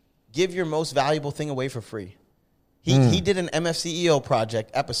 give your most valuable thing away for free. He did an MFCEO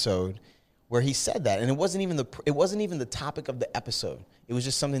project episode where he said that, and it wasn't even the topic of the episode. It was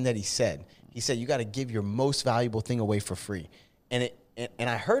just something that he said. He said, you got to give your most valuable thing away for free. And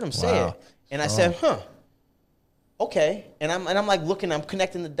I heard him say it. And I said, okay. And I'm like I'm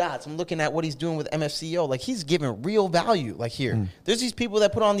connecting the dots. I'm looking at what he's doing with MFCEO. Like, he's giving real value. Like, here, there's these people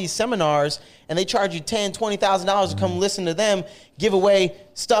that put on these seminars and they charge you $10,000, $20,000 to come listen to them give away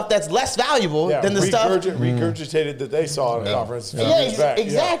stuff that's less valuable than the stuff regurgitated that they saw in the conference.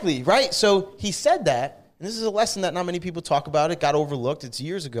 Exactly. Right. So he said that, and this is a lesson that not many people talk about. It got overlooked. It's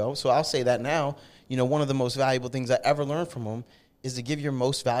years ago. So I'll say that now. You know, one of the most valuable things I ever learned from him is to give your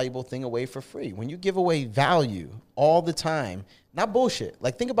most valuable thing away for free. When you give away value all the time, not bullshit.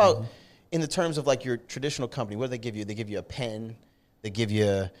 Like, think about in the terms of, like, your traditional company. What do they give you? They give you a pen. They give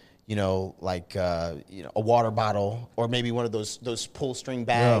you, like a water bottle or maybe one of those pull string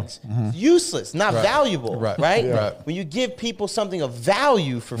bags. Useless, not valuable, right? Yeah. When you give people something of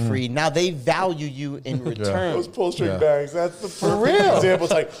value for free, now they value you in return. Those pull string bags, that's the For perfect real. example.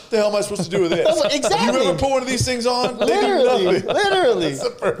 It's like, the hell am I supposed to do with this? Exactly. You ever put one of these things on? They do Literally. nothing. Literally. That's the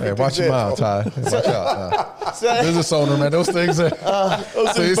perfect Hey, watch your mouth, Ty. Watch out. Business owner, man. Those things are.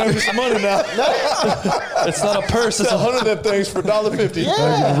 Those things make me some money now. It's not a purse. It's It's a 100 of them things for $1.50. I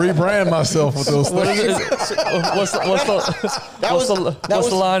can rebrand myself with those What is things. it? What's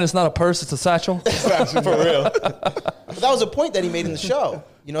the line? It's not a purse. It's a satchel. For real. But that was a point that he made in the show.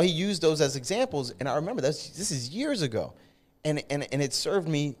 He used those as examples, and I remember this is years ago, and it served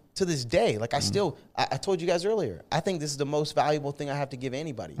me to this day. Like I told you guys earlier, I think this is the most valuable thing I have to give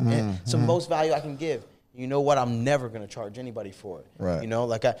anybody. And it's the most value I can give. You know what? I'm never going to charge anybody for it. Right.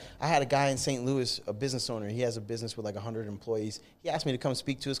 Like I had a guy in St. Louis, a business owner. He has a business with like 100 employees. He asked me to come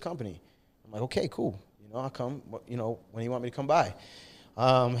speak to his company. I'm like, okay, cool. I'll come. When do you want me to come by?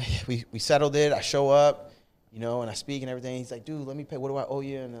 We settled it. I show up, and I speak and everything. He's like, dude, let me pay. What do I owe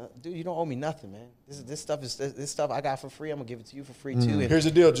you? And dude, you don't owe me nothing, man. This stuff I got for free. I'm gonna give it to you for free too. And Here's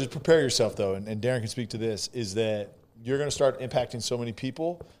the deal. Just prepare yourself, though, and Darren can speak to this, is that you're going to start impacting so many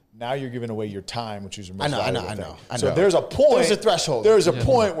people. Now you're giving away your time, which is your most valuable thing. I So know. there's a point. There's a threshold. There's a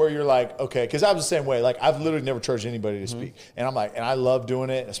point where you're like, okay, because I was the same way. Like I've literally never charged anybody to speak, and I'm like, and I love doing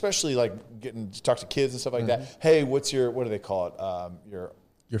it, especially like getting to talk to kids and stuff like that. Hey, what do they call it?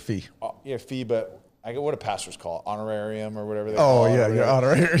 Your fee. Your fee, but I get what do pastors call it? Honorarium or whatever they Oh, call it. yeah, your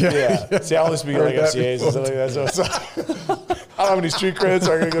honorarium. Yeah. See, I only speak at like Heard that FCAs and stuff like that. So it's like, I don't have any street credits,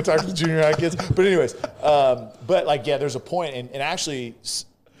 so I'm going to go talk to the junior high kids. But anyways, but like, yeah, there's a point. And actually,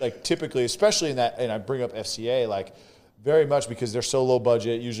 like typically, especially in that, and I bring up FCA, like very much because they're so low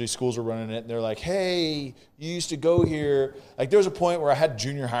budget, usually schools are running it, and they're like, hey, you used to go here. Like there was a point where I had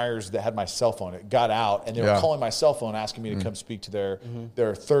junior hires that had my cell phone. It got out, and they were calling my cell phone asking me to come speak to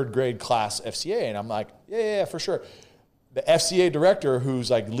their third grade class FCA. And I'm like, yeah, for sure. The FCA director who's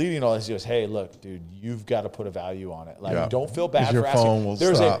like leading all this, he goes, hey, look, dude, you've got to put a value on it. Like don't feel bad your for phone asking. will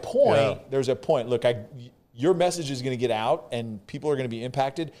There's stop. a point. There's a point. Look, your message is going to get out, and people are going to be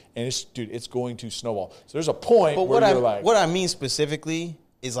impacted, and it's going to snowball. So there's a point But where you're like, what I mean specifically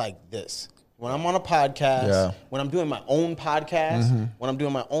is like this. When I'm on a podcast, when I'm doing my own podcast, when I'm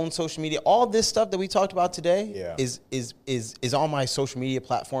doing my own social media, all this stuff that we talked about today is on my social media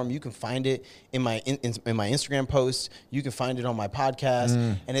platform. You can find it in my Instagram posts. You can find it on my podcast.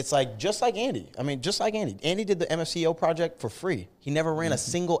 And it's like just like Andy. I mean, just like Andy. Andy did the MFCEO project for free. He never ran a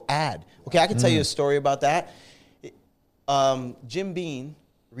single ad. Okay, I can tell you a story about that. Jim Beam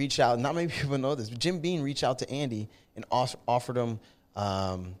reached out. Not many people know this, but Jim Beam reached out to Andy and offered him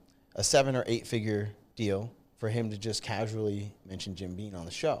a 7 or 8 figure deal for him to just casually mention Jim Beam on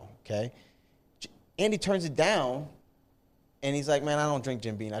the show. Okay, Andy turns it down, and he's like, "Man, I don't drink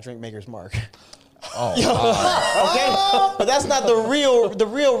Jim Beam. I drink Maker's Mark." Okay, but that's not the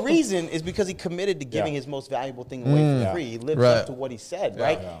real reason. Is because he committed to giving his most valuable thing away for free. He lived up to what he said,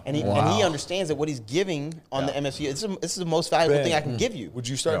 right? And he understands that what he's giving on the MFC. This is the most valuable thing I can give you. would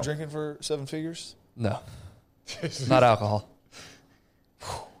you start drinking for 7 figures? No, not alcohol.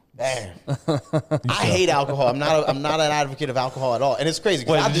 Damn. I hate alcohol. I'm not an advocate of alcohol at all, and it's crazy.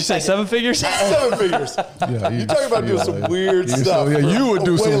 Wait, did you say 7 figures? 7 figures. You talking about doing some weird stuff? You would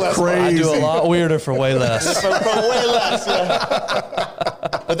do Way some less crazy. I do a lot weirder for way less. for way less.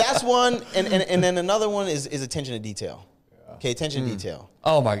 Yeah. But that's one, and then another one is attention to detail. Okay, attention to detail.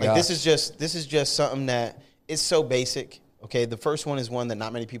 Oh my Like god! this is just something that is so basic. Okay, the first one is one that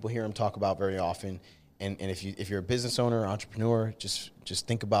not many people hear him talk about very often. And if you're a business owner or entrepreneur, just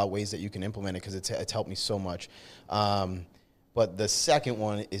think about ways that you can implement it because it's helped me so much. But the second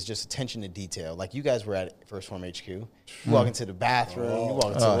one is just attention to detail. Like you guys were at First Form HQ. You walk into the bathroom, you walk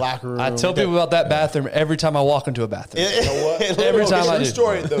into the locker room. I tell people about that bathroom every time I walk into a bathroom. You know what? Every time I do.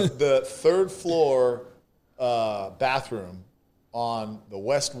 Story, the third floor bathroom on the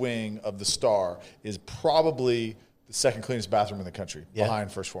west wing of the Star is probably the second cleanest bathroom in the country, behind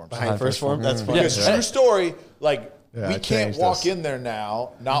First Form. Behind First Form, that's funny. Because true story, like we it can't changed walk us. in there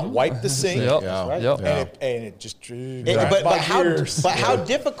now, not wipe the sink, Yep. Right? Yep. and it just But how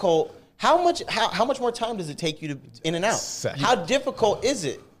difficult? How much more time does it take you to in and out? How difficult is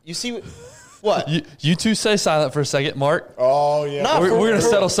it? You see, what? You two stay silent for a second, Mark. Oh yeah, Nah, We're going to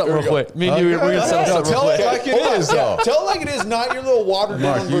settle something real quick. Me and you, we're going to settle something real Tell quick. it like it is, though. Tell it like it is, not your little watered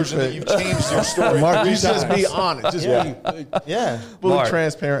down Mark, version that you've changed your story. Mark, you 3 just be times. honest. Just be Yeah. fully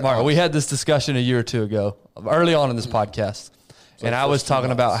transparent. Mark, we had this discussion a year or two ago, early on in this podcast, and I was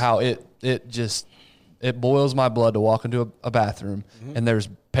talking about how it just it boils my blood to walk into a bathroom and there's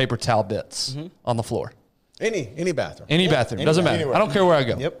paper towel bits on the floor. Any bathroom. Any bathroom. Doesn't matter. Anywhere. I don't care where I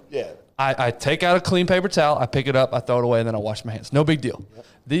go. Yep. Yeah. I take out a clean paper towel, I pick it up, I throw it away, and then I wash my hands. No big deal.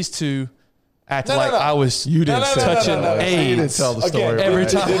 These two act like I was touching AIDS. You didn't tell the story. Every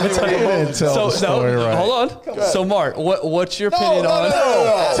time. You didn't tell the story right. Hold on. So, Mark, what's your opinion on?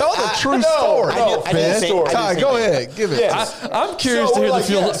 No. Tell the true story. I didn't say- Ty, go ahead. Give it. Yes. I'm curious to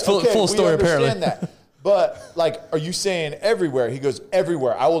hear the full story, apparently. That. But, like, are you saying everywhere? He goes,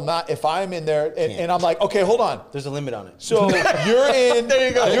 everywhere. I will not, if I'm in there, and I'm like, okay, hold on. There's a limit on it. So you're in, there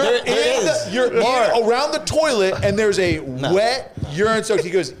you go. You're in around the toilet, and there's a wet urine soak. He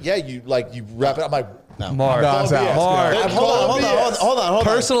goes, yeah, you wrap it up. I'm like, No. Mark. Hold on.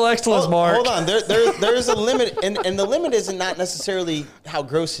 Personal excellence, Mark. Hold on. There is a limit, and the limit isn't not necessarily how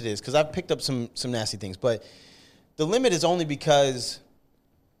gross it is, because I've picked up some nasty things, but the limit is only because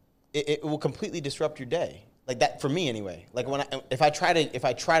it will completely disrupt your day. Like that for me anyway. Like if I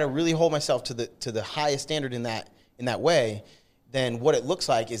try to really hold myself to the highest standard in that way, then what it looks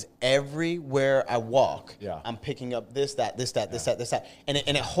like is everywhere I walk, I'm picking up this, that, and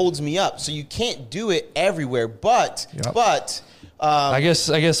it holds me up. So you can't do it everywhere, but I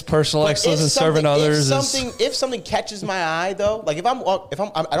guess personal excellence and serving others if something catches my eye though, like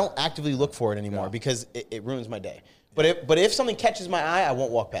I don't actively look for it anymore because it ruins my day. But if something catches my eye, I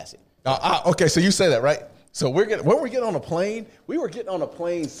won't walk past it. Okay, so you say that, right? So when we get on a plane, we were getting on a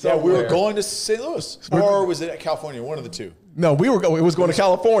plane somewhere. Yeah, we were going to St. Louis. Or was it California? One of the two. No, it was going to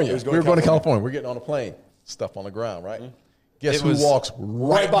California. We were going to California. We're getting on a plane. Stuff on the ground, right? Mm-hmm. Guess who walks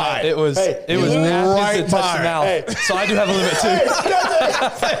right by? It was napkins that touched the mouth. So I do have a limit too.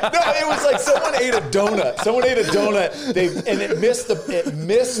 No, it was like someone ate a donut. And it missed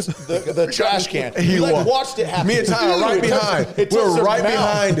the trash can. He watched it happen. Me and Tyler right behind. We were right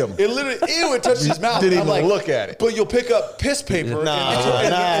behind him. It literally, it touched his mouth. Didn't even look at it. But you'll pick up piss paper in the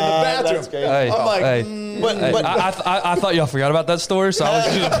bathroom. That's I'm like, But I thought y'all forgot about that story, so I was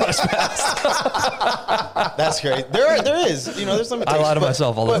just press past. That's great. There is, there's limitations. I lie to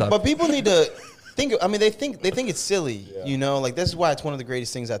myself all the time. But people need to think. I mean, they think it's silly. Like this is why it's one of the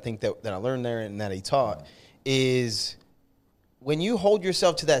greatest things I think that I learned there and that he taught is when you hold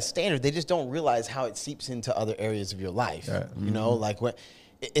yourself to that standard, they just don't realize how it seeps into other areas of your life. Right. Like when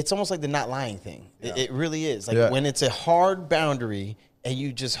it's almost like the not lying thing. Yeah. It really is. Like when it's a hard boundary and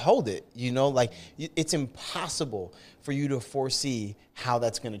you just hold it, like it's impossible for you to foresee how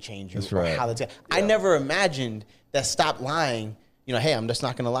that's going to change you. That's right. How that's. I never imagined that stop lying. Hey, I'm just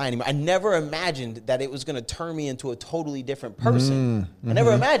not going to lie anymore. I never imagined that it was going to turn me into a totally different person. I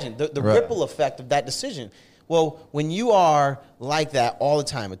never imagined the ripple effect of that decision. Well, when you are like that all the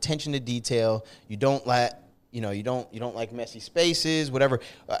time, attention to detail, you don't let. You don't like messy spaces, whatever.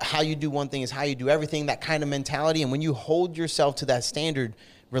 How you do one thing is how you do everything, that kind of mentality. And when you hold yourself to that standard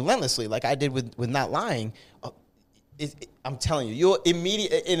relentlessly, like I did with not lying, I'm telling you, you'll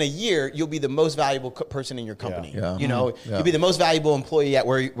in a year, you'll be the most valuable person in your company. Yeah. You'll be the most valuable employee at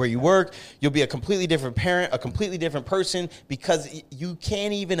where you work. You'll be a completely different parent, a completely different person, because you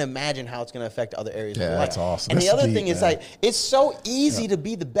can't even imagine how it's going to affect other areas of your life. That's awesome. And the other thing is like, it's so easy to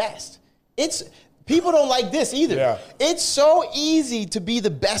be the best. People don't like this either. Yeah. It's so easy to be the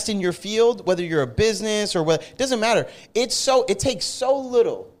best in your field, whether you're a business or what. It doesn't matter. It takes so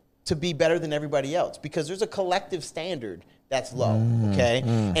little to be better than everybody else because there's a collective standard that's low, okay?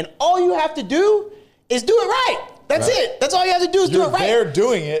 And all you have to do is do it right. That's it. That's all you have to do is do it right. You're there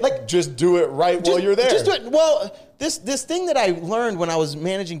doing it. Like, just do it right while you're there. Just do it. Well, this thing that I learned when I was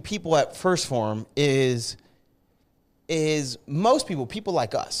managing people at First Form is most people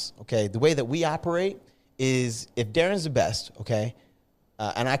like us, okay, the way that we operate is if Darren's the best, okay,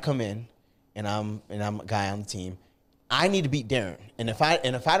 and I come in and I'm a guy on the team, I need to beat Darren. And if I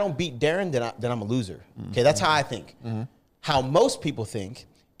don't beat Darren, then I'm a loser. Okay, that's how I think. How most people think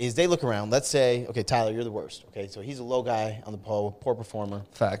is they look around. Let's say, okay, Tyler, you're the worst. Okay, so he's a low guy on the pole, poor performer.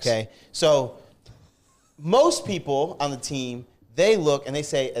 Facts. Okay, so most people on the team, they look and they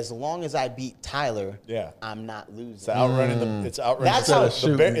say, as long as I beat Tyler, I'm not losing. It's outrunning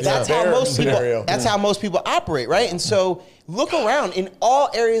That's how most people operate, right? And so look around in all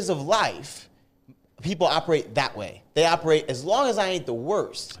areas of life. People operate that way. They operate as long as I ain't the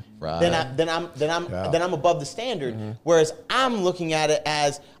worst. Right. Then I'm above the standard. Whereas I'm looking at it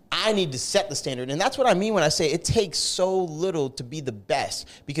as I need to set the standard. And that's what I mean when I say it takes so little to be the best,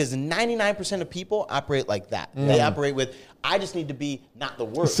 because 99% of people operate like that. They operate with, I just need to be not the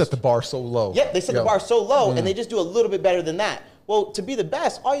worst. They set the bar so low. Yeah, they set the bar so low and they just do a little bit better than that. Well, to be the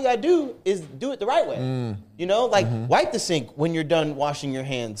best, all you gotta do is do it the right way. You know, like wipe the sink when you're done washing your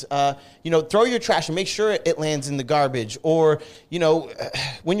hands. You know, throw your trash and make sure it lands in the garbage. Or, you know,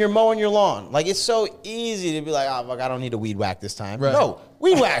 when you're mowing your lawn, like it's so easy to be like, oh, fuck, I don't need a weed whack this time. Right. No,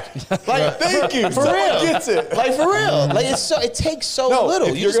 weed whack. Like, Thank you. for Someone real. gets it. Like for real. Like it takes so little.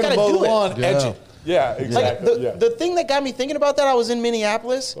 If You you're just gonna gotta mow do the it. lawn, edge it. Yeah, exactly. Like the thing that got me thinking about that, I was in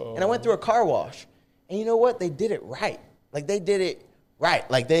Minneapolis and I went through a car wash, and you know what? They did it right. Like they did it right.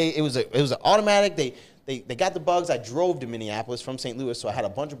 Like it was an automatic. They got the bugs. I drove to Minneapolis from St. Louis, so I had a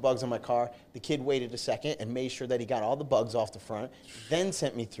bunch of bugs on my car. The kid waited a second and made sure that he got all the bugs off the front, then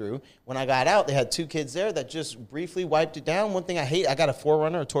sent me through. When I got out, they had 2 kids there that just briefly wiped it down. One thing I hate, I got a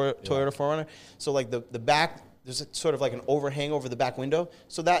 4Runner, a Toyota 4Runner. So like the back, there's sort of like an overhang over the back window,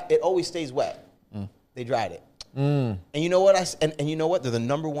 so that it always stays wet. They dried it. And you know what? And you know what? They're the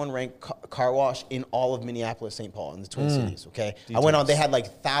 #1 ranked car wash in all of Minneapolis, St. Paul, in the Twin Cities. Okay, I went on. They had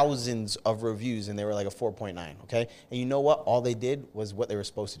like thousands of reviews, and they were like a 4.9. Okay, and you know what? All they did was what they were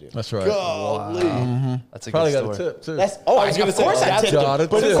supposed to do. That's right. Golly. That's a Probably good got story. a tip too. That's I was gonna of say, course I that's tipped got them.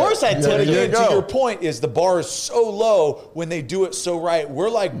 it, But too. of course I Yeah, tipped But them. again, go. to your point, is the bar is so low when they do it so right. We're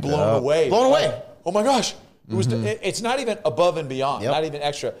like blown away. Blown away. Like, oh my gosh, it's not even above and beyond, Yep. not even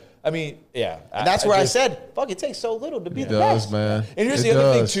extra. I mean, yeah. And that's where I just- said, "Fuck, it takes so little to be It the does, best." man. And here's It the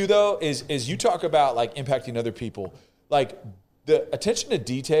other thing does. too, though, is you talk about like impacting other people, like the attention to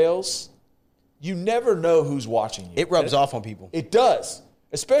details. You never know who's watching you. It rubs off on people. It does.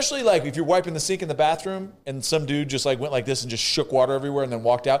 Especially like if you're wiping the sink in the bathroom and some dude just like went like this and just shook water everywhere and then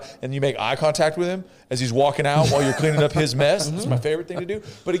walked out, and you make eye contact with him as he's walking out while you're cleaning up his mess. It's my favorite thing to do.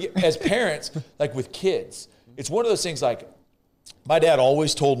 But again, as parents, like with kids, it's one of those things like my dad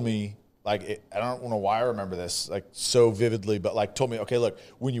always told me, like, I don't know why I remember this like so vividly, but like told me, okay, look,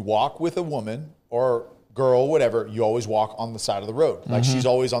 when you walk with a woman or girl, whatever, you always walk on the side of the road. Like she's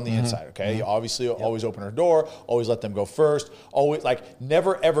always on the inside, okay? You obviously always open her door, always let them go first, always like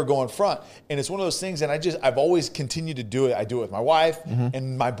never ever go in front. And it's one of those things, and I've always continued to do it. I do it with my wife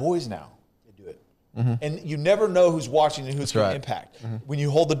and my boys now. They do it. And you never know who's watching and who's going to impact. When you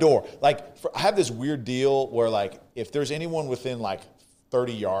hold the door, like I have this weird deal where like if there's anyone within like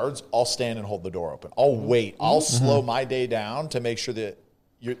 30 yards, I'll stand and hold the door open. I'll wait. I'll slow my day down to make sure that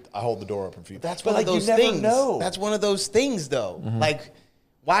I hold the door open for you. That's but one of those you never things. know. That's one of those things, though. Like,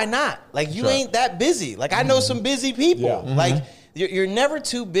 why not? Like, you ain't that busy. Like, I know some busy people. Yeah. Like, you're never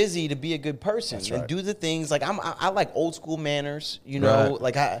too busy to be a good person. That's and right. do the things. Like, I like old school manners. You know, Right.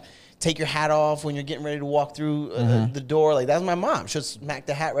 like I take your hat off when you're getting ready to walk through the door. Like, that's my mom. She'll smack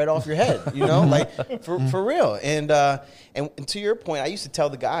the hat right off your head. You know, like for real. And to your point, I used to tell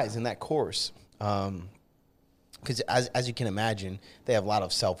the guys in that course. Because as you can imagine, they have a lot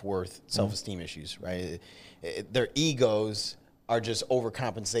of self-worth, self-esteem issues, right? Their egos are just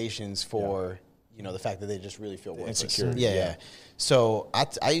overcompensations for, you know, the fact that they just really feel worthless. Insecurity, Yeah. yeah. So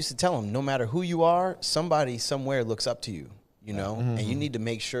I used to tell them, no matter who you are, somebody somewhere looks up to you, you know? And you need to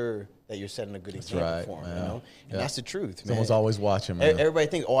make sure that you're setting a good example right, for them, man. you know? And that's the truth, man. Someone's always watching, man. Everybody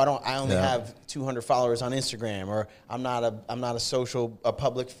thinks, oh, I only Yeah. have 200 followers on Instagram, or I'm not a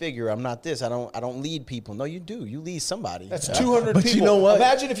public figure. I'm not this. I don't lead people. No, you do. You lead somebody. That's 200 But people. you know what?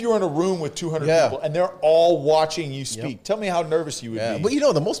 Imagine if you were in a room with 200 Yeah. people and they're all watching you speak. Tell me how nervous you would Yeah, be. but you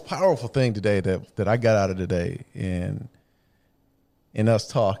know the most powerful thing today that I got out of today in us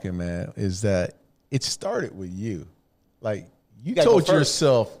talking, man, is that it started with you. Like you gotta go told first.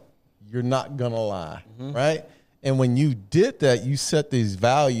 yourself you're not gonna lie, right? And when you did that, you set these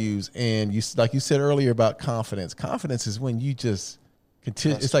values, and you, like you said earlier about confidence. Confidence is when you just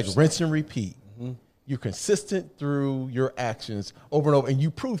continue. It's like rinse and repeat. You're consistent through your actions over and over, and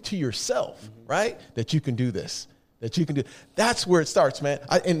you prove to yourself, right, that you can do this. That you can do. That's where it starts, man.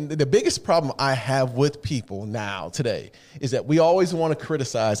 And the biggest problem I have with people now today is that we always want to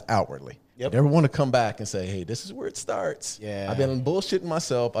criticize outwardly. Yep. Never want to come back and say, hey, this is where it starts. Yeah. I've been bullshitting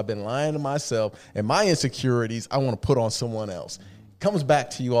myself. I've been lying to myself. And my insecurities, I want to put on someone else. Comes back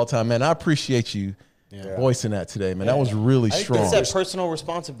to you all the time, man. I appreciate you voicing that today, man. That was really strong. It's that personal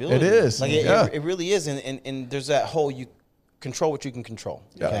responsibility. It is. Like Yeah. it really is. And there's that whole, you control what you can control.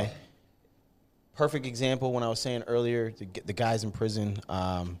 Yeah. Okay. Perfect example when I was saying earlier, the guys in prison,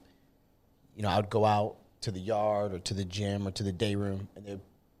 you know, I would go out to the yard or to the gym or to the day room, and they'd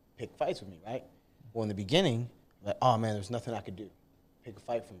pick fights with me, right? Well, in the beginning, like, oh man, there's nothing I could do. Pick a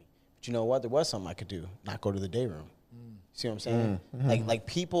fight for me. But you know what? There was something I could do. Not go to the day room. See what I'm saying? Like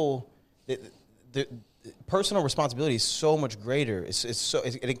people, personal responsibility is so much greater.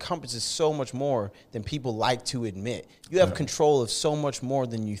 It encompasses so much more than people like to admit. You have control of so much more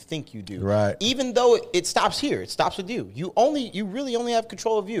than you think you do. Right. Even though it stops here, it stops with you. You really only have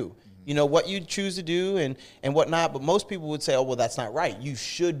control of you. You know, what you choose to do and whatnot. But most people would say, oh, well, that's not right. You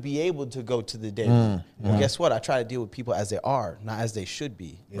should be able to go to the daily. Well, guess what? I try to deal with people as they are, not as they should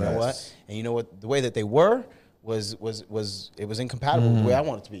be. You know what? And you know what? The way that they were was incompatible with the way I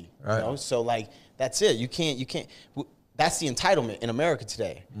want it to be. Right. You know? So, like, that's it. You can't. That's the entitlement in America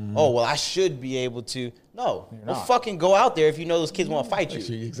today. Oh, well, I should be able to. No. Well, fucking go out there if you know those kids want to fight you.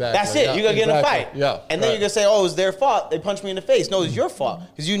 Exactly. That's it. You're going to get in a fight. Yeah. And then you're going to say, oh, it's their fault. They punched me in the face. No, it's your fault.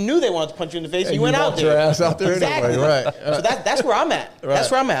 Because you knew they wanted to punch you in the face and you went out there. Your ass out there exactly. Anyway. Right. So that's where I'm at. Right.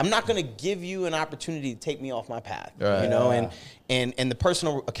 That's where I'm at. I'm not going to give you an opportunity to take me off my path. Right. You know, and the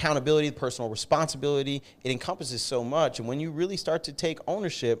personal accountability, the personal responsibility, it encompasses so much. And when you really start to take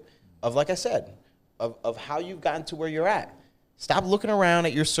ownership of, like I said, of how you've gotten to where you're at, stop looking around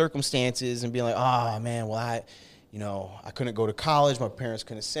at your circumstances and being like, oh, man, well, I couldn't go to college. My parents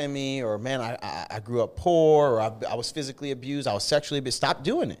couldn't send me. Or, man, I grew up poor. Or I was physically abused. I was sexually abused. Stop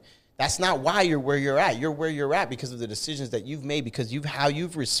doing it. That's not why you're where you're at. You're where you're at because of the decisions that you've made, because how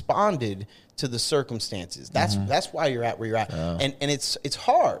you've responded to the circumstances. That's why you're at where you're at. Yeah. And it's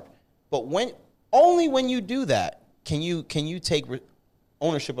hard. But only when you do that can you take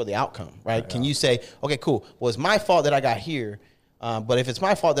ownership of the outcome, right? Can you say, okay, cool. Well, it's my fault that I got here. But if it's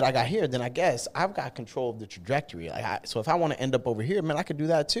my fault that I got here, then I guess I've got control of the trajectory. So if I want to end up over here, man, I could do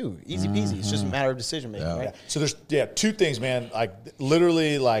that too. Easy peasy. It's just a matter of decision making, right? Yeah. So there's two things, man. Like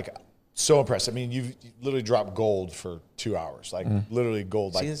literally, like so impressed. I mean, you've literally dropped gold for 2 hours, like literally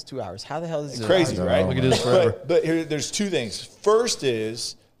gold. Like, see, it's 2 hours. How the hell is it crazy, right? Look at this forever. But here, there's two things. First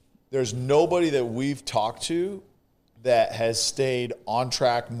is there's nobody that we've talked to that has stayed on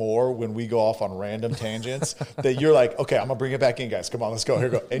track more when we go off on random tangents that you're like, okay, I'm gonna bring it back in, guys. Come on, let's go. Here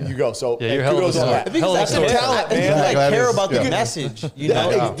we go. And you go. So you're hell of a I think that's a talent, man. Exactly. Like, care about the message, you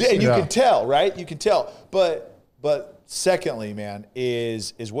know. And you can tell, right? You can tell. But secondly, man,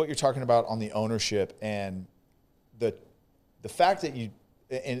 is what you're talking about on the ownership and the fact that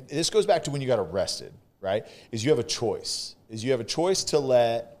and this goes back to when you got arrested, right? Is you have a choice. Is you have a choice to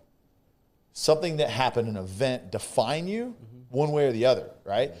let something that happened, an event, define you one way or the other,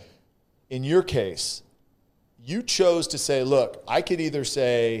 right? In your case, you chose to say, look, I could either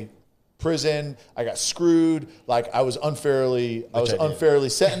say prison, I got screwed, like I was unfairly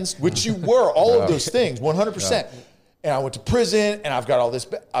sentenced, which you were, all of those things, 100%. Yeah. And I went to prison and I've got all this,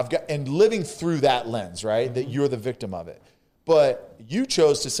 and living through that lens, right? That you're the victim of it. But you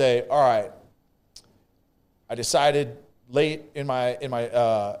chose to say, all right, I decided late in my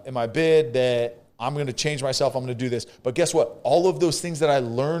bid that I'm going to change myself. I'm going to do this. But guess what? All of those things that I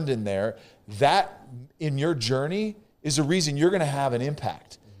learned in there, that in your journey is the reason you're going to have an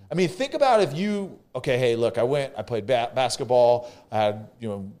impact. I mean, think about if you, okay, hey, look, I played basketball,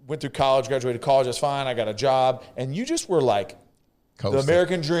 went through college, graduated college, that's fine. I got a job. And you just were like the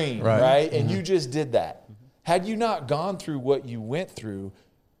American dream, right? And you just did that. Had you not gone through what you went through,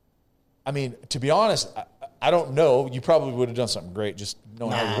 I mean, to be honest, I don't know. You probably would have done something great, just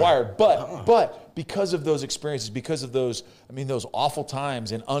knowing how you're wired. But because of those experiences, because of those awful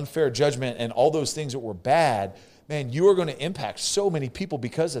times and unfair judgment and all those things that were bad, man, you are going to impact so many people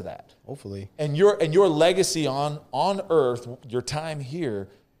because of that. Hopefully. And your legacy on earth, your time here,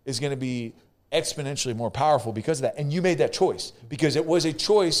 is going to be exponentially more powerful because of that. And you made that choice because it was a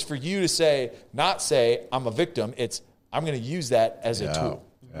choice for you to not say, I'm a victim. It's, I'm going to use that as a tool.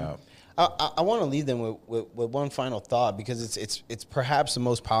 Yeah. I want to leave them with one final thought because it's perhaps the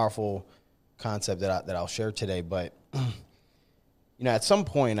most powerful concept that I'll share today. But at some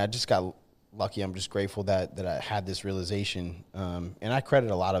point I just got lucky. I'm just grateful that I had this realization, and I credit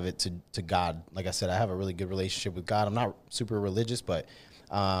a lot of it to God. Like I said, I have a really good relationship with God. I'm not super religious, but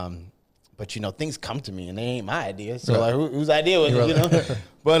things come to me and they ain't my idea. So like, whose idea was it?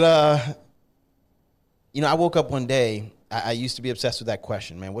 But I woke up one day. I used to be obsessed with that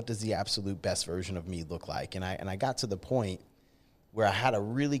question, man. What does the absolute best version of me look like? And I got to the point where I had a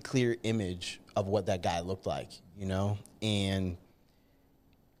really clear image of what that guy looked like, And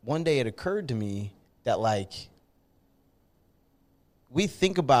one day it occurred to me that, like, we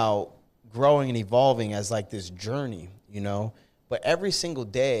think about growing and evolving as like this journey, But every single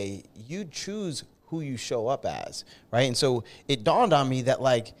day you choose who you show up as, right? And so it dawned on me that,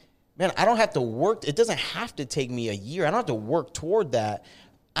 like, man, I don't have to work. It doesn't have to take me a year. I don't have to work toward that.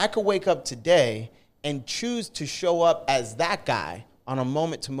 I could wake up today and choose to show up as that guy on a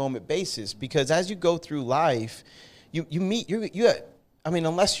moment-to-moment basis. Because as you go through life, you meet,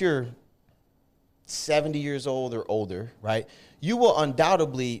 unless you're 70 years old or older, right? You will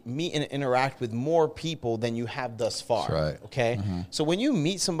undoubtedly meet and interact with more people than you have thus far. That's right. Okay. So when you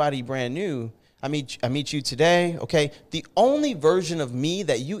meet somebody brand new, I meet you today. Okay. The only version of me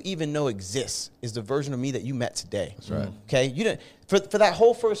that you even know exists is the version of me that you met today. That's right. Okay. You didn't for that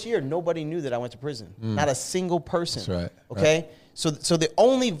whole first year, nobody knew that I went to prison. Not a single person. That's right. Okay. Right. So the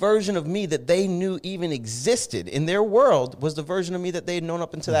only version of me that they knew even existed in their world was the version of me that they had known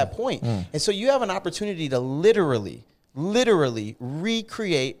up until that point. And so you have an opportunity to literally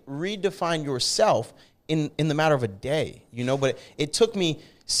recreate, redefine yourself in the matter of a day, you know, but it took me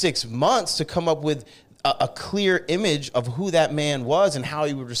 6 months to come up with a clear image of who that man was and how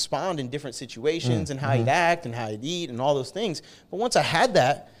he would respond in different situations and how he'd act and how he'd eat and all those things. But once I had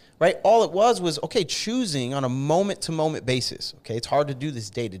that, right, all it was, okay, choosing on a moment-to-moment basis. Okay, it's hard to do this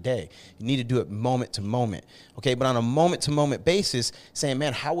day to day. You need to do it moment to moment. Okay, but on a moment-to-moment basis, saying,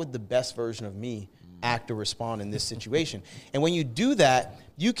 man, how would the best version of me act or respond in this situation? And when you do that,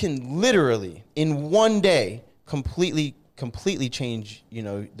 you can literally, in one day, completely change, you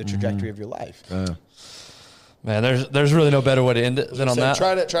know, the trajectory of your life. Man, there's really no better way to end it than on that.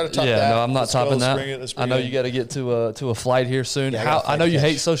 Try to top that. Yeah, no, I'm not Let's topping go. that. Let's I know you got to get to a flight here soon. Yeah, I know you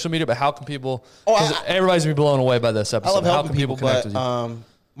hate social media, but how can people? Oh, Because everybody's gonna be blown away by this episode. I love How helping can people connect with you?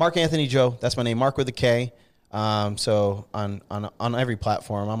 Mark Anthony Joe, that's my name. Mark with a K. So on every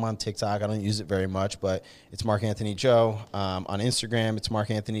platform, I'm on TikTok. I don't use it very much, but it's Mark Anthony Joe. On Instagram, it's Mark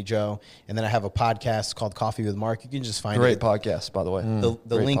Anthony Joe. And then I have a podcast called Coffee with Mark. You can just find Great it. podcast, by the way. The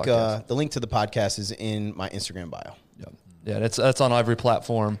Great link podcast. the link to the podcast is in my Instagram bio. Yep. Yeah, that's on every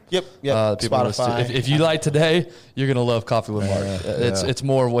platform. Yep. People listen to. Spotify. If you like today, you're gonna love Coffee with Mark. It's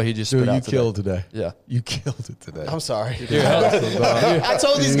more of what he just spit Dude, you out today. killed today. Yeah. You killed it today. I'm sorry. I I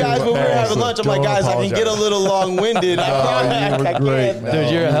told these guys when we were having lunch, I'm like, guys, I can get a little long-winded. you were great, man.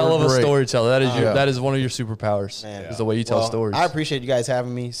 Dude, you're a hell of a Great. storyteller. That is one of your superpowers. Man. Is the way you tell Well, stories. I appreciate you guys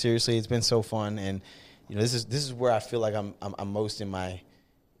having me. Seriously, it's been so fun, and you know, this is where I feel like I'm most in my,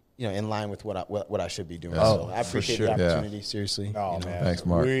 you know, in line with what I should be doing. So I appreciate sure. the opportunity. Seriously. Oh, you know. man. Thanks,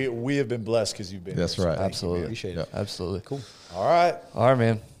 Mark. We have been blessed because you've been That's here. So right. thank you, Absolutely. man. Appreciate it. Absolutely. Cool. All right. All right,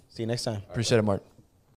 man. See you next time. Appreciate it, Mark.